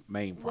my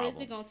main problem. What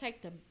is it going to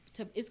take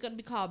it's going to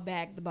be called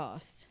Bag the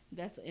Boss.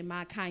 That's in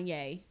my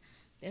Kanye.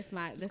 That's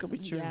going to be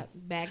true. Yeah,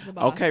 Bag the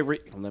Boss. Okay,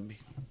 let me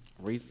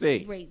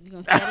reset. Great. You're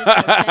going to set it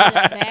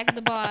up, Bag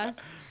the Boss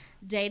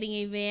dating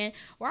event.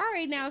 We're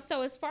already now,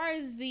 so as far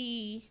as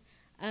the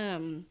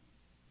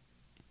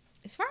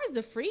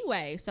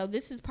freeway, so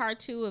this is part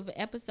 2 of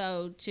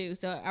episode 2.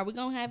 So are we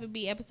going to have it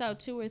be episode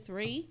 2 or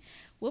 3?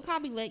 We'll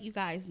probably let you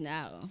guys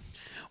know.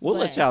 We'll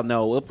let y'all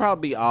know. We'll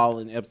probably be all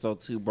in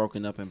episode 2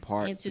 broken up in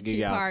parts. Into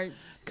 2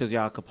 parts. Because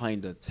y'all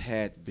complained a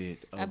tad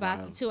bit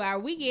about the 2 hour.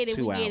 We get it.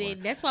 Get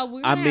it. That's why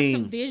we're going to have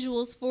some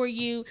visuals for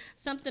you.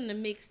 Something to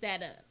mix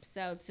that up.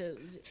 So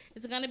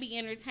it's going to be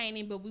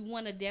entertaining, but we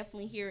want to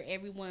definitely hear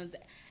everyone's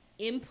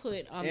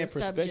input on the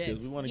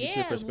subject. We want to get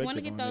your perspective. We want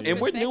to get those and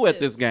we're new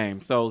at this game,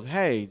 so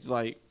hey, it's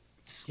like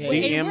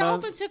we're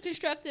open to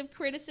constructive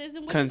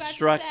criticism.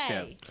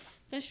 Constructive.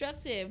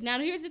 Now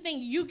here's the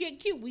thing: you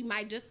get cute, we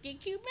might just get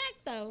cute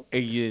back though.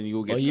 And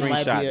you'll get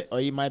screenshot. Or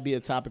you might be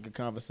a topic of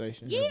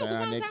conversation. Yeah, we're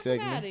gonna talk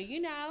about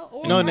it.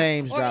 Or no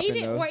names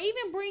dropping though. Or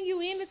even bring you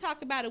in to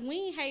talk about it. We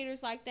ain't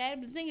haters like that.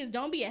 But the thing is,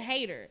 don't be a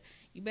hater.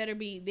 You better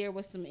be there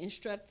with some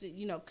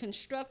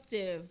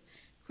constructive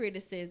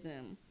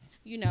criticism.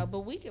 But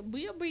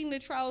we'll bring the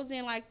trolls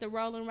in like the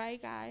Roland Ray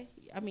guy.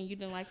 I mean, you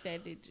didn't like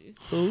that, did you?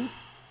 Who?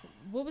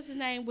 What was his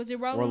name? Was it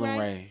Roland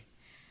Ray?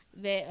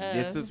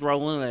 This is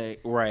Roland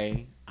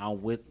Ray.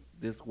 I'm with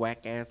this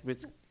whack ass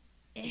bitch.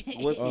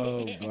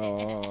 Oh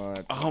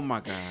God! Oh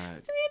my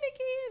God!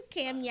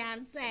 Cam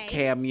Yancey.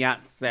 He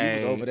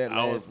was over that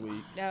last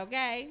week.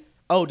 Okay.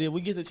 Oh, did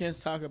we get the chance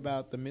to talk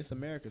about the Miss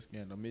America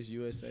scandal, Miss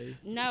USA?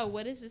 No.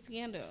 What is the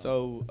scandal?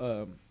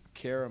 So,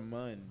 Cara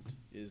Mund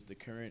is the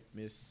current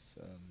Miss.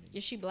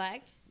 Is she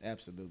black?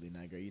 Absolutely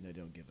not, girl. They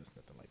don't give us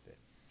nothing like that.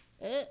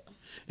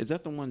 Is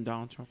that the one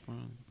Donald Trump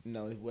runs?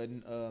 No, it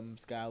wasn't.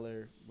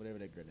 Skylar, whatever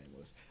that girl name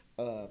was.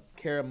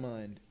 Cara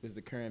Mund was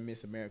the current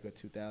Miss America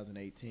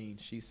 2018.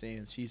 She's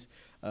saying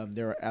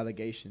there are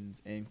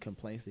allegations and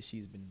complaints that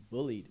she's been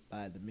bullied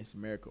by the Miss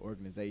America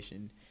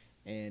organization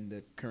and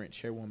the current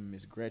chairwoman,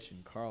 Miss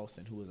Gretchen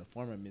Carlson, who was a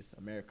former Miss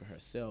America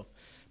herself.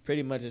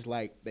 Pretty much it's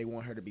like they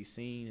want her to be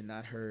seen and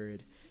not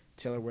heard.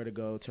 Tell her where to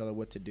go. Tell her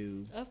what to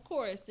do. Of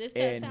course, this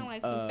does sound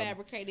like some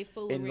fabricated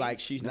foolery. And like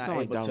she's not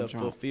able to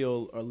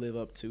fulfill or live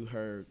up to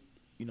her,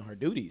 her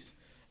duties.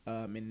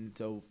 And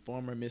so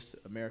former Miss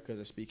Americas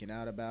are speaking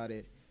out about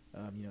it.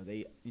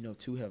 They,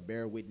 two have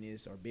bear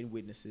witness or been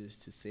witnesses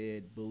to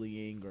said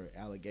bullying or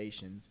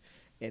allegations,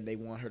 and they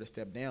want her to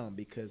step down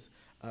because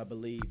I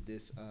believe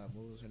this.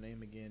 What was her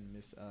name again?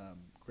 Miss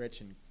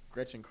Gretchen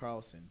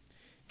Carlson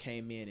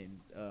came in and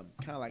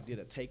kind of like did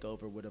a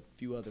takeover with a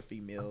few other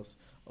females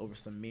over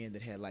some men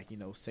that had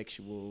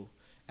sexual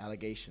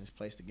allegations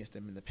placed against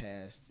them in the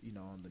past,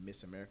 on the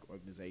Miss America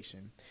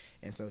organization.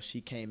 And so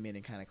she came in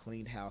and kind of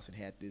cleaned house and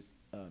had this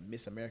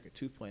Miss America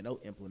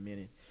 2.0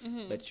 implemented,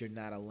 but you're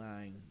not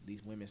allowing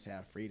these women to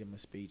have freedom of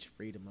speech,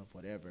 freedom of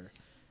whatever.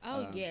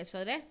 Oh, yeah,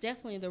 so that's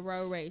definitely the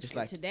road rage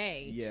for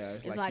today. Yeah,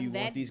 it's like you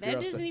want these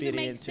girls to fit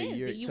into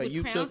your...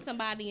 You would crown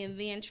somebody and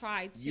then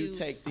try to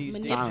manipulate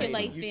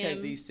them. You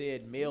take these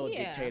said male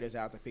dictators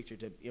out the picture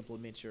to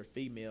implement your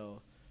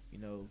female,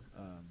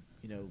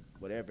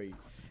 whatever.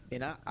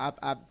 And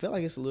I feel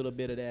like it's a little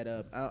bit of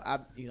that.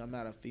 I'm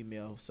not a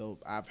female, so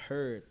I've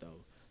heard,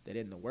 though, that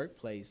in the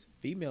workplace,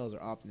 females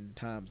are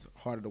oftentimes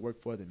harder to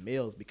work for than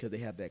males because they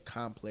have that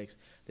complex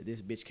that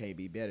this bitch can't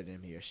be better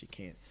than me or she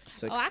can't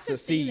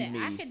succeed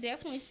me. I could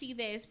definitely see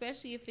that,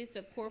 especially if it's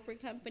a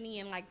corporate company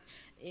and like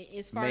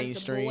as far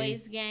as the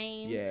boys'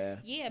 game.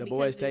 Yeah, the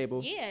boys' table.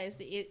 Yes,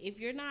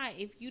 if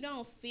you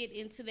don't fit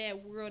into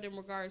that world in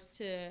regards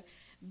to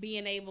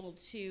being able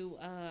to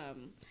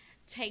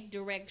take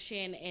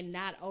direction and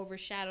not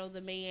overshadow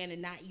the man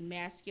and not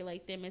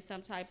emasculate them in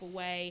some type of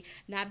way,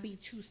 not be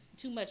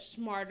too much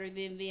smarter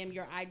than them,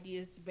 your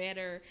idea is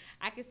better.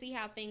 I can see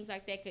how things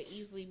like that could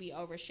easily be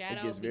overshadowed.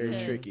 It gets very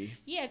tricky.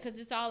 Yeah, because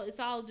it's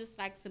all just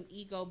like some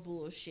ego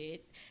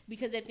bullshit.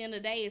 Because at the end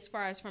of the day, as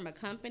far as from a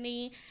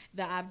company,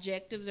 the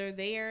objectives are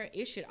there.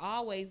 It should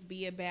always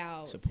be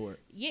about support.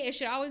 Yeah, it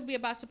should always be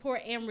about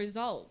support and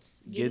results.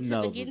 Getting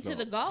to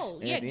the goal.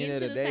 And getting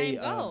to the same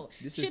goal.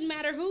 Shouldn't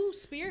matter who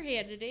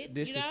spearheaded it.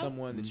 This is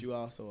someone that you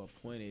also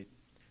appointed.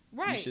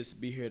 Right. You should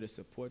be here to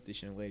support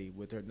this young lady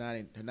with her not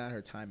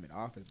her time in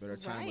office, but her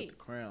time with the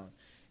crown,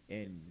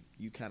 and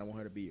you kind of want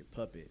her to be your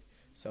puppet.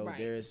 So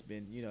there's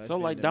been, it's so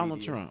been like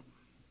Donald Trump.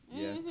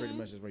 Yeah, pretty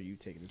much is where you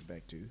taking this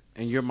back to.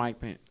 And you're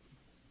Mike Pence.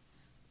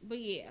 But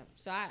yeah,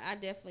 so I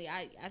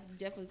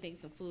definitely think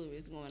some foolery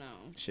is going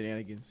on.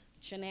 Shenanigans.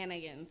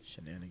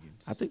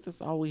 I think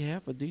that's all we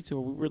have for detour.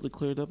 We really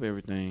cleared up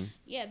everything.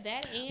 Yeah,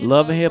 that and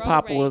Love and Hip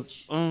Hop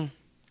was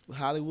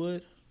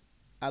Hollywood.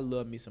 I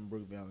love me some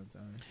Brooke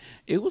Valentine.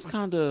 It was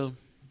kind of.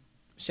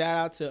 Shout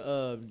out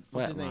to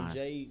what's his name?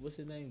 Jay. What's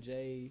his name?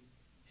 Jay.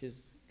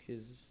 His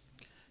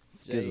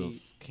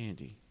Skittles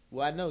Candy.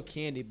 Well, I know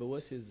Candy, but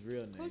what's his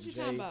real name? What you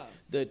talking about?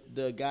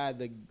 The guy,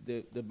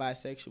 the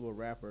bisexual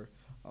rapper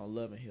on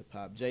Love and Hip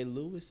Hop. Jay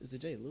Lewis. Is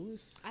it Jay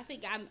Lewis? I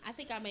think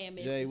I may have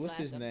missed Jay. His what's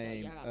last his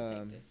name? Y'all gotta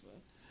take this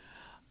one.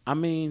 I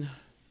mean,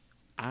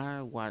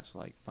 I watched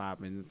like 5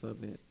 minutes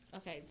of it.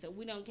 Okay, so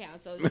we don't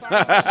count. So as far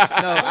as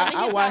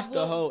I watched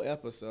the whole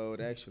episode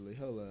actually.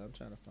 Hold up, I'm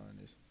trying to find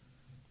this.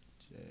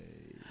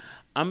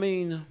 I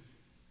mean,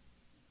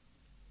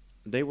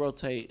 they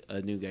rotate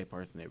a new gay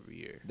person every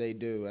year. They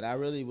do, and I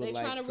really would like.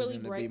 They're trying to really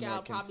break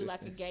out probably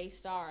like a gay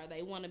star.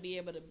 They want to be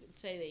able to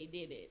say they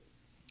did it.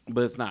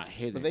 But it's not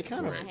hidden. But they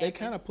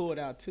kind of pulled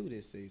out 2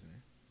 this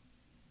season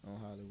on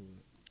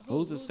Hollywood.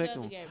 Who's the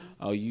second one?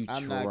 Oh, you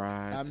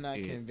tried. I'm not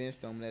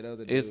convinced on that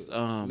other dude. It's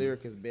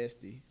Lyrica's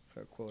bestie.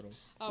 Her quote.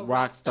 Oh,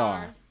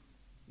 Rockstar.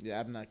 Yeah,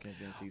 I'm not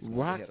convinced he's.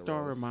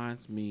 Rockstar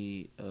reminds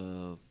me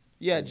of.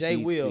 Yeah, Jay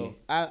Will.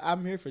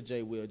 I'm here for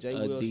Jay Will. Jay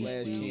Will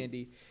 /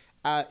 Candy.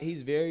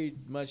 He's very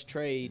much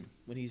trade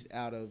when he's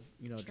out of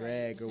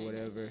drag or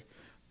whatever.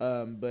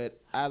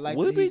 But I like.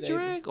 Would it be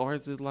drag or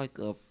is it like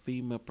a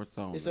female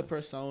persona? It's a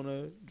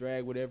persona,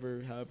 drag,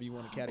 whatever, however you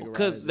want to categorize.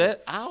 Because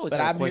that I always. But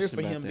I'm here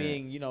for him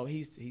being,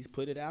 he's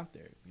put it out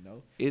there.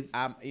 It's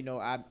I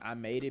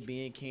made it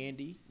being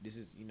Candy. This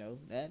is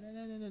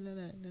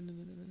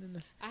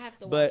I have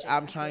to. But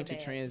I'm trying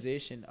to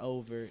transition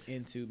over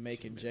into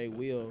making Jay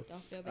Will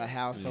a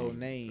household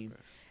name,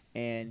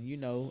 and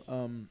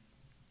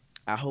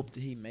I hope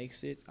that he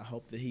makes it. I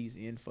hope that he's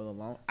in for the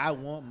long. I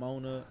want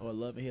Mona or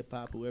Love and Hip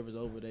Hop, whoever's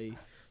over they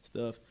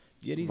stuff.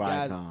 Get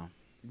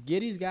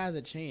these guys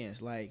a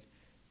chance. Like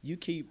you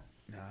keep.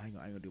 I ain't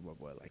gonna do my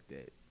boy like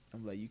that.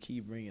 I'm like you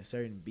keep bringing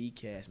certain B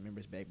cast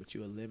members back, but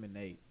you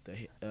eliminate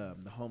the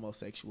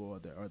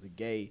homosexual or the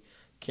gay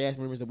cast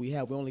members that we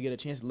have. We only get a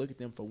chance to look at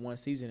them for 1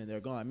 season and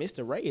they're gone.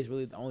 Mr. Ray is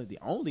really the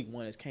only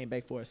one that's came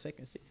back for a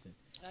second season.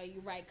 Oh,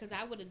 you're right. Because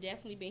I would have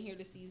definitely been here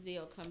to see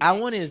Zell come back. I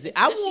want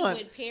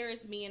with Paris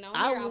being on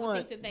there. I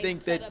would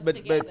think that they cut up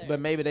together. But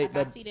maybe they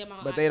but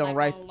they don't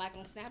write on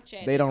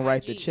Snapchat. They don't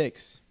write the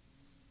checks.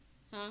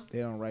 Huh? They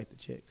don't write the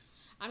checks.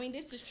 I mean,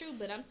 this is true,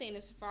 but I'm saying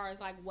as far as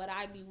like what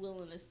I'd be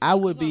willing to see. I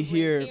would be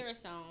here.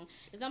 Paris on.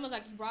 It's almost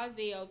like you brought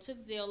Zell,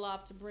 took Zell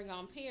off to bring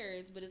on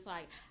Paris, but it's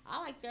like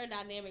I like their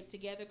dynamic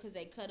together because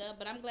they cut up.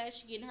 But I'm glad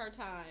she's getting her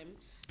time.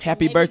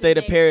 Happy birthday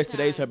to Paris.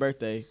 Today's her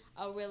birthday.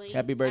 Oh, really?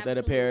 Happy birthday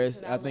to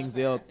Paris. I think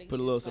Zell put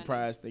a little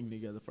surprise thing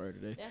together for her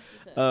today. That's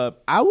what's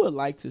up. I would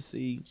like to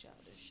see. Just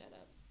shut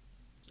up.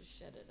 Just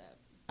shut it up.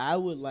 I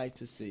would like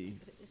to see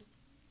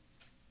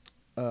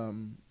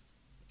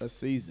a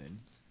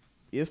season,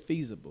 if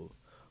feasible,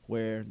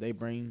 where they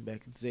bring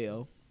back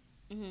Zell.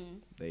 Mm-hmm.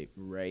 They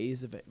Ray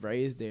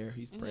is there.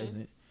 He's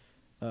present.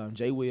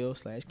 Jay Will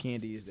 /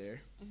 Candy is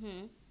there.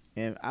 Mm-hmm.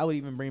 And I would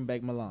even bring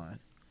back Milan.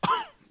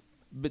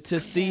 But to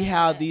see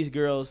how these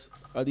girls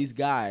or these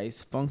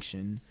guys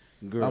function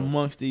Girls.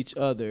 amongst each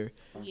other.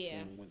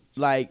 Yeah.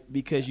 Like,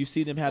 because you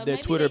see them have So their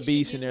maybe Twitter they should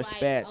beefs do, and their like,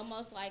 spats.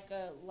 almost like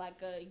a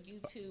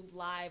YouTube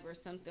live or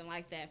something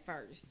like that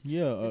first.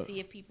 Yeah, To see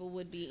if people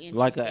would be interested.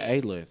 Like a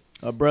A-list.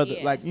 a brother,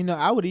 Yeah. like,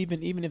 I would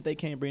even if they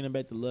can't bring them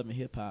back to Love and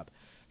Hip Hop,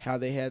 how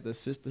they had the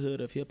Sisterhood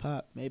of Hip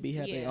Hop, maybe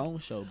have their Yeah. own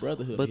show,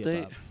 Brotherhood But of they,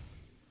 Hip Hop.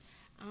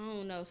 I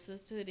don't know.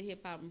 Sisterhood of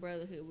Hip Hop and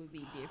Brotherhood would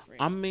be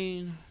different. I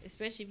mean,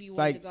 Especially if you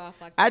Like, wanted to go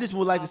off like. I just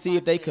would like to off see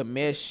if they the- could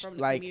mesh, from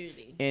the like,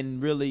 community.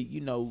 and really,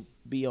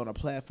 be on a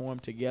platform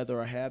together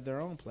or have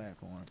their own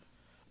platform.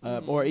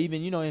 Or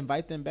even,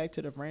 invite them back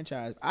to the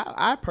franchise.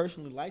 I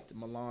personally liked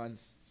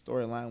Milan's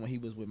storyline when he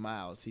was with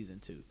Miles season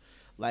 2.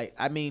 Like,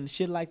 I mean,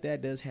 shit like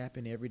that does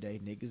happen every day.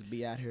 Niggas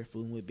be out here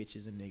fooling with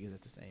bitches and niggas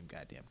at the same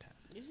goddamn time.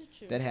 This is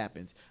true. That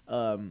happens.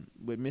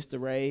 With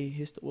Mr. Ray,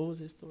 what was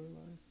his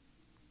storyline?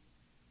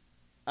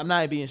 I'm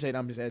not being shady.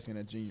 I'm just asking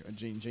a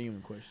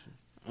genuine question.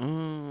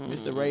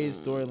 Mr. Ray's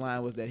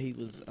storyline was that he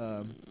was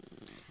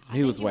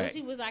he was whack.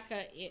 He was like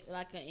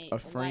A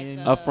friend?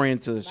 A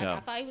friend to the like, show. I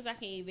thought he was like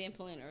an event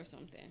planner or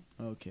something.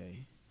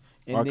 okay,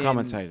 Or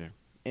commentator.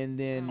 And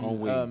then On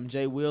Wii.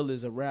 Jay Will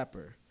is a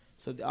rapper.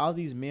 So all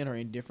these men are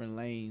in different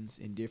lanes,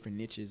 in different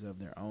niches of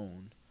their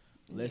own.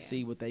 Let's Yeah.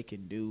 see what they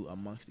can do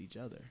amongst each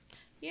other.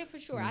 Yeah, for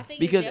sure. I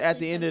think Because it's at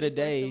the end of the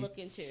definitely day- something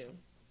for us to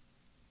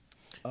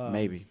look into.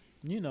 Maybe.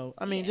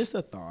 I mean, Yeah. just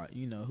a thought.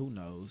 Who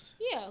knows?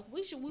 Yeah,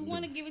 we should. We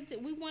want to give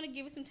it. We want to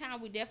give it some time.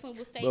 We definitely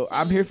will stay. Well, tuned.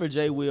 I'm here for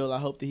Jay Will. I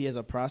hope that he has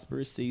a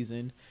prosperous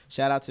season.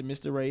 Shout out to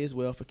Mr. Ray as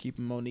well for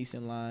keeping Moniece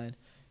in line.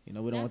 We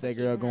don't want that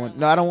girl keeping her going. in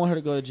No, I line. don't want her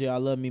to go to jail. I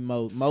love me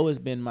Mo. Mo has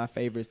been my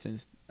favorite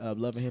since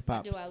Love and Hip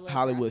Hop I love her. I think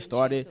Hollywood she's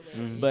started.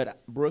 hilarious.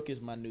 But Brooke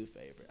is my new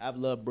favorite. I've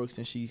loved Brooke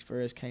since she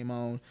first came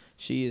on.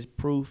 She is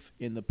proof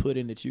in the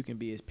pudding that you can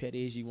be as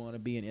petty as you want to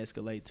be and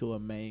escalate to a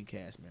main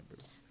cast member.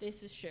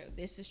 This is true.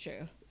 This is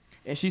true.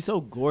 And she's so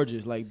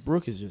gorgeous. Like,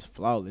 Brooke is just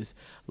flawless.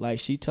 Like,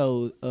 she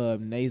told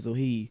Nasal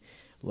He,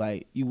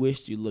 like, you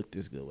wished you looked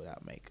this good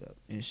without makeup.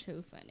 And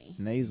Too funny.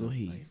 Nasal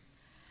He.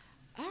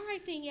 All right,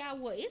 then, y'all.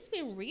 Well, it's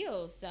been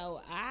real.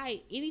 So,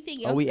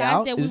 anything else, Are we guys,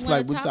 out? that Is we this want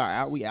like to we talk? are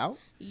out? We out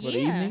for the Yeah.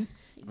 evening?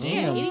 Yeah.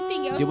 Damn.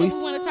 Anything else Did that we-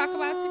 we want to talk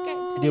about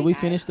today? Did we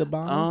guys? finish the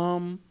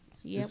bomb?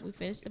 Yeah, we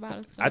finished the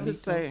bottles. I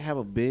just say have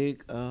a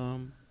big.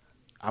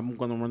 I'm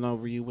gonna run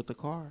over you with the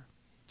car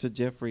to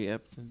Jeffrey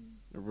Epstein,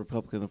 a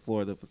Republican of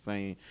Florida, for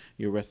saying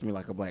you arrested me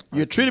like a black person.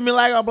 You treated me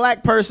like a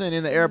black person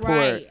in the airport.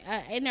 Right,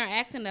 and they're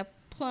acting a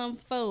plum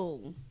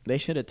fool. They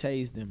should have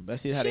tased him.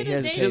 That's how they Should've- they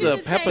hesitated.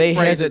 should've pepper They,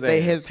 sprayed his they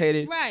ass.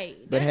 hesitated. Right.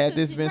 But That's had the-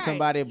 this been right.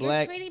 somebody You're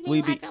black, treating me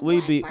we'd be like a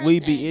we'd be black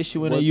we'd be person.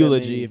 issuing What a that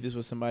eulogy mean? if this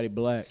was somebody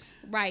black.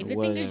 Right. The thing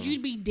Whatever. is,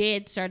 you'd be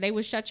dead, sir. They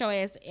would shut your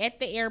ass at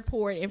the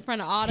airport in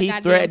front of all the He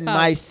goddamn threatened folks.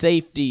 my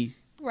safety.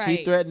 Right.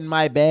 He threatened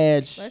my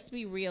badge. Let's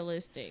be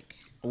realistic.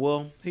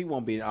 Well, he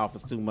won't be in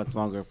office too much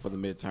longer for the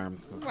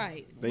midterms. 'cause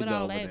Right. They With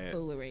done all with that that.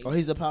 foolery. Oh,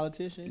 he's a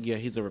politician. Yeah,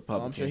 he's a Oh,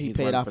 Republican. I'm sure he He's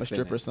paid running off for a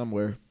stripper Senate.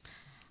 somewhere.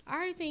 All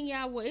right, then,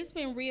 y'all. Well, it's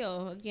been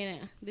real.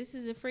 Again, this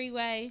is a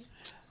freeway.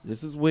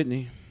 This is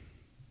Whitney,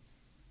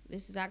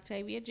 This is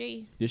Octavia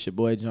G. This your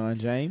boy John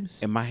James.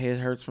 and my head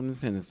hurts from the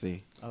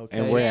Tennessee. Okay.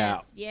 And we're yes,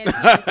 out. Yes,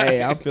 yes, Hey,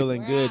 yes. I'm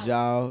feeling We're good, out.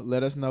 y'all.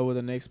 Let us know where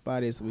the next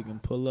spot is so we can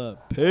pull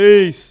up.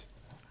 Peace.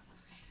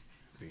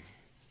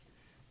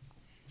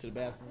 To the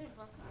bathroom.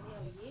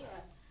 Yeah.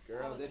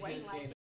 Girl, I was waiting like